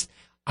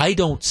I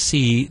don't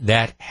see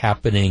that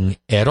happening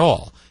at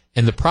all.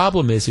 And the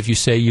problem is if you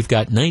say you've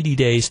got 90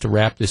 days to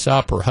wrap this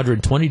up or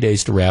 120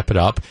 days to wrap it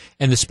up,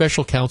 and the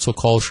special counsel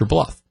calls your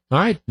bluff. All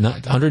right,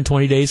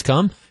 120 days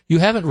come, you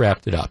haven't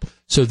wrapped it up.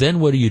 So then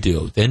what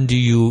do? Then do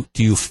you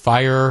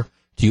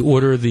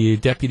order the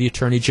deputy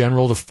attorney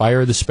general to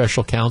fire the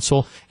special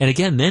counsel? And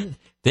again, then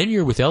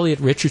you're with Elliot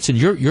Richardson.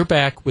 You're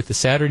back with the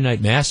Saturday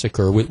Night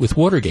Massacre with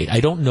Watergate.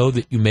 I don't know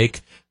that you make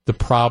the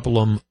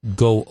problem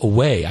go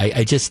away.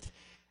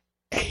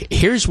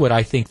 Here's what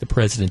I think the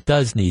president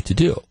does need to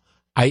do.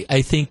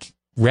 I think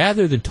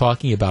rather than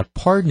talking about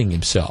pardoning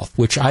himself,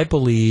 which I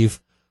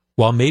believe,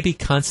 while maybe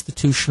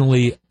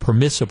constitutionally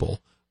permissible,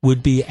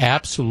 would be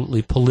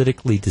absolutely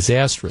politically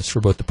disastrous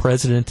for both the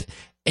president.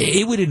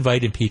 It would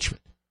invite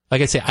impeachment.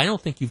 Like I say, I don't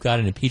think you've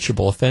got an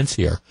impeachable offense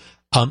here.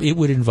 It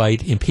would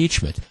invite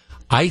impeachment.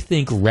 I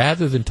think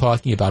rather than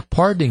talking about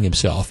pardoning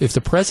himself, if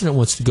the president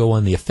wants to go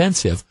on the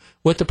offensive,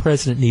 what the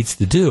president needs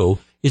to do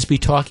is be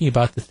talking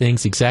about the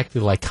things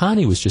exactly like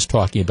Connie was just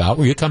talking about,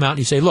 where you come out and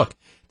you say, look,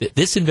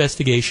 this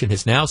investigation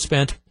has now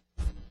spent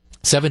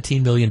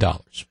 $17 million.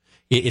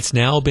 It's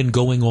now been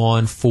going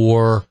on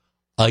for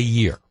a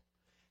year.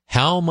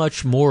 How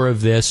much more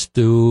of this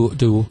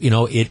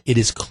it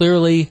is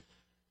clearly,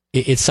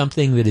 it's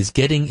something that is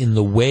getting in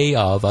the way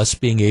of us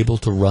being able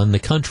to run the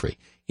country.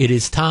 It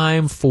is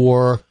time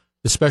for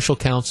the special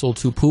counsel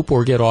to poop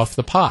or get off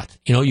the pot.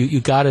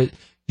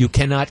 You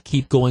cannot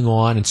keep going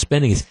on and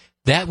spending.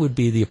 That would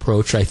be the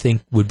approach I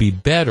think would be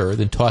better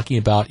than talking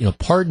about,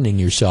 pardoning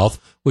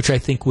yourself, which I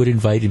think would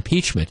invite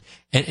impeachment.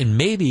 And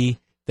maybe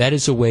that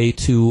is a way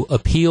to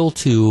appeal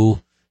to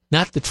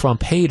not the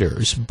Trump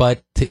haters,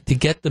 but to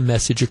get the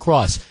message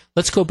across.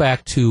 Let's go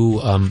back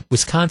to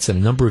Wisconsin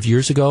a number of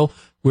years ago,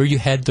 where you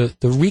had the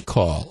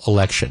recall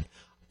election.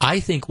 I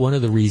think one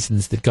of the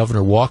reasons that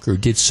Governor Walker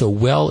did so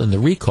well in the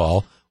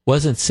recall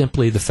wasn't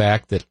simply the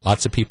fact that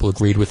lots of people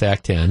agreed with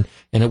Act 10,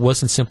 and it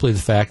wasn't simply the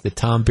fact that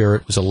Tom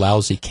Barrett was a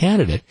lousy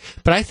candidate,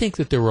 but I think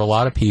that there were a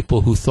lot of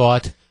people who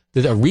thought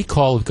that a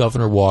recall of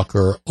Governor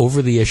Walker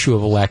over the issue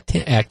of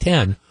Act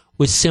 10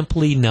 was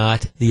simply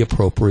not the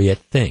appropriate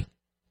thing.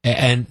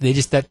 And they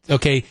just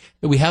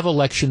we have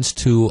elections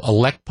to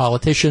elect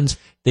politicians.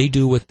 They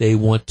do what they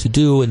want to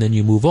do, and then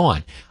you move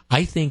on.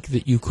 I think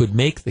that you could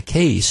make the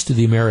case to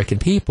the American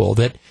people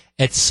that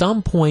at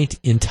some point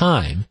in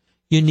time,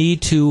 you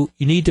need to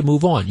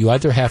move on. You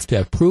either have to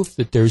have proof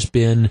that there's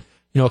been,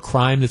 a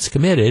crime that's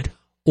committed,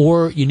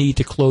 or you need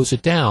to close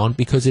it down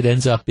because it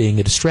ends up being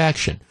a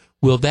distraction.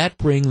 Will that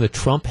bring the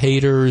Trump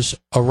haters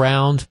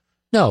around?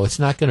 No, it's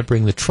not going to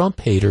bring the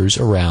Trump haters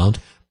around,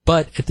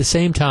 but at the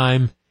same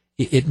time,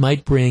 it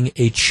might bring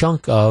a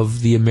chunk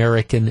of the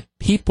American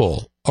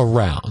people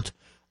around.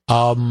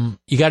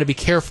 You got to be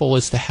careful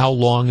as to how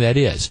long that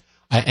is.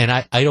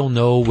 I don't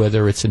know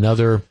whether it's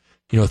another,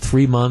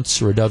 3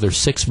 months or another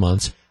 6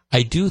 months.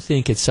 I do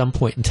think at some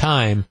point in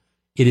time,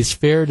 it is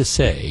fair to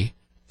say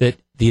that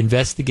the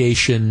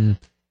investigation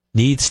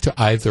needs to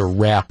either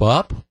wrap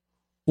up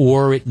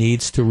or it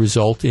needs to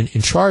result in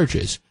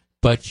charges.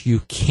 But you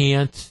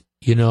can't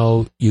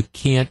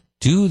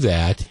do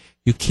that.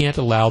 You can't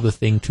allow the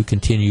thing to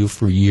continue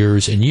for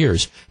years and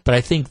years. But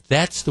I think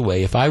that's the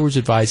way, if I was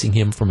advising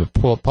him from a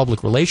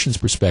public relations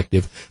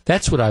perspective,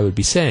 that's what I would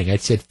be saying.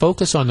 I'd say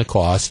focus on the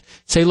cost.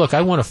 Say, look,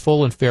 I want a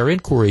full and fair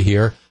inquiry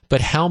here,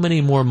 but how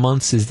many more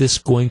months is this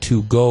going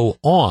to go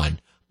on?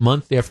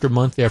 Month after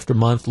month after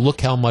month,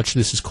 look how much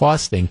this is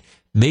costing.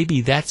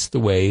 Maybe that's the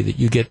way that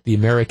you get the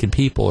American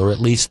people, or at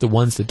least the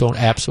ones that don't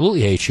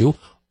absolutely hate you,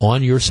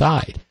 on your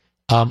side.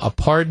 A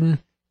pardon,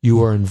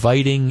 you are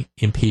inviting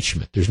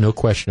impeachment. There's no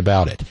question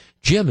about it.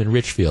 Jim in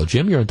Richfield.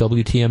 Jim, you're on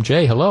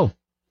WTMJ. Hello.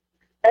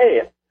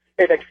 Hey,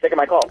 Hey, thanks for taking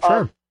my call.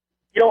 Sure.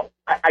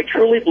 I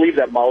truly believe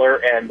that Mueller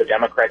and the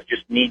Democrats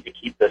just need to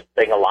keep this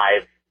thing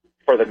alive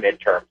for the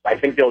midterms. I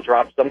think they'll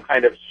drop some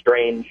kind of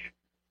strange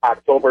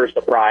October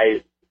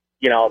surprise,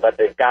 that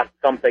they've got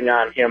something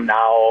on him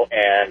now,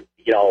 and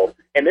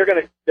they're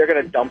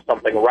gonna dump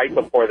something right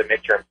before the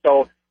midterm.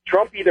 So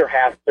Trump either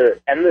has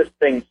to end this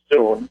thing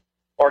soon,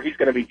 or he's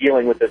going to be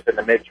dealing with this in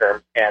the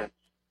midterm, and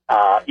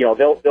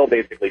they'll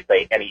basically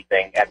say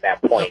anything at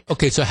that point.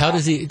 Okay, so how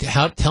does he?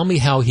 Tell me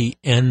how he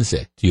ends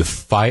it. Do you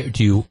fire?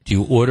 Do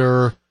you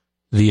order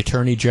the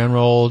Attorney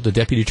General, the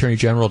Deputy Attorney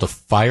General, to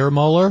fire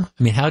Mueller?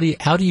 I mean, how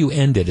do you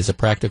end it as a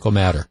practical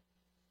matter?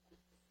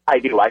 I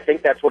do. I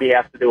think that's what he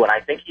has to do, and I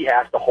think he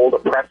has to hold a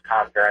press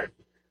conference,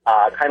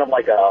 kind of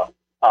like a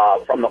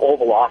from the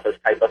Oval Office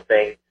type of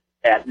thing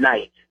at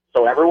night,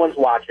 so everyone's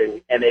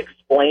watching, and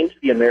explain to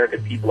the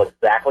American people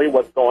exactly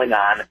what's going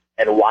on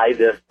and why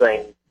this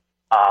thing.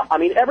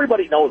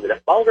 Everybody knows it.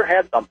 If Mueller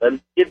had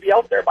something, it'd be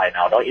out there by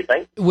now, don't you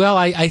think? Well,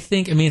 I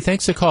think,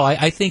 thanks for the call.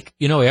 I think,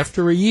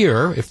 after a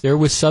year, if there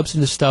was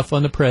substantive stuff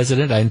on the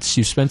president, and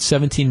you spent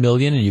 $17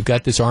 million and you've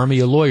got this army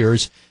of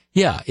lawyers,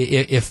 yeah,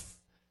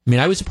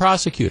 I was a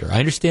prosecutor. I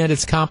understand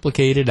it's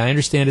complicated. I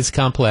understand it's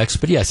complex.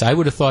 But yes, I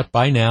would have thought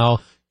by now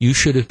you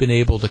should have been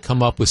able to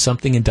come up with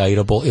something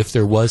indictable if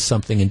there was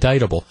something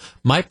indictable.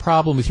 My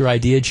problem with your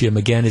idea, Jim,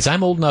 again, is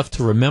I'm old enough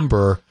to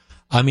remember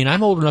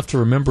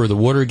the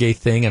Watergate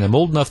thing, and I'm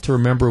old enough to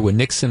remember when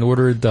Nixon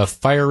ordered the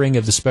firing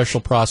of the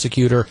special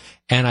prosecutor,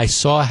 and I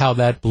saw how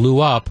that blew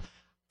up.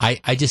 I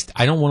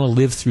don't want to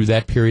live through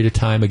that period of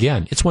time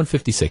again. It's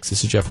 1:56.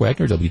 This is Jeff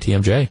Wagner,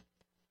 WTMJ.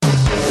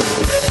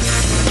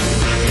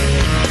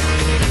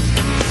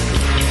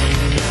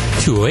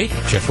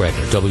 Jeff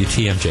Wagner,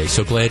 WTMJ.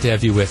 So glad to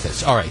have you with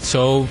us. All right,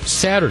 so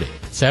Saturday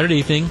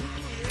evening,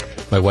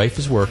 my wife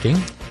is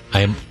working.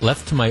 I am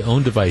left to my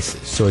own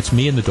devices, so it's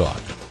me and the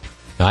dog.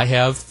 Now,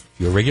 if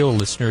you're a regular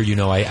listener,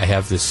 I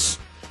have this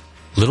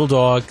little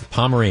dog,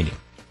 Pomeranian.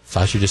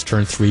 Sasha just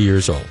turned 3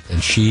 years old,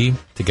 and she,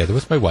 together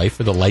with my wife,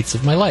 are the lights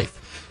of my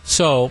life.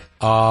 So,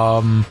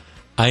 I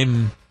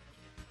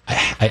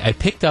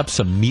picked up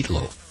some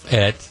meatloaf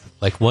at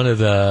one of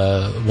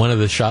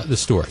the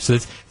stores. So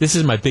this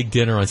is my big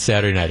dinner on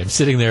Saturday night. I'm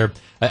sitting there.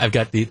 I've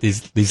got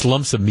these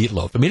lumps of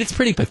meatloaf. It's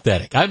pretty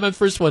pathetic. I'm the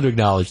first one to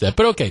acknowledge that.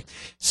 But okay,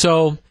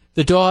 so.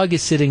 The dog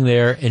is sitting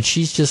there, and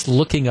she's just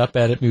looking up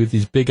at me with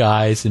these big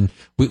eyes, and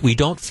we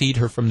don't feed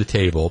her from the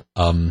table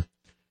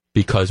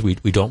because we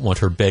don't want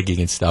her begging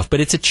and stuff.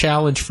 But it's a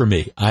challenge for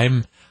me.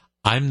 I'm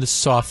the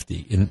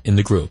softie in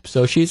the group.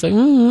 So she's like,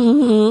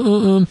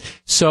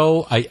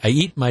 So I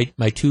eat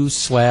my 2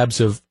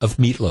 slabs of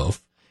meatloaf,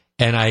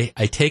 and I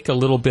take a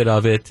little bit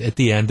of it at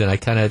the end, and I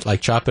kind of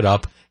chop it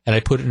up, and I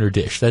put it in her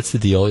dish. That's the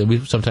deal.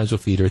 And sometimes we'll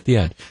feed her at the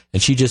end.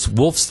 And she just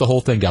wolfs the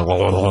whole thing down.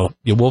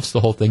 Wolfs the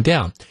whole thing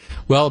down.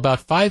 Well, about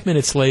 5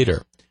 minutes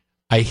later,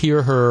 I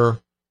hear her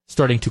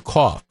starting to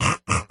cough.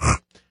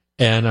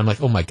 And I'm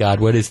like, oh my God,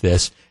 what is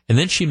this? And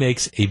then she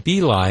makes a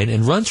beeline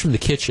and runs from the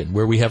kitchen,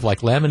 where we have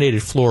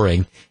laminated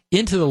flooring,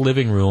 into the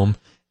living room,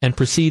 and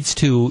proceeds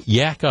to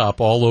yak up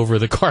all over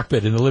the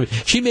carpet in the living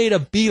room. She made a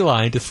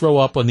beeline to throw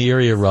up on the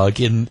area rug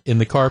in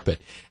the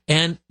carpet.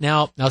 And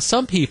now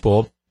some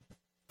people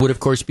would, of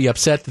course, be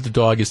upset that the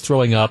dog is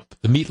throwing up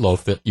the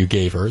meatloaf that you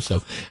gave her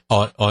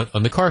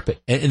on the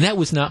carpet. And that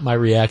was not my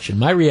reaction.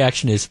 My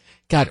reaction is,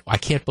 God, I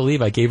can't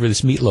believe I gave her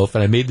this meatloaf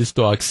and I made this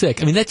dog sick.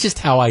 That's just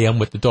how I am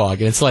with the dog.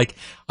 And it's like,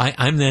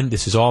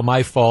 this is all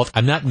my fault.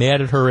 I'm not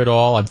mad at her at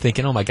all. I'm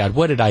thinking, oh my God,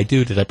 what did I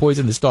do? Did I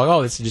poison this dog?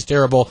 Oh, this is just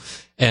terrible.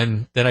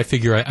 And then I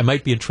figure I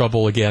might be in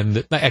trouble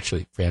again.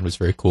 Actually, Fran was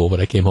very cool, but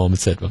I came home and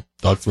said, well,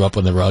 dog threw up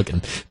on the rug,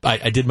 and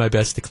I did my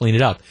best to clean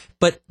it up.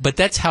 But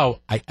that's how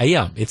I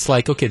am. It's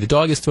like, okay, the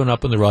dog is thrown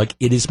up on the rug.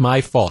 It is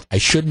my fault. I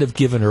shouldn't have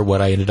given her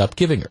what I ended up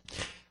giving her.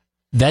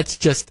 That's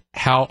just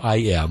how I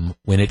am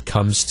when it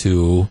comes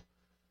to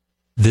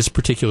this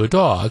particular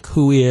dog,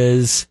 who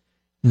is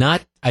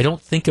not, I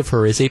don't think of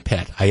her as a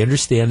pet. I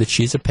understand that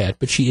she's a pet,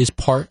 but she is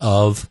part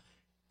of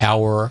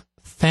our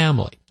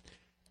family.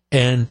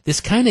 And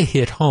this kind of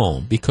hit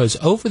home because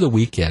over the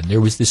weekend,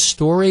 there was this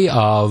story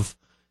of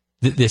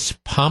this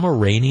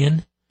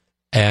Pomeranian,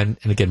 and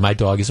again, my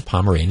dog is a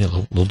Pomeranian,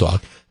 a little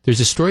dog. There's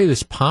a story of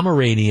this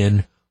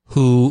Pomeranian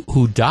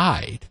who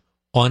died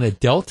on a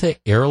Delta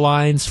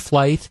Airlines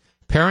flight.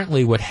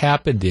 Apparently what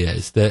happened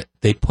is that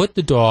they put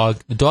the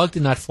dog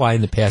did not fly in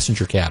the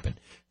passenger cabin.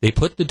 They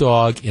put the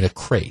dog in a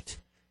crate.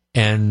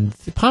 And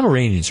the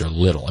Pomeranians are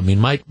little.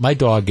 My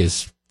dog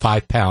is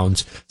 5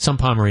 pounds. Some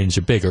Pomeranians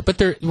are bigger, but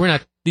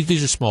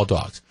these are small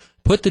dogs.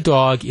 Put the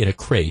dog in a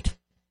crate,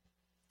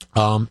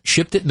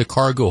 shipped it in the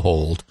cargo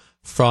hold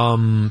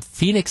from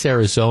Phoenix,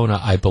 Arizona,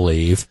 I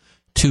believe,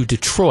 to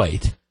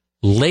Detroit,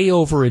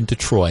 layover in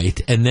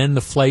Detroit, and then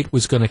the flight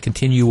was going to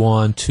continue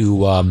on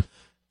to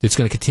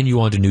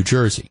New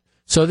Jersey.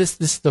 So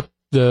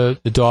the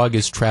dog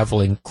is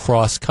traveling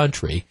cross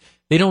country.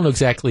 They don't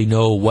exactly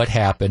know what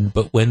happened,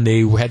 but when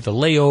they had the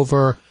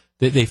layover,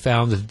 they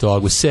found that the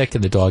dog was sick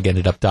and the dog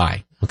ended up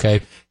dying.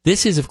 Okay,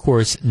 this is of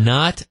course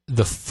not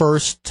the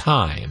first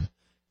time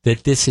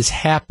that this has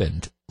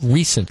happened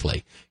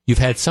recently. You've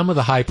had some of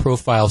the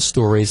high-profile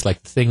stories,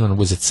 like the thing on,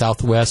 was it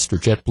Southwest or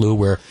JetBlue,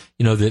 where,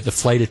 you know, the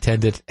flight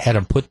attendant had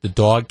him put the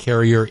dog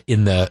carrier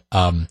in the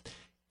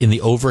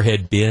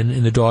overhead bin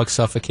and the dog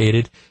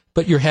suffocated.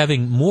 But you're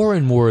having more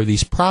and more of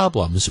these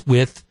problems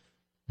with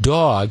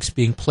dogs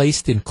being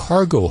placed in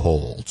cargo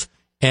holds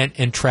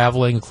and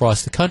traveling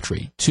across the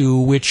country, to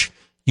which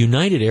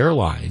United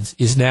Airlines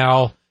is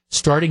now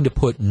starting to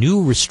put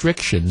new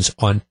restrictions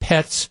on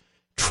pets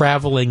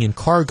traveling in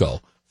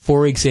cargo.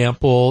 For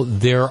example,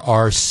 there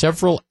are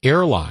several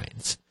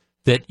airlines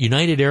that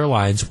United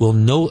Airlines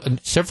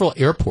several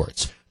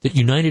airports that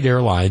United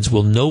Airlines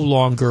will no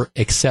longer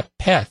accept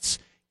pets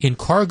in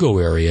cargo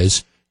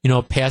areas, you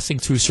know, passing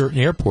through certain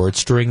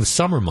airports during the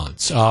summer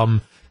months.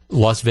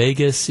 Las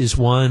Vegas is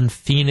one,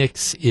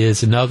 Phoenix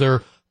is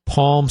another,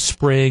 Palm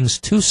Springs,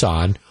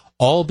 Tucson,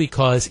 all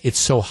because it's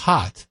so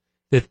hot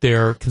that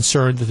they're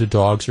concerned that the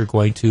dogs are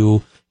going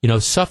to, you know,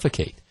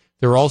 suffocate.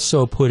 They're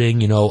also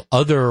putting, you know,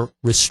 other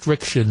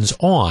restrictions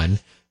on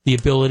the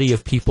ability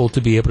of people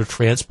to be able to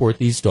transport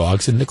these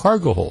dogs in the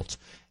cargo holds.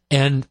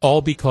 And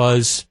all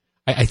because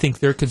I think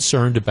they're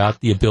concerned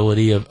about the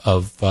ability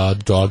of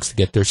dogs to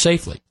get there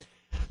safely.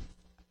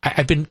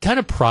 I've been kind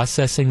of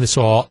processing this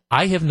all.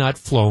 I have not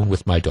flown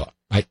with my dog.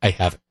 I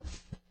haven't.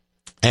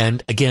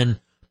 And again,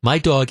 my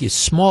dog is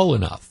small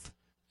enough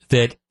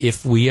that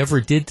if we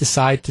ever did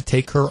decide to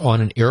take her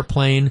on an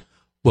airplane,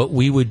 what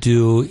we would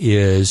do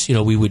is, you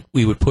know, we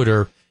would put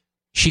her,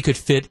 she could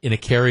fit in a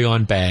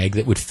carry-on bag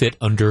that would fit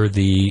under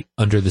the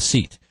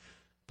seat.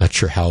 Not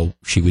sure how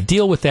she would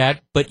deal with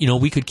that, but, you know,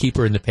 we could keep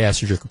her in the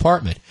passenger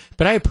compartment.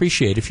 But I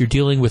appreciate if you're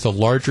dealing with a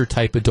larger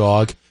type of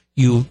dog,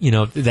 you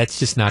know, that's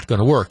just not going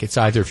to work. It's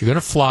either if you're going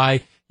to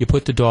fly, you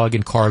put the dog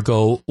in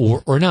cargo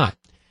or not.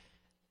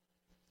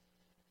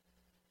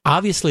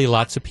 Obviously,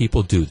 lots of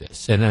people do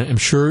this, and I'm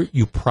sure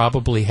you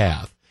probably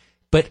have.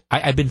 But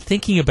I've been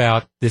thinking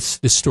about this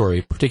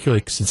story,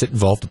 particularly since it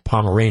involved a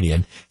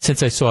Pomeranian,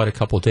 since I saw it a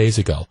couple of days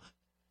ago.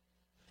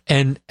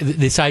 And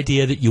this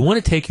idea that you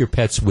want to take your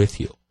pets with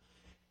you.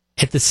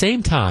 At the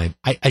same time,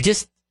 I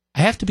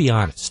have to be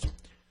honest.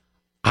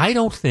 I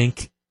don't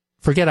think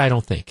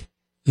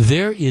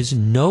there is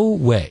no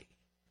way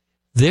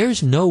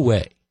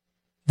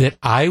that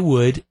I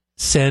would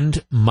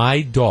send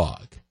my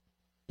dog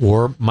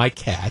or my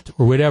cat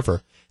or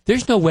whatever.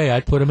 There's no way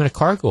I'd put him in a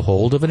cargo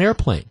hold of an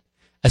airplane,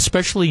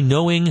 especially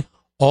knowing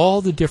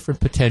all the different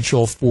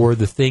potential for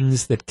the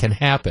things that can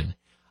happen.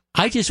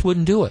 I just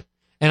wouldn't do it.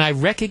 And I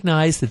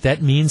recognize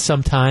that means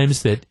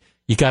sometimes that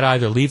you got to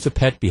either leave the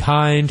pet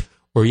behind,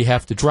 or you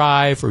have to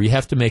drive, or you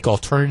have to make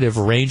alternative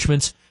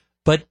arrangements.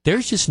 But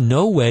there's just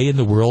no way in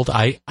the world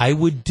I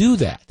would do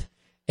that.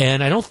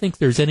 And I don't think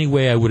there's any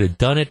way I would have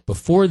done it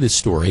before this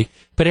story.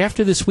 But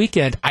after this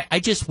weekend, I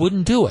just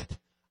wouldn't do it.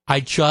 I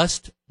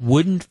just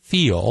wouldn't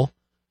feel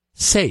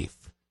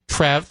safe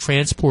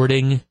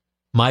transporting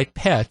my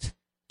pet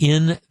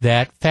in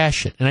that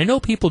fashion. And I know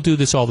people do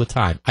this all the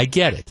time. I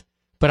get it.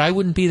 But I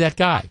wouldn't be that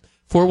guy.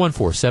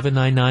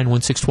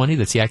 414-799-1620.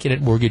 That's the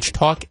AccuNet Mortgage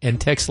talk and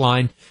text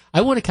line.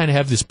 I want to kind of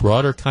have this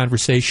broader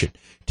conversation.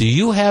 Do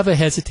you have a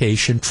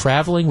hesitation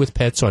traveling with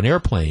pets on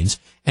airplanes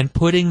and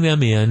putting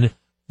them in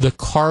the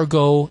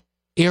cargo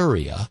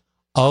area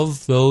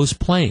of those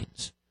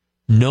planes,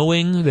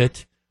 knowing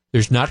that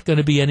there's not going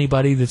to be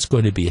anybody that's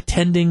going to be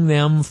attending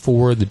them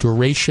for the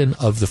duration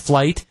of the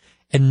flight,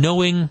 and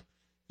knowing,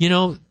 you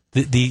know,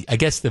 I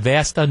guess the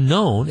vast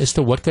unknown as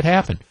to what could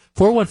happen?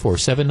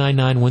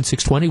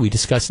 414-799-1620. We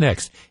discuss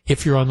next.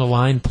 If you're on the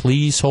line,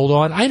 please hold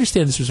on. I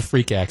understand this was a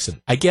freak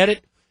accident. I get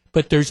it,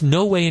 but there's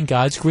no way in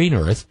God's green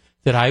earth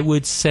that I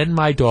would send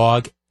my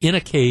dog in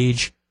a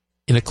cage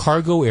in a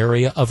cargo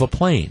area of a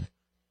plane,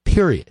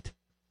 period.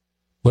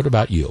 What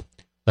about you?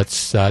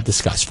 Let's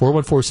discuss.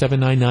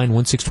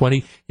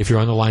 414-799-1620. If you're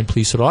on the line,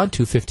 please hold on.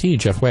 215,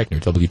 Jeff Wagner,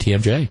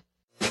 WTMJ.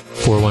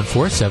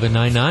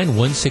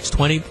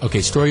 414-799-1620.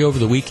 Okay, story over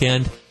the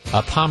weekend.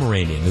 A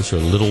Pomeranian. Those are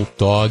little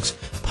dogs.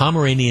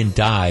 Pomeranian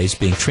dies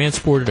being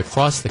transported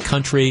across the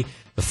country.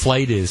 The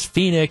flight is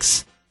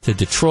Phoenix to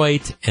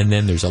Detroit, and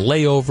then there's a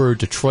layover,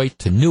 Detroit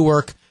to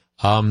Newark.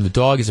 The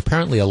dog is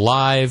apparently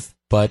alive,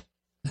 but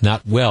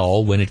not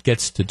well. When it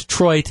gets to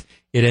Detroit,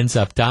 it ends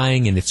up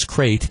dying in its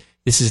crate.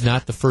 This is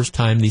not the first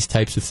time these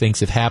types of things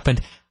have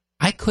happened.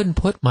 I couldn't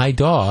put my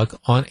dog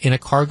in a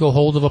cargo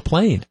hold of a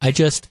plane. I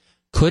just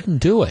couldn't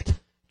do it.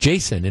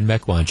 Jason in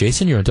Mequon.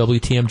 Jason, you're on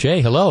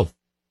WTMJ. Hello.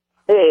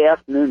 Hey,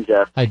 afternoon,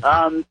 Jeff. Hi.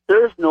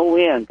 There's no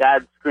way on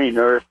God's green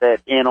earth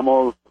that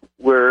animals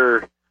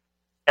were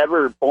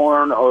ever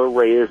born or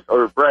raised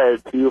or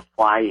bred to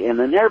fly in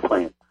an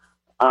airplane.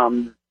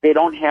 They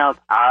don't have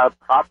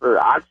proper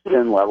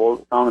oxygen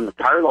levels down in the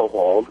cargo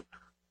hold,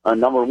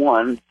 number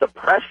one. The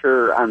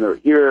pressure on their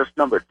ears,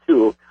 number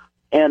two.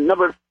 And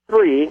number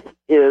three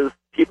is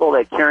people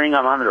that carrying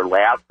them on their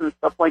laps and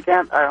stuff like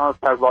that. I always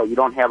talk about you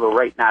don't have a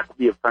right not to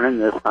be offended in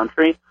this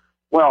country.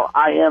 Well,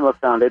 I am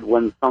offended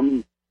when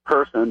some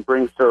person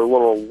brings their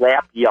little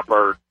lap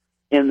yupper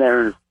in there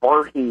and is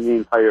barking the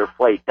entire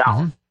flight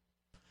down.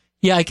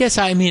 Yeah, I guess,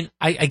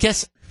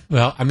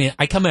 well,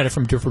 I come at it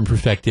from a different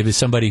perspective as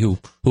somebody who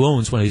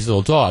owns one of these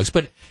little dogs.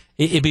 But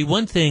it'd be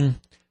one thing,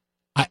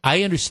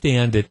 I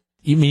understand that,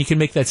 you can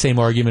make that same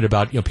argument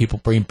about, people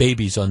bring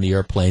babies on the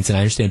airplanes, and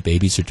I understand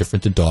babies are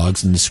different than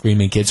dogs and the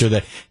screaming kids or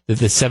the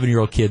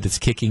 7-year-old kid that's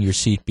kicking your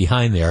seat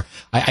behind there.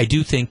 I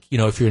do think,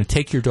 if you're going to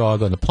take your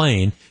dog on the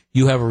plane,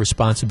 you have a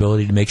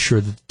responsibility to make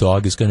sure that the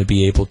dog is going to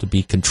be able to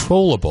be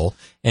controllable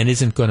and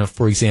isn't going to,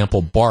 for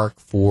example, bark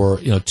for,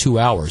 2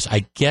 hours.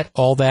 I get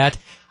all that.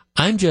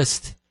 I'm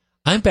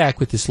back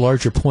with this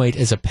larger point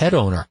as a pet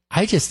owner.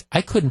 I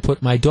couldn't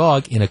put my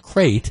dog in a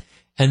crate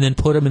and then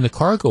put him in the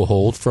cargo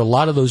hold for a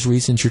lot of those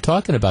reasons you're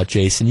talking about,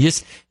 Jason. You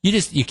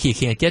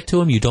can't get to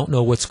him. You don't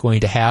know what's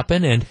going to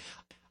happen, and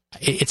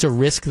it's a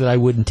risk that I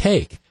wouldn't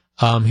take.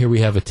 Here we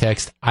have a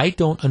text. I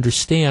don't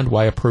understand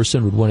why a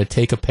person would want to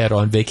take a pet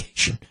on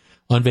vacation.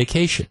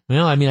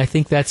 Well, I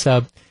think that's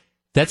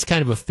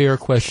kind of a fair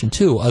question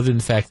too, other than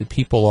the fact that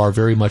people are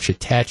very much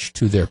attached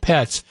to their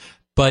pets.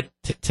 But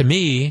to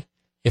me,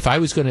 if I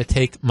was going to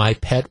take my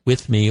pet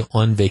with me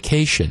on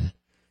vacation,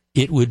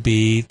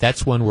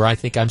 that's one where I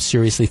think I'm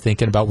seriously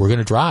thinking about we're going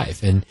to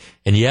drive. And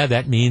yeah,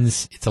 that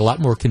means it's a lot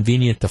more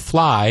convenient to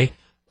fly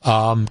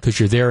because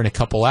you're there in a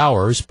couple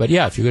hours. But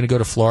yeah, if you're going to go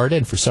to Florida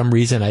and for some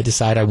reason I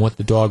decide I want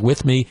the dog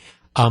with me,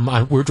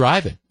 we're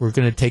driving. We're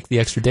going to take the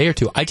extra day or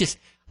two.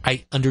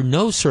 Under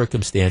no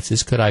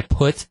circumstances could I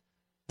put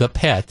the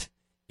pet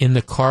in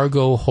the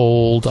cargo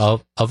hold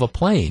of a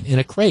plane, in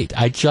a crate.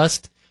 I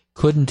just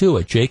couldn't do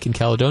it. Jake in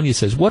Caledonia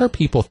says, what are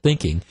people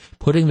thinking,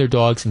 putting their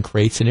dogs in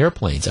crates in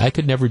airplanes? I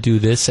could never do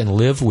this and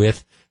live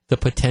with the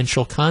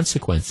potential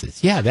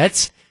consequences. Yeah,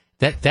 that's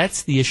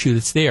the issue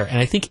that's there. And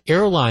I think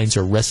airlines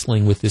are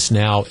wrestling with this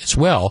now as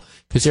well,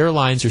 because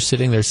airlines are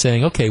sitting there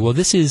saying, okay, well,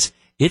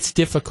 it's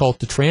difficult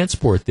to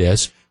transport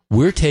this.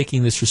 We're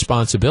taking this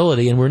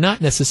responsibility, and we're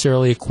not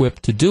necessarily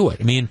equipped to do it.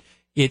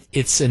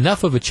 It's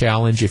enough of a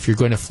challenge if you're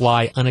going to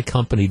fly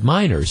unaccompanied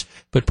minors,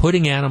 but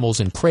putting animals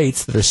in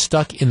crates that are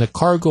stuck in the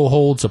cargo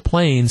holds of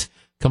planes,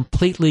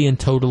 completely and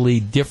totally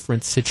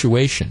different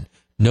situation.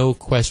 No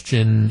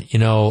question,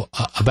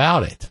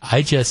 about it.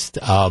 I just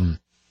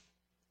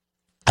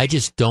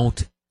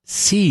don't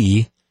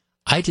see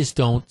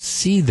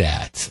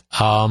that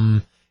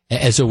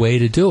as a way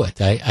to do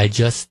it. I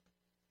just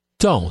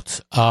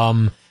don't.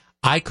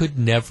 I could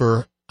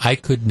never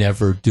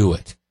do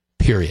it.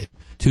 Period.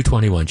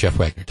 2:21, Jeff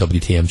Wagner,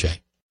 WTMJ.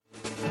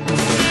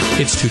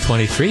 It's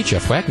 2:23,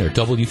 Jeff Wagner,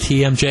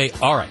 WTMJ.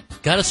 All right,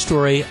 got a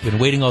story I've been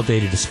waiting all day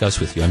to discuss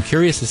with you. I'm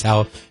curious as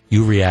how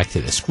you react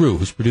to this. Gru,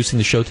 who's producing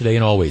the show today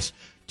and always,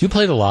 do you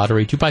play the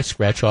lottery? Do you buy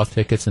scratch-off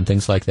tickets and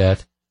things like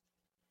that?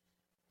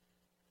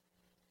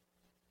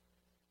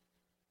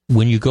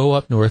 When you go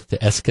up north to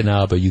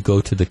Escanaba, you go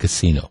to the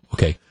casino.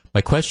 Okay,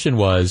 my question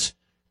was,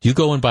 do you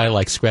go and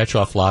buy,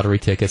 scratch-off lottery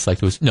tickets like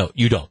those? No,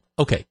 you don't.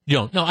 Okay, you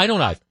don't. No, I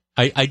don't either.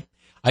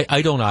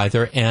 I don't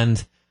either,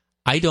 and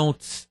I don't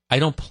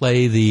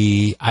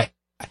play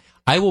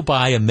I will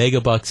buy a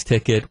megabucks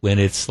ticket when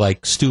it's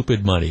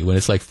stupid money, when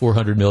it's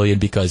 $400 million,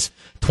 because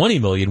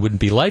 $20 million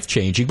wouldn't be life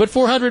changing, but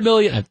 $400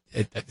 million,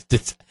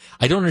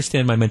 I don't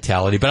understand my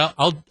mentality, but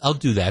I'll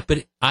do that.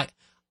 But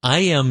I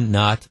am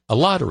not a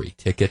lottery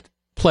ticket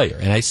player,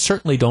 and I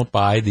certainly don't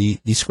buy the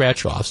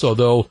scratch offs,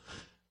 although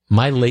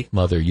my late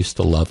mother used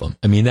to love them.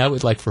 That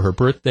was for her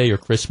birthday or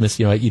Christmas,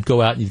 you'd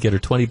go out and you'd get her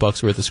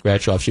 $20 worth of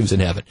scratch off. She was in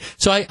heaven.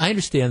 So I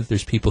understand that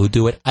there's people who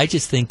do it. I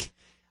just think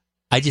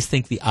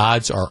the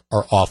odds are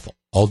awful.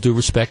 All due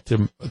respect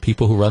to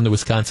people who run the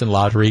Wisconsin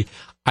lottery.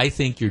 I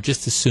think you're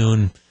just as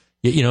soon,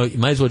 you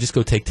might as well just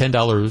go take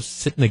 $10,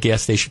 sit in the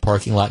gas station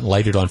parking lot and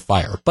light it on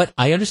fire. But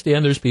I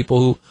understand there's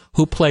people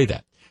who play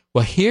that.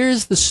 Well,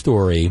 here's the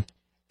story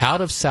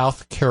out of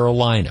South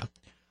Carolina.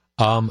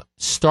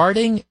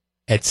 Starting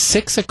at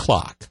 6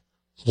 o'clock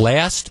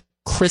last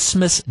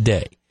Christmas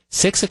Day,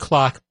 6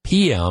 o'clock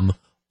p.m.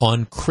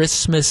 on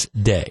Christmas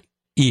Day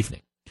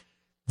evening,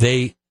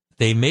 they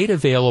made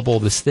available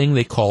this thing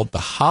they called the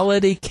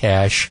Holiday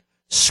Cash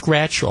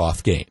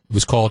Scratch-Off game. It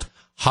was called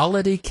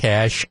Holiday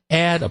Cash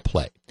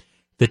Add-a-Play.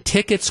 The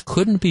tickets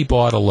couldn't be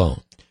bought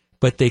alone,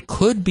 but they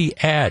could be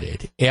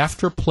added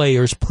after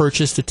players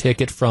purchased a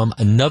ticket from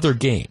another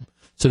game.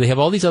 So they have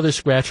all these other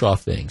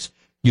scratch-off things.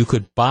 You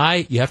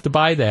have to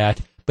buy that,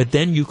 but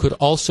then you could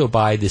also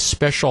buy this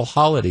special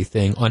holiday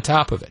thing on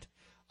top of it.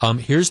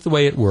 Here's the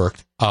way it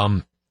worked.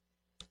 The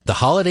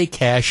Holiday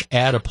Cash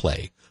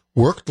Add-a-Play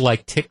worked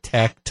like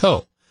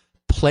tic-tac-toe.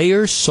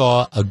 Players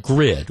saw a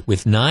grid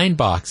with 9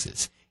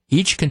 boxes,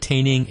 each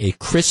containing a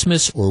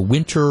Christmas or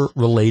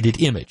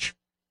winter-related image,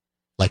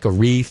 like a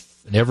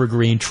wreath, an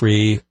evergreen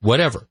tree,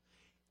 whatever.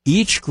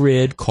 Each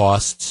grid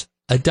costs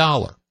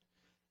 $1.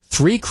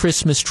 3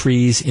 Christmas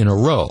trees in a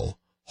row,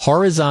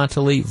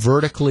 horizontally,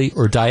 vertically,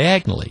 or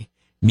diagonally,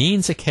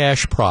 means a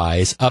cash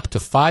prize up to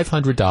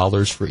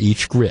 $500 for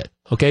each grid.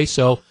 Okay,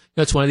 so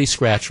that's one of these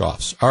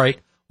scratch-offs. All right,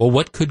 well,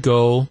 what could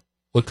go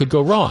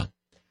wrong?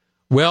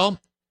 Well,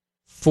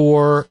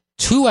 for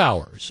 2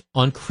 hours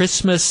on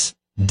Christmas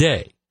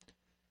Day,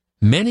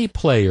 many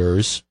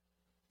players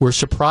were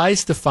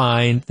surprised to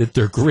find that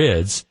their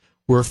grids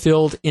were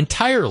filled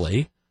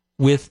entirely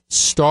with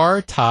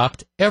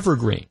star-topped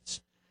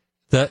evergreens.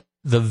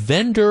 The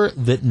vendor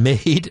that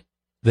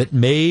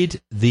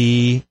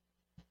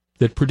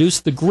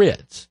produced the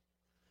grids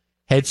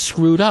had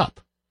screwed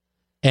up.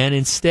 And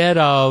instead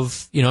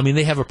of,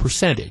 they have a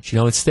percentage,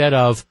 instead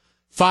of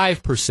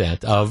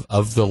 5%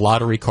 of the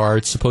lottery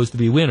cards supposed to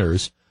be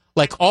winners,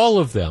 like all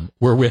of them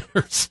were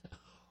winners.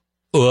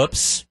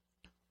 Oops.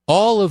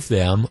 All of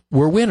them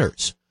were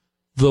winners.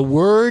 The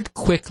word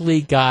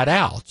quickly got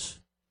out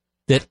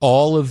that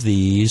all of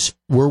these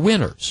were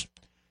winners.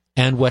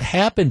 And what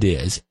happened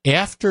is,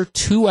 after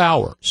 2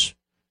 hours,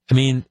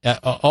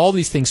 all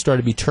these things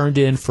started to be turned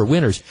in for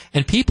winners.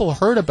 And people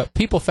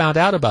found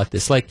out about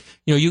this. Like,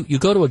 you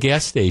go to a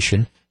gas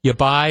station, you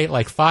buy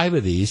like 5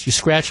 of these, you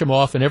scratch them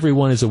off, and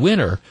everyone is a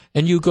winner.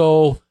 And you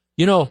go,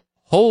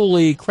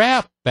 holy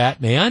crap,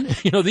 Batman,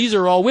 these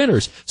are all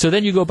winners. So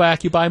then you go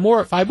back, you buy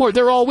 5 more,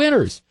 they're all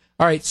winners.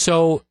 All right,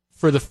 so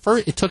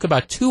it took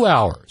about 2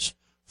 hours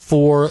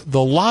for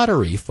the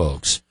lottery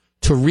folks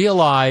to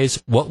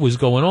realize what was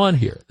going on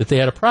here, that they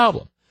had a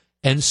problem.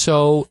 And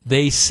so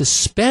they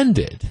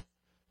suspended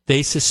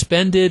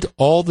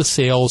all the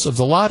sales of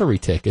the lottery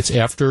tickets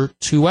after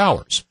 2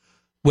 hours.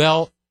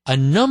 Well, a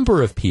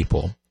number of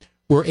people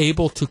were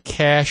able to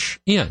cash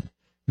in.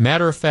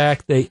 Matter of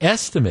fact, they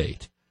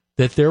estimate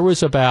that there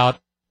was about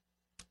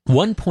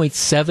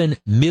 $1.7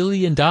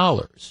 million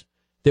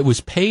that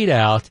was paid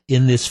out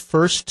in this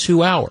first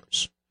 2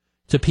 hours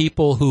to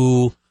people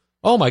who,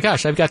 oh my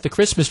gosh, I've got the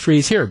Christmas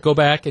trees here, go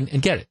back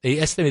and get it. They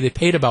estimate they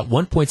paid about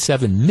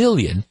 $1.7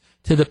 million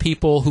to the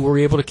people who were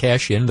able to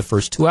cash in the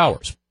first 2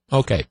 hours.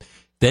 Okay.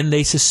 Then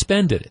they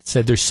suspended it,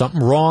 said there's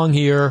something wrong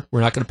here,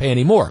 we're not going to pay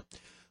any more.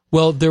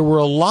 Well, there were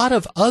a lot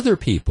of other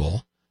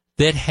people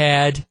that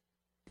had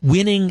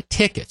winning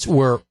tickets,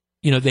 or,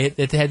 they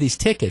had these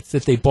tickets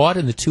that they bought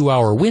in the 2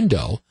 hour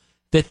window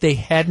that they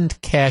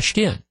hadn't cashed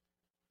in.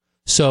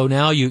 So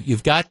now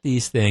you've got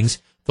these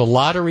things. The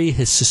lottery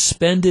has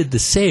suspended the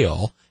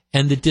sale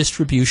and the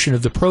distribution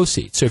of the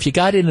proceeds. So if you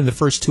got in the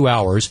first 2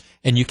 hours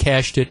and you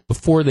cashed it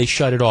before they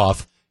shut it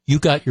off, you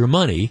got your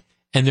money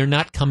and they're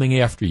not coming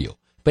after you.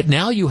 But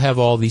now you have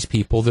all these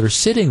people that are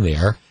sitting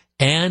there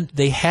and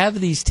they have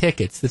these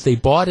tickets that they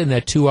bought in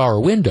that 2 hour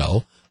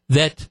window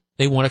that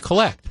they want to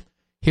collect.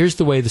 Here's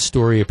the way the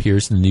story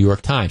appears in the New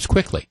York Times.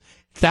 Quickly.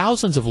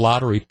 Thousands of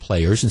lottery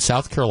players in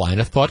South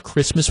Carolina thought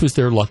Christmas was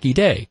their lucky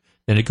day.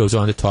 Then it goes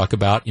on to talk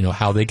about,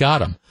 how they got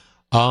them.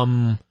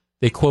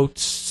 They quote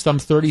some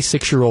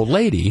 36-year-old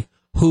lady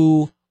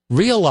who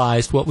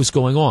realized what was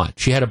going on.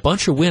 She had a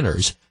bunch of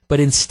winners, but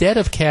instead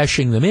of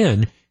cashing them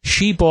in,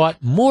 she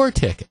bought more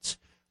tickets.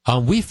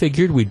 We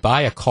figured we'd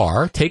buy a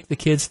car, take the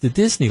kids to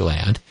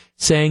Disneyland,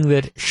 saying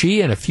that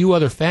she and a few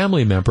other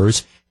family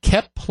members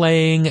kept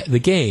playing the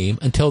game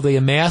until they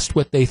amassed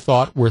what they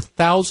thought were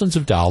thousands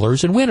of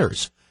dollars in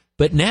winners.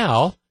 But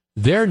now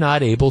they're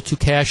not able to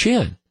cash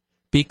in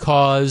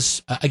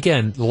because,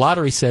 again, the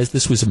lottery says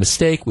this was a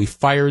mistake, we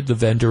fired the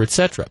vendor,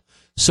 etc.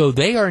 So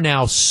they are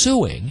now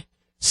suing,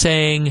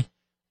 saying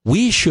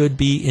we should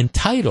be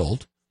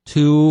entitled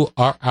to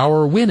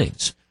our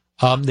winnings.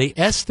 They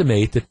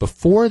estimate that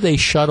before they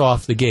shut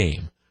off the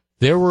game,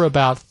 there were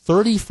about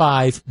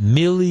 $35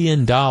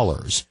 million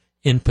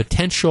in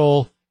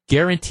potential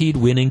guaranteed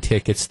winning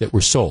tickets that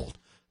were sold.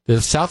 The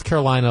South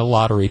Carolina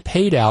lottery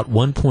paid out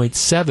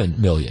 $1.7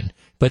 million,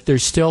 but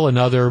there's still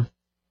another,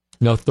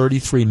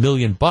 $33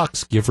 million,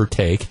 give or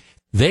take.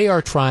 They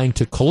are trying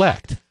to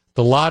collect.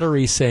 The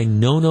lottery is saying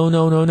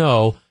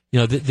no.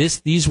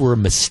 These were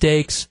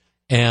mistakes,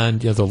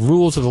 and the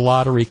rules of the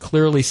lottery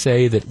clearly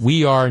say that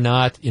we are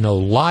not,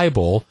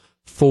 liable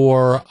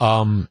for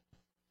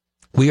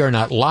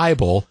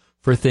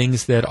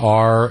things that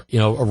are,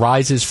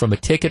 arises from a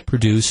ticket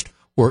produced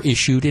or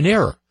issued in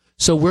error.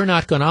 So we're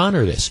not going to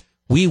honor this.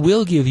 We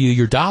will give you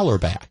your dollar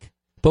back,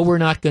 but we're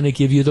not going to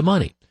give you the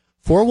money.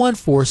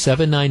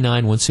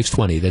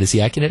 414-799-1620. That is the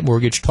Accunet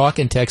Mortgage talk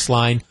and text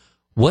line.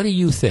 What do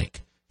you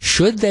think?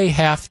 Should they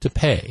have to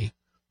pay,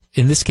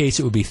 in this case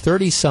it would be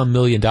 $30-some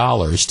million,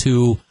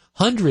 to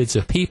hundreds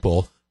of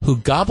people who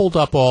gobbled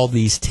up all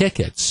these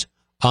tickets,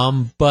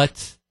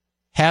 but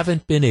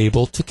haven't been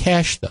able to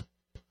cash them?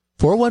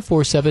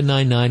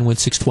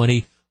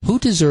 414-799-1620. Who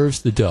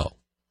deserves the dough?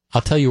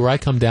 I'll tell you where I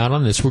come down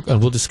on this,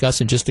 and we'll discuss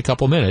in just a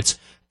couple minutes.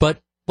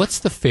 But what's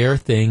the fair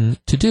thing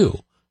to do?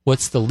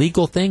 What's the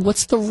legal thing?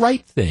 What's the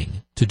right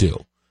thing to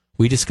do?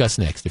 We discuss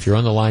next. If you're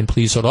on the line,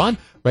 please hold on.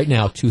 Right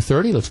now,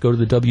 2:30. Let's go to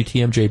the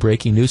WTMJ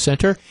Breaking News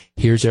Center.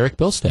 Here's Eric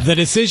Bilstead. The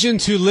decision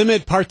to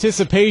limit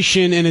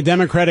participation in a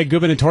Democratic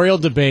gubernatorial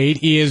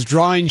debate is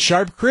drawing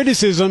sharp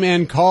criticism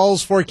and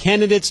calls for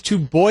candidates to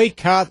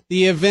boycott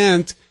the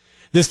event.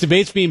 This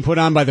debate's being put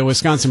on by the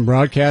Wisconsin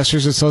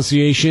Broadcasters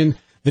Association.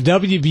 The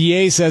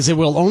WBA says it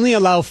will only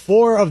allow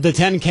 4 of the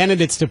 10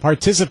 candidates to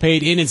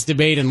participate in its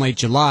debate in late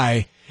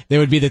July. They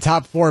would be the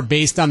top 4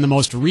 based on the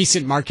most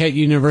recent Marquette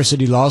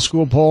University Law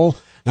School poll.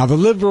 Now, the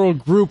liberal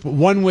group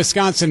One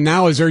Wisconsin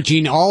Now is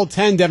urging all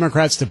 10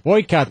 Democrats to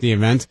boycott the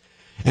event.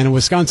 and a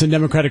Wisconsin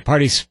Democratic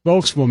Party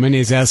spokeswoman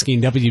is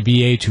asking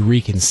WBA to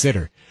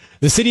reconsider.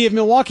 The city of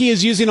Milwaukee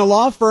is using a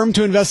law firm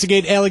to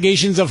investigate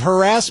allegations of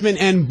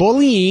harassment and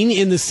bullying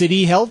in the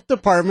city health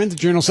department. The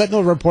Journal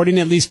Sentinel reporting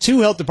at least 2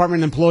 health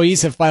department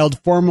employees have filed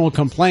formal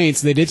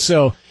complaints. They did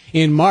so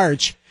in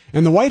March.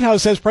 And the White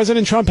House says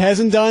President Trump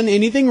hasn't done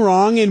anything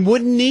wrong and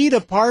wouldn't need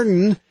a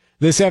pardon.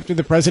 This after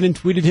the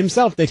president tweeted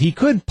himself that he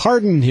could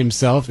pardon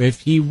himself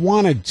if he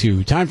wanted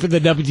to. Time for the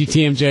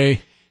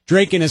WTMJ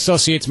Drake and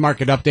Associates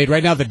market update.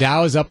 Right now, the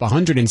Dow is up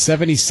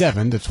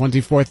 177 to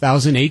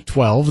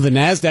 24,812. The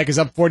NASDAQ is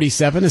up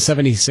 47 to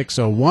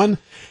 7601.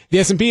 The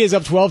S&P is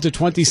up 12 to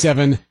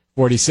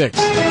 2746.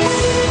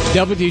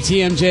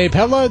 WTMJ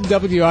Pella,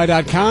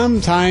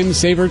 WI.com, time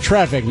saver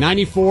traffic.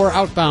 94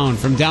 outbound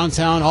from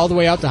downtown all the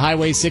way out to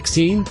Highway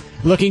 16.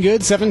 Looking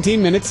good,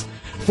 17 minutes.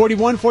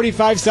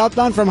 4145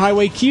 southbound from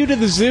Highway Q to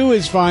the Zoo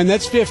is fine.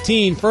 That's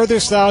 15. Further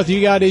south,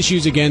 you got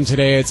issues again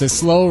today. It's a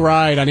slow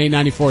ride on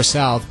 894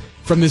 south.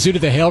 From the Zoo to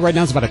the Hale, right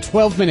now it's about a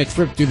 12-minute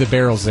trip through the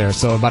barrels there,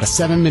 so about a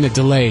 7-minute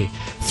delay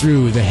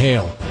through the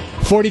Hale.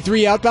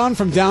 43 outbound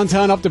from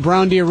downtown up to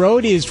Brown Deer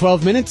Road is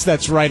 12 minutes.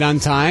 That's right on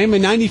time.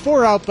 And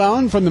 94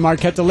 outbound from the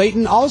Marquette to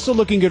Layton, also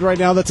looking good right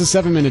now. That's a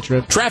 7-minute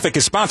trip. Traffic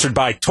is sponsored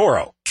by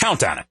Toro.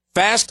 Count on it.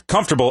 Fast,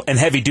 comfortable, and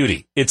heavy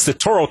duty. It's the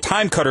Toro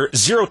Time Cutter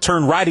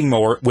zero-turn riding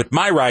mower with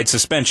My Ride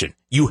suspension.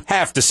 You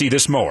have to see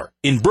this mower.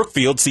 In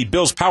Brookfield, see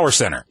Bill's Power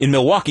Center. In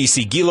Milwaukee,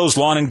 see Gilo's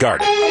Lawn and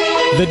Garden.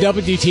 The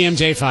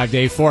WTMJ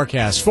 5-day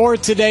forecast. For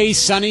today,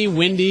 sunny,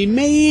 windy,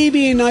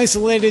 maybe an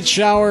isolated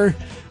shower.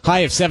 High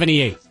of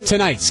 78.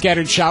 Tonight,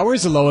 scattered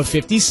showers, a low of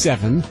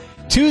 57.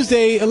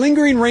 Tuesday, a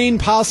lingering rain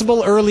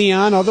possible early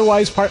on,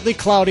 otherwise partly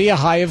cloudy, a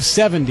high of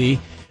 70.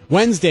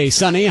 Wednesday,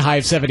 sunny, a high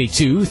of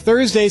 72.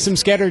 Thursday, some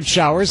scattered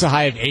showers, a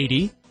high of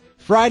 80.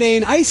 Friday,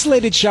 an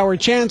isolated shower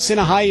chance and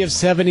a high of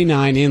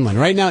 79 inland.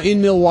 Right now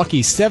in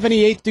Milwaukee,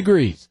 78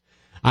 degrees.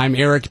 I'm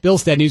Eric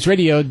Bilstead, News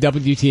Radio,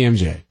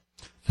 WTMJ.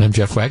 And I'm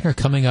Jeff Wagner.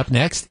 Coming up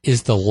next,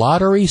 is the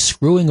lottery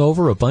screwing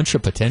over a bunch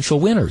of potential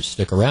winners?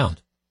 Stick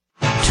around.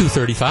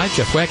 2:35,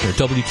 Jeff Wagner,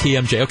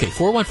 WTMJ. Okay,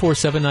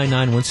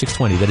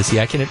 414-799-1620. That is the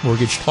Acunet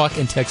Mortgage talk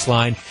and text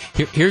line.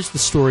 Here's the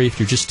story if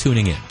you're just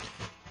tuning in.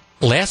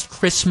 Last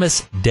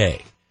Christmas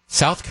Day,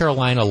 South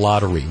Carolina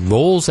Lottery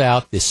rolls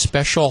out this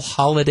special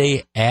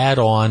holiday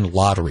add-on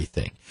lottery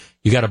thing.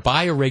 You got to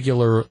buy a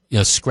regular,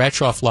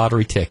 scratch-off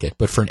lottery ticket,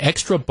 but for an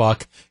extra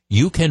 $1,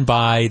 you can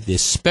buy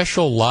this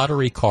special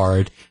lottery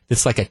card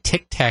that's like a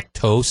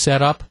tic-tac-toe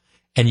setup,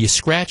 and you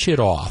scratch it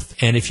off.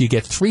 And if you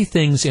get 3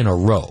 things in a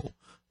row,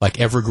 like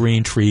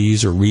evergreen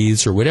trees or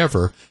wreaths or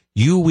whatever,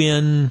 you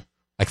win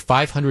like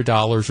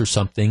 $500 or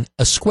something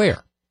a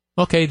square.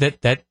 Okay,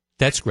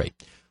 that's great.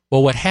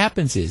 Well, what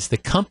happens is the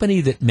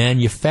company that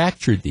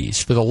manufactured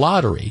these for the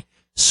lottery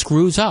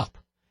screws up,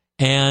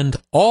 and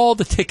all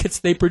the tickets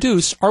they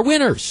produce are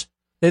winners.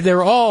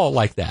 They're all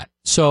like that.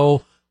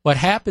 So what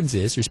happens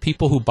is there's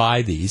people who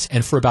buy these,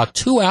 and for about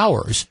 2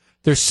 hours,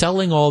 they're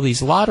selling all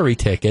these lottery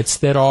tickets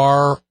that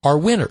are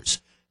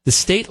winners. The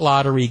state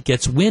lottery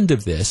gets wind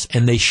of this,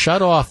 and they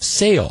shut off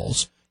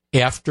sales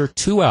after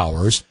 2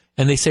 hours,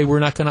 and they say, we're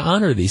not going to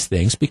honor these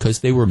things because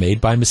they were made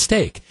by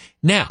mistake.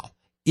 Now,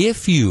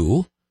 if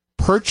you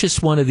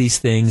purchase one of these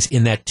things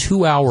in that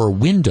 2-hour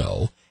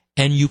window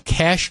and you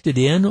cashed it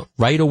in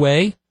right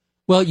away,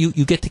 well, you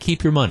get to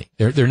keep your money.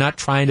 They're not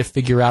trying to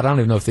figure out, I don't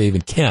even know if they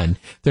even can,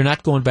 they're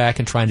not going back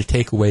and trying to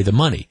take away the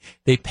money.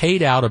 They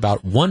paid out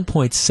about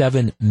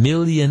 $1.7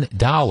 million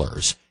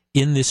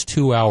in this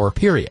 2-hour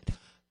period.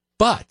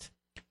 But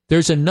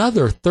there's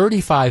another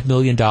 $35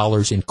 million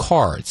in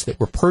cards that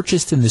were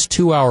purchased in this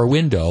 2-hour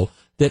window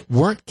that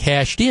weren't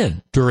cashed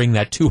in during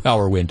that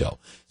 2-hour window.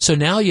 So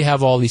now you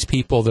have all these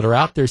people that are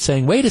out there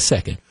saying, wait a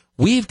second,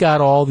 we've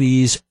got all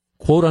these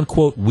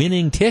quote-unquote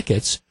winning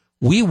tickets.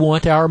 We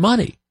want our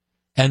money.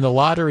 And the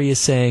lottery is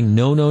saying,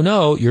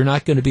 no, you're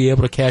not going to be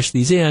able to cash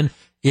these in.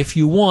 If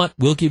you want,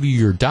 we'll give you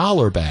your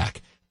 $1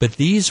 back. But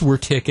these were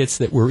tickets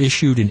that were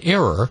issued in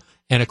error,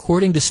 and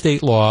according to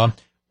state law,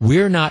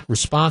 we're not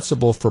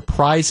responsible for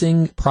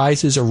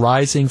prizes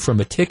arising from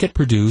a ticket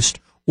produced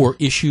or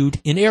issued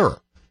in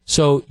error.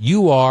 So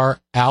you are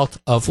out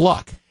of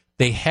luck.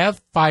 They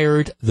have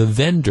fired the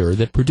vendor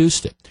that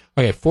produced it.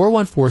 Okay,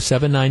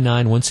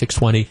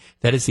 414-799-1620.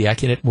 That is the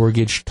Acunet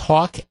Mortgage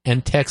talk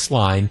and text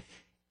line.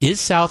 Is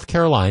South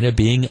Carolina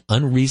being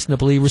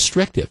unreasonably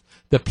restrictive?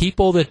 The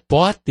people that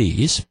bought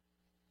these,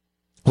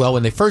 well,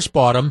 when they first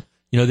bought them,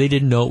 they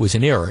didn't know it was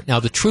an error.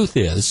 Now, the truth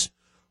is,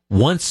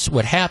 once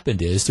what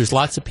happened is there's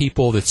lots of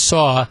people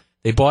that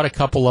they bought a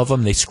couple of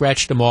them, they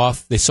scratched them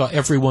off, they saw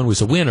everyone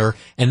was a winner,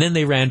 and then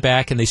they ran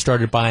back and they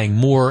started buying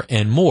more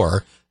and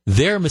more.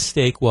 Their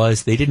mistake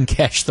was they didn't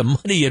cash the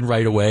money in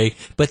right away,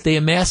 but they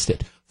amassed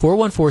it.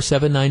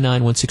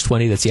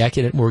 414-799-1620. That's the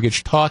Acunet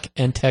Mortgage talk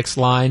and text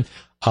line.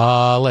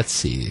 Let's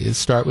see. Let's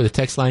start with a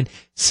text line.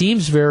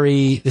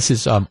 This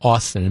is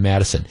Austin and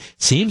Madison.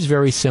 Seems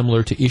very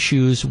similar to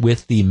issues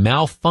with the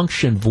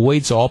malfunction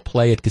voids all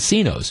play at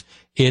casinos.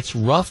 It's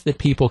rough that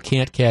people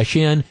can't cash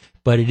in,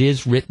 but it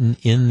is written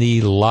in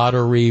the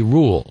lottery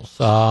rules.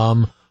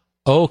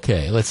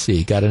 Okay, let's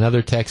see. Got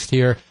another text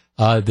here.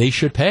 They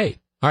should pay.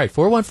 All right,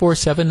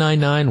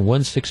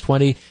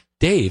 414-799-1620.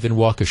 Dave in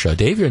Waukesha.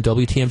 Dave, you're in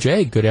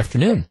WTMJ. Good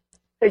afternoon.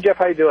 Hey, Jeff,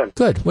 how you doing?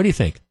 Good. What do you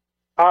think?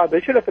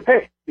 They should have to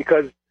pay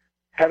because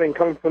having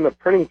come from the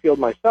printing field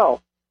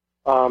myself,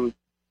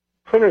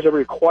 printers are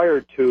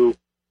required to,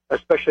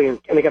 especially in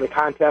any kind of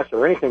contest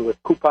or anything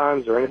with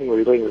coupons or anything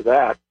relating to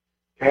that,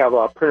 to have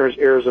printers'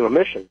 errors and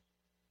omissions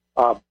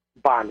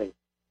bonding,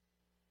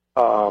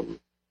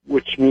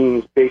 which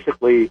means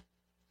basically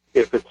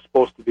if it's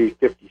supposed to be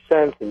 50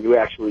 cents and you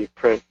accidentally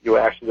print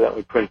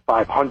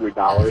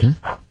 $500,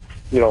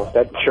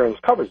 that insurance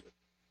covers it.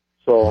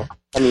 So,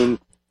 I mean...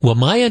 Well,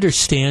 my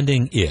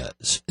understanding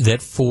is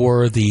that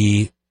for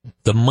the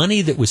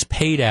money that was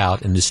paid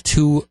out in this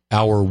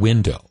 2-hour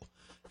window,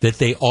 that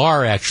they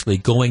are actually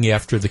going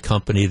after the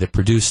company that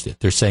produced it.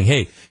 They're saying,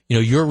 hey,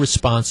 you're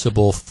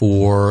responsible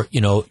for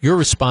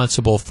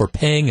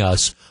paying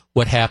us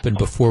what happened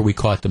before we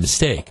caught the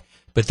mistake.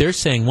 But they're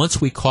saying once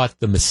we caught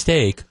the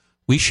mistake,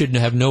 we should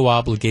have no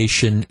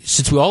obligation,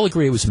 since we all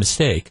agree it was a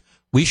mistake,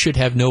 we should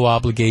have no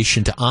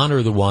obligation to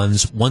honor the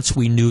ones once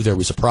we knew there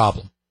was a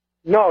problem.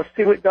 No,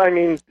 see, I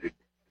mean,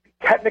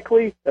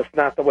 technically, that's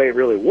not the way it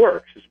really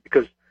works, is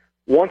because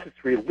once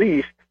it's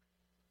released,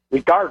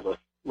 regardless,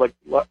 like,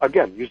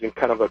 again, using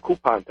kind of a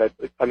coupon type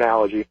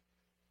analogy,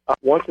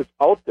 once it's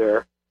out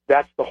there,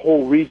 that's the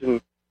whole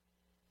reason,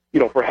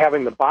 for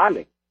having the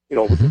bonding.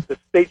 The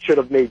state should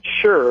have made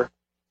sure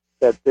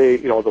that they,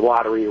 the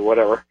lottery or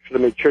whatever, should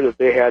have made sure that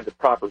they had the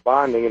proper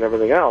bonding and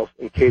everything else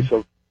in case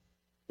of,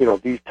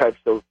 these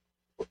types of,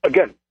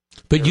 again.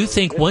 But you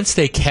think once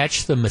they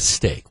catch the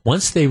mistake,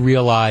 once they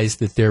realize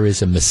that there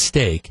is a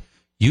mistake,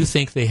 you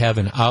think they have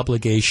an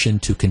obligation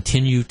to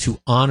continue to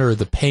honor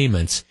the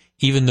payments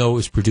even though it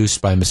was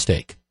produced by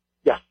mistake?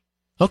 Yes.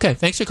 Okay,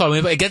 thanks for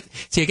calling me. I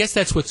guess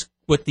that's what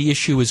the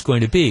issue is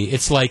going to be.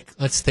 It's like,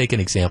 let's take an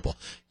example.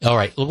 All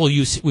right, we'll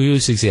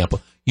use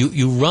example.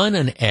 You run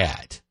an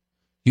ad.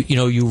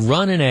 You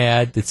run an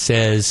ad that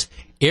says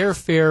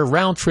airfare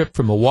round trip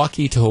from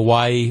Milwaukee to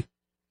Hawaii,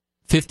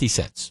 50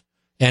 cents.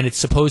 And it's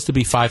supposed to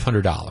be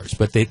 $500,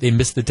 but they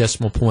missed the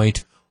decimal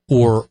point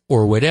or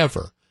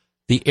whatever.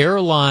 The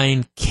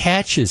airline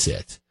catches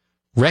it,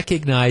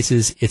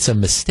 recognizes it's a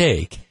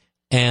mistake,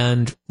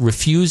 and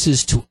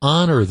refuses to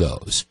honor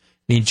those.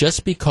 I mean,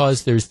 just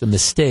because there's the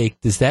mistake,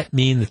 does that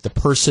mean that the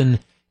person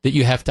that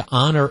you have to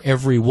honor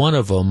every one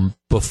of them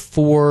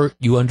before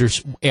you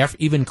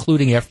even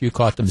including after you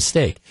caught the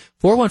mistake?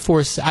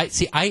 414,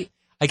 I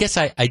guess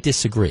I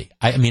disagree.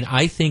 I mean,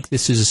 I think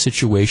this is a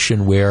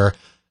situation where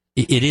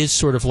it is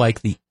sort of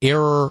like the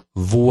error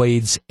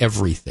voids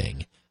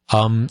everything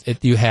that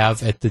you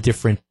have at the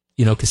different,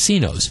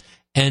 casinos.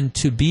 And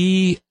to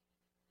be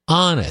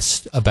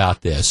honest about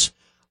this,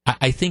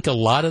 I think a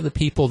lot of the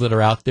people that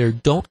are out there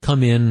don't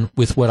come in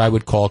with what I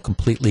would call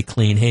completely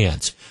clean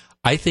hands.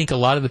 I think a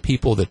lot of the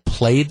people that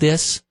played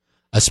this,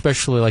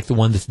 especially like the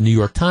one that the New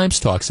York Times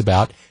talks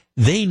about,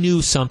 they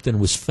knew something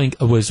was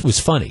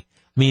funny.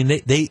 I mean,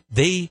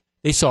 they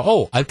saw,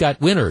 oh, I've got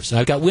winners,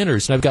 and I've got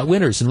winners, and I've got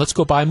winners, and let's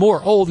go buy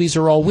more. Oh, these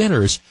are all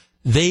winners.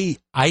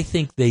 I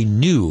think they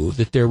knew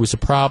that there was a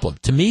problem.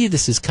 To me,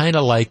 this is kind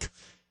of like,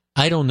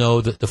 I don't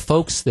know, the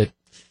folks that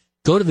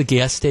go to the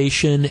gas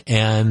station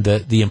and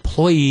the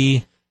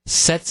employee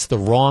sets the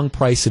wrong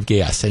price of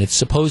gas, and it's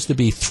supposed to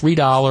be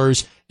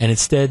 $3, and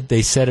instead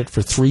they set it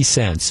for 3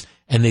 cents,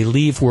 and they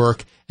leave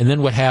work. And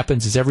then what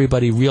happens is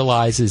everybody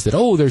realizes that,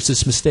 oh, there's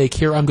this mistake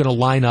here. I'm going to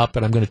line up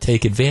and I'm going to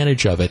take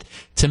advantage of it.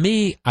 To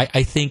me,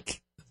 I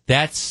think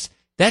that's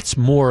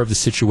more of the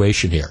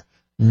situation here.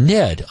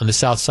 Ned on the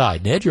South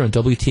Side. Ned, you're on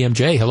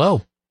WTMJ.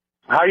 Hello.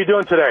 How are you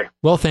doing today?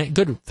 Well,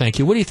 good. Thank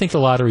you. What do you think the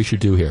lottery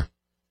should do here?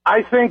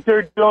 I think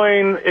they're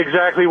doing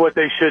exactly what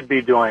they should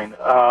be doing.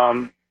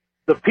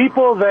 The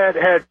people that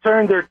had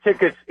turned their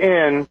tickets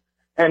in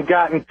and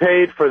gotten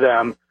paid for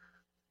them,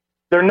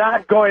 they're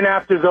not going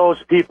after those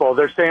people.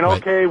 They're saying,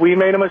 okay, we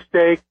made a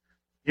mistake.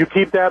 You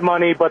keep that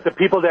money. But the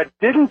people that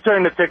didn't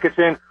turn the tickets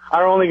in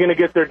are only going to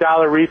get their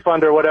dollar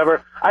refund or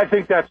whatever. I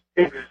think that's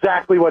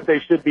exactly what they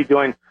should be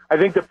doing. I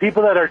think the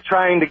people that are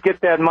trying to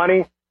get that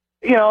money,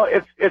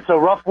 it's a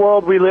rough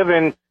world we live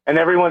in, and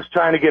everyone's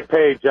trying to get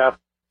paid, Jeff.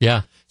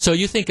 Yeah. So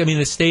you think,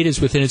 the state is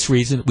within its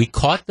reason. We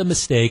caught the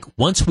mistake.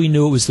 Once we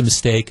knew it was the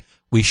mistake,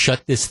 we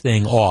shut this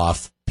thing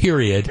off,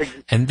 period.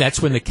 And that's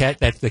when the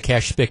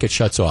cash spigot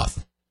shuts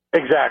off.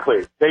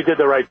 Exactly. They did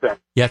the right thing.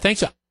 Yeah,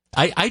 thanks.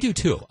 I do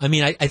too.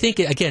 I think,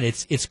 again,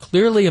 it's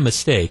clearly a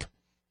mistake.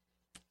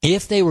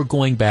 If they were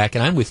going back,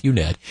 and I'm with you,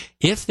 Ned,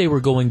 if they were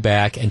going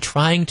back and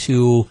trying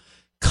to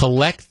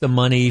collect the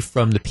money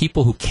from the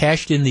people who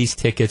cashed in these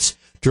tickets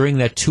during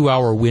that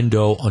 2-hour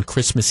window on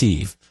Christmas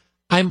Eve,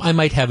 I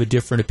might have a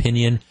different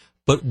opinion.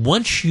 But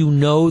once you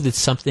know that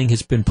something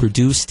has been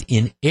produced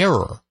in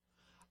error,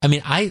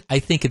 I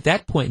think at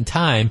that point in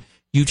time,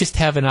 you just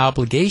have an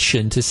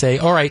obligation to say,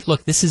 all right,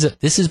 look, this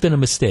has been a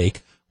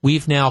mistake.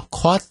 We've now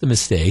caught the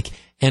mistake,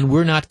 and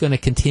we're not going to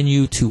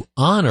continue to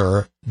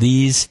honor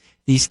these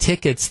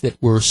tickets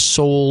that were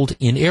sold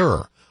in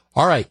error.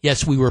 all right,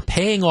 yes, we were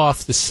paying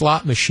off the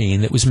slot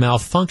machine that was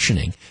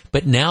malfunctioning,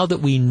 but now that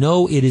we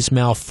know it is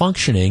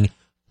malfunctioning,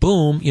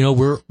 boom,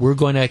 we're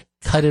going to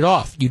cut it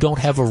off. You don't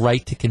have a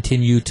right to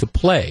continue to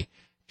play.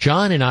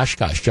 John in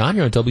Oshkosh. John,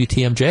 you're on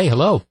WTMJ.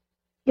 Hello.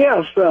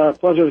 Yes,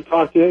 pleasure to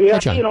talk to you. Yeah, Hi,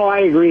 John. I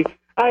agree.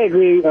 I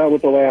agree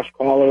with the last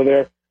caller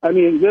there. I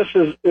mean, this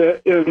is,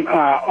 in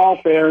all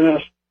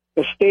fairness,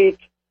 the state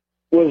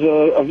was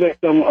a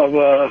victim of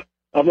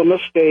a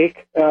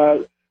mistake.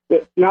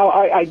 Now,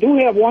 I do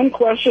have one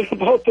question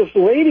about this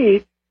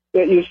lady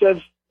that you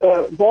said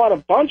bought a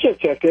bunch of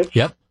tickets.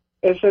 Yep.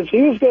 And said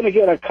she was going to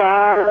get a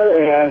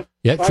car. And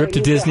trip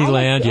to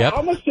Disneyland.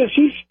 How much did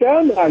she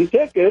spend on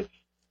tickets?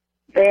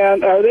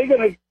 And are they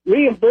going to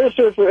reimburse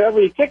her for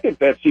every ticket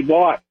that she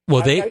bought?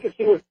 Well, I can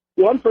see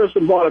one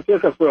person bought a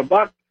ticket for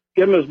 $1,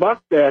 give him his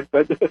buck back,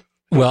 but.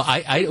 Well,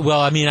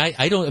 what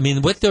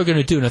they're going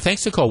to do, now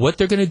thanks to call, what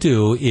they're going to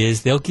do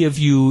is they'll give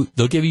you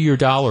your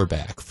dollar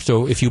back.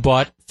 So if you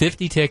bought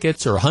 50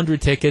 tickets or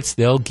 100 tickets,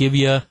 they'll give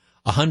you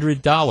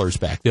 $100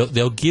 back.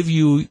 They'll give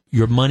you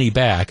your money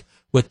back.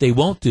 What they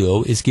won't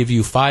do is give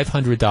you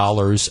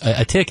 $500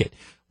 a ticket.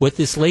 What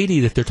this lady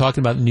that they're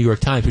talking about in the New York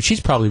Times, which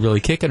she's probably really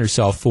kicking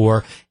herself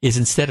for, is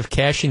instead of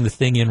cashing the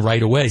thing in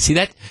right away. See,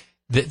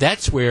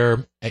 that's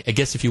where, I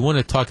guess if you want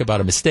to talk about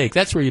a mistake,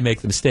 that's where you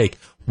make the mistake.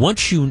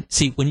 Once you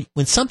see,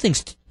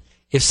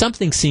 if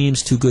something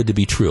seems too good to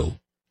be true,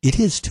 it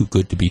is too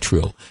good to be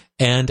true.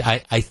 And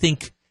I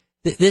think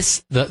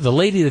the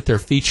lady that they're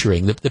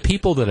featuring, the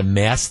people that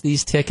amassed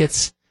these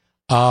tickets,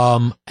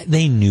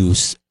 they knew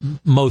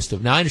most of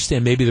them. Now, I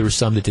understand maybe there were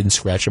some that didn't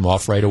scratch them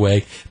off right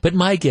away, but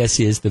my guess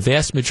is the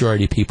vast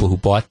majority of people who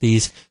bought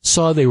these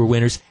saw they were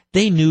winners.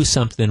 They knew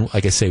something,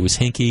 like I say, was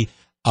hinky.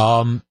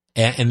 And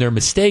their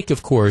mistake,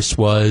 of course,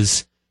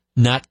 was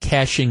not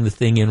cashing the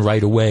thing in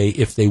right away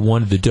if they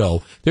wanted the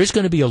dough. There's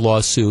going to be a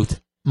lawsuit.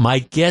 My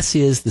guess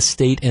is the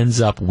state ends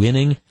up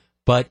winning,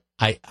 but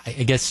I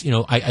guess,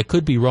 I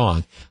could be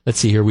wrong. Let's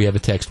see here. We have a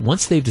text.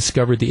 Once they've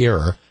discovered the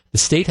error, the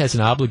state has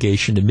an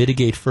obligation to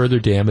mitigate further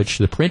damage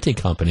to the printing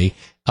company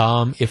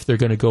if they're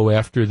going to go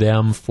after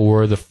them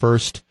for the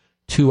first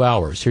 2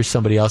 hours. Here's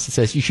somebody else that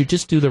says you should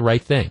just do the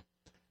right thing.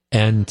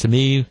 And to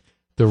me,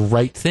 the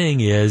right thing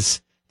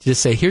is to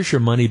just say, here's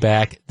your money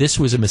back. This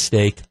was a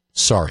mistake.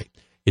 Sorry.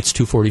 It's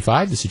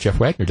 2:45. This is Jeff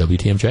Wagner,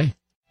 WTMJ.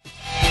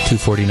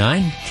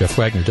 2:49. Jeff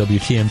Wagner,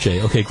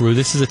 WTMJ. Okay, Gru,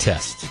 this is a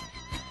test.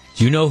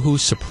 Do you know who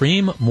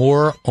Supreme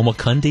Moore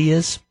Omokundi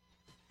is?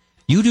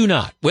 You do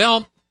not.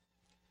 Well,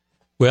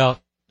 let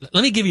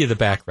me give you the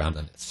background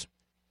on this.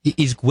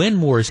 He's Gwen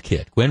Moore's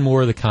kid. Gwen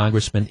Moore, the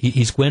congressman,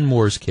 he's Gwen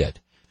Moore's kid.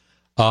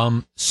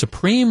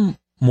 Supreme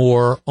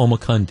Moore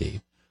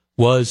Omokundi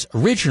was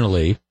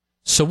originally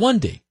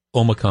Sawundi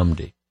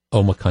Omokundi.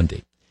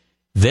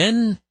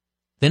 Then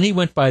he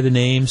went by the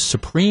name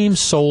Supreme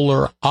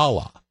Solar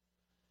Allah.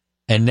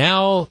 And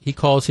now he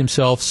calls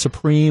himself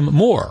Supreme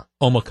Moore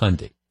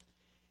Omokundi.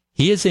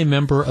 He is a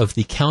member of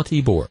the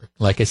county board.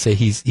 Like I say,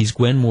 he's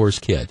Gwen Moore's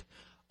kid.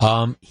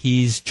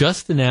 He's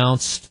just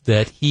announced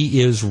that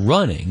he is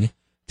running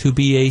to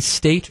be a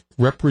state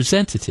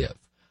representative.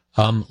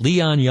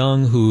 Leon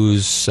Young,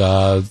 who's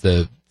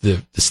the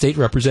state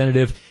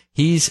representative,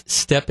 he's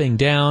stepping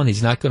down.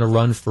 He's not going to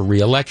run for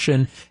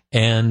re-election.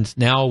 And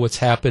now what's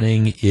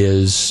happening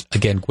is,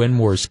 again, Gwen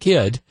Moore's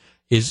kid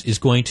is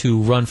going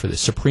to run for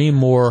this, Supreme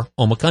Moore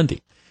Omokundi.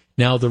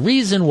 Now, the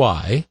reason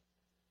why,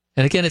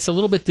 and again, it's a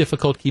little bit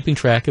difficult keeping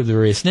track of the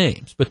various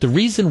names, but the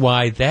reason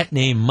why that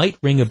name might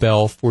ring a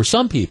bell for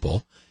some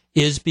people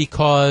is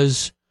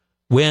because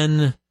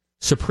when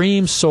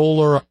Supreme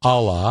Solar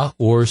Allah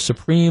or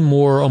Supreme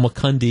Moore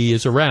Omokundi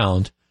is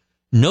around,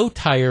 no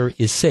tire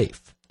is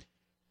safe.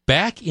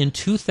 Back in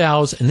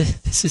 2000, and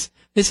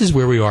this is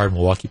where we are in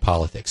Milwaukee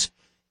politics.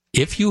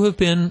 If you have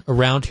been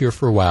around here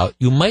for a while,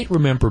 you might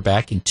remember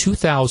back in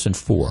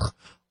 2004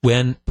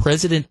 when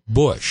President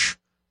Bush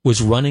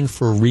was running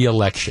for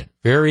re-election.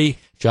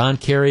 John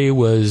Kerry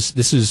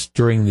this is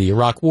during the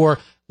Iraq War,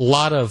 a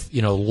lot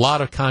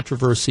of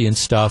controversy and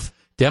stuff.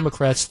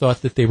 Democrats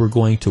thought that they were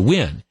going to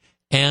win.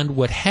 And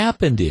what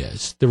happened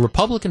is the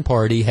Republican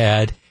Party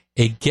had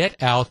a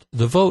get out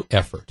the vote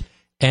effort,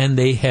 and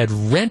they had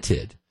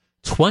rented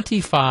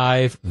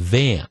 25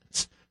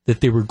 vans that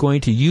they were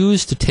going to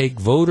use to take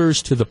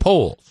voters to the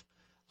polls.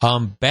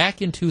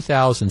 Back in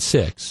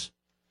 2006,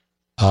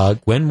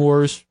 Gwen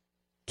Moore's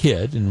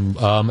kid, and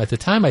at the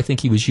time I think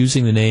he was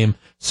using the name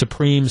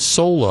Supreme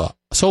Solar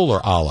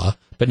Allah,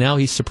 but now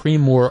he's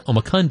Supreme Moore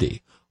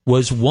Omokundi,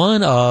 was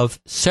one of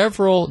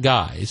several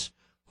guys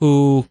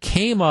who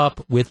came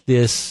up with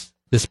this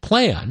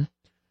plan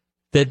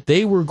that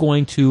they were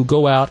going to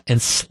go out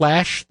and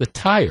slash the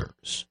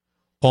tires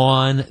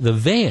on the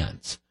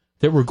vans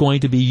that were going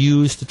to be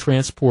used to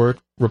transport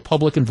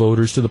Republican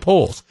voters to the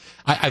polls.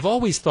 I've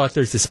always thought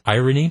there's this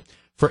irony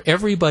for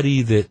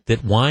everybody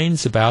that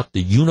whines about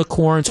the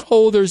unicorns.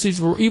 Oh, there's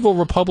these evil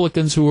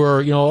Republicans who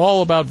are,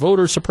 all about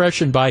voter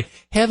suppression by,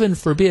 heaven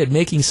forbid,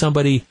 making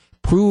somebody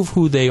prove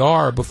who they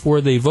are before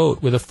they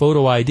vote with a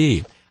photo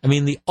ID. I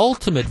mean, the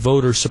ultimate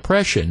voter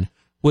suppression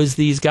was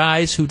these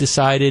guys who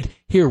decided,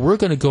 here, we're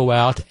going to go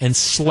out and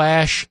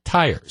slash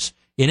tires.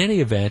 In any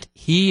event,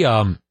 he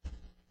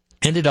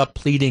ended up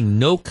pleading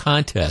no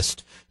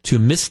contest to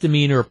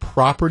misdemeanor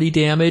property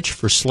damage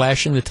for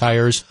slashing the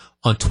tires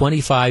on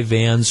 25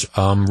 vans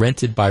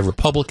rented by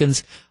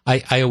Republicans.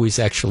 I always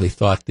actually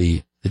thought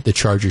the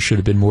charges should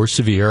have been more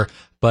severe,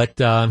 but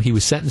he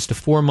was sentenced to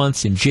 4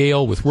 months in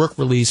jail with work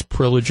release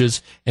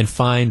privileges and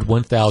fined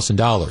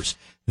 $1,000.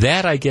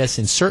 That, I guess,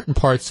 in certain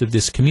parts of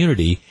this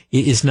community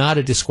is not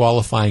a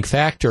disqualifying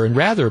factor and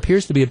rather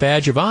appears to be a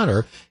badge of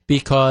honor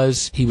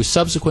because he was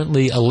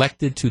subsequently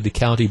elected to the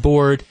county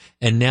board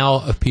and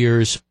now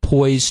appears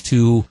poised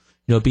to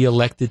be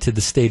elected to the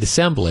state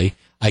assembly.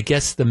 I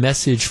guess the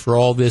message for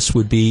all this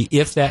would be,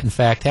 if that in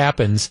fact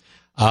happens,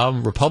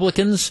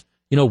 Republicans,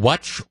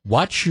 watch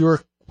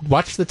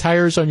the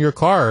tires on your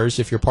cars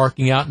if you're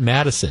parking out in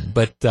Madison.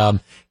 But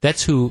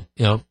that's who,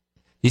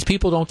 these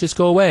people don't just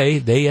go away.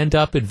 They end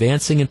up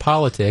advancing in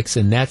politics,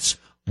 and that's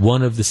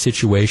one of the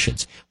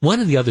situations. One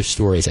of the other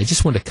stories I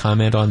just want to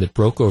comment on that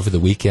broke over the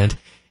weekend,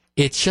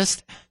 it's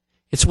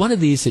one of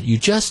these that you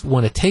just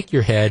want to take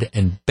your head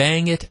and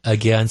bang it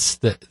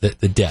against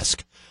the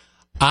desk.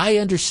 I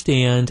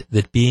understand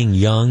that being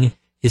young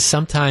is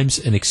sometimes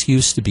an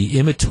excuse to be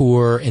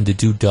immature and to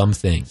do dumb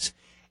things.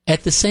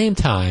 At the same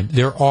time,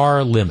 there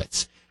are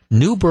limits.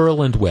 New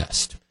Berlin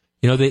West,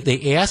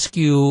 they ask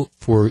you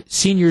for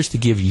seniors to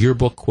give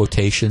yearbook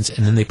quotations,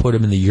 and then they put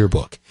them in the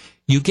yearbook.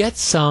 You get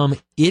some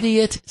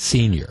idiot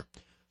senior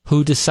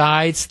who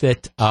decides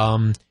that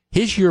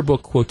his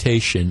yearbook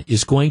quotation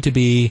is going to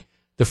be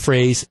the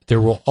phrase,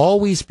 "There will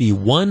always be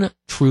one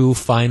true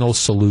final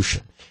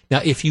solution."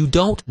 Now, if you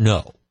don't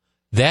know,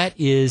 that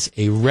is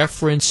a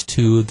reference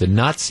to the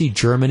Nazi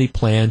Germany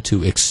plan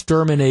to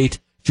exterminate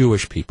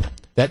Jewish people.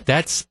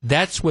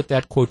 That's what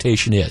that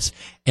quotation is.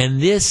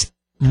 And this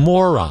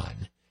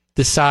moron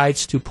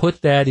decides to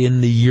put that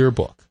in the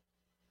yearbook.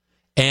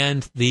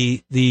 And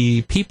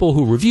the people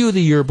who review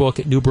the yearbook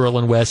at New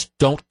Berlin West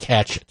don't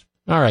catch it.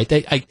 All right,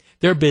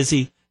 they're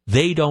busy.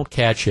 They don't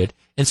catch it.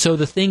 And so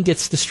the thing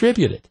gets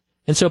distributed.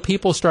 And so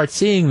people start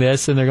seeing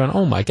this, and they're going,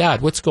 oh, my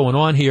God, what's going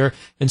on here?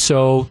 And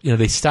so,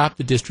 they stop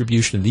the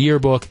distribution of the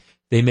yearbook.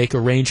 They make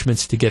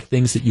arrangements to get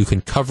things that you can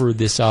cover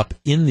this up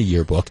in the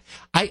yearbook.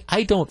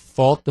 I don't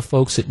fault the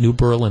folks at New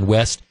Berlin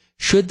West.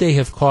 Should they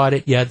have caught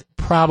it? Yeah,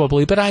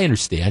 probably, but I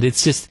understand.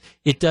 It's just,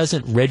 it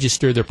doesn't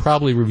register. They're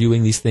probably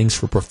reviewing these things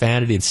for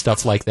profanity and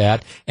stuff like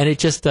that, and it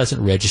just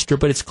doesn't register,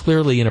 but it's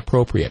clearly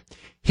inappropriate.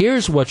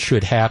 Here's what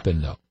should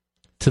happen, though,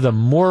 to the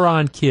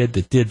moron kid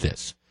that did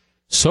this.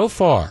 So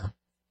far,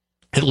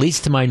 at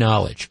least to my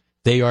knowledge,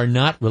 they are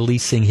not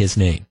releasing his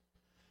name.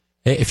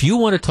 If you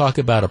want to talk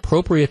about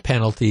appropriate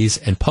penalties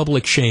and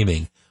public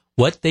shaming,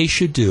 what they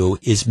should do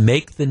is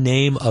make the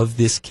name of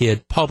this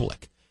kid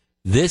public.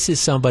 This is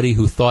somebody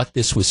who thought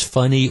this was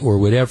funny or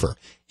whatever.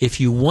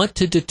 If you want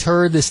to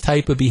deter this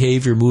type of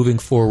behavior moving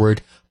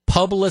forward,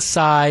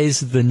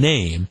 publicize the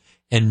name.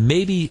 And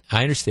maybe,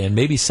 I understand,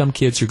 maybe some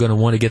kids are going to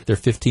want to get their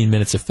 15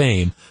 minutes of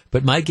fame,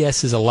 but my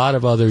guess is a lot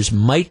of others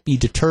might be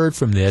deterred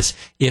from this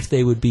if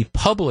they would be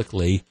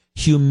publicly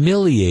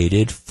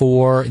humiliated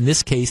for, in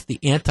this case, the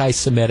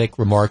anti-Semitic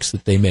remarks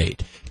that they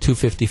made.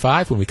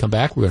 2:55, when we come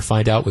back, we're going to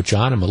find out what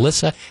John and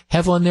Melissa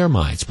have on their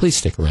minds. Please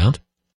stick around.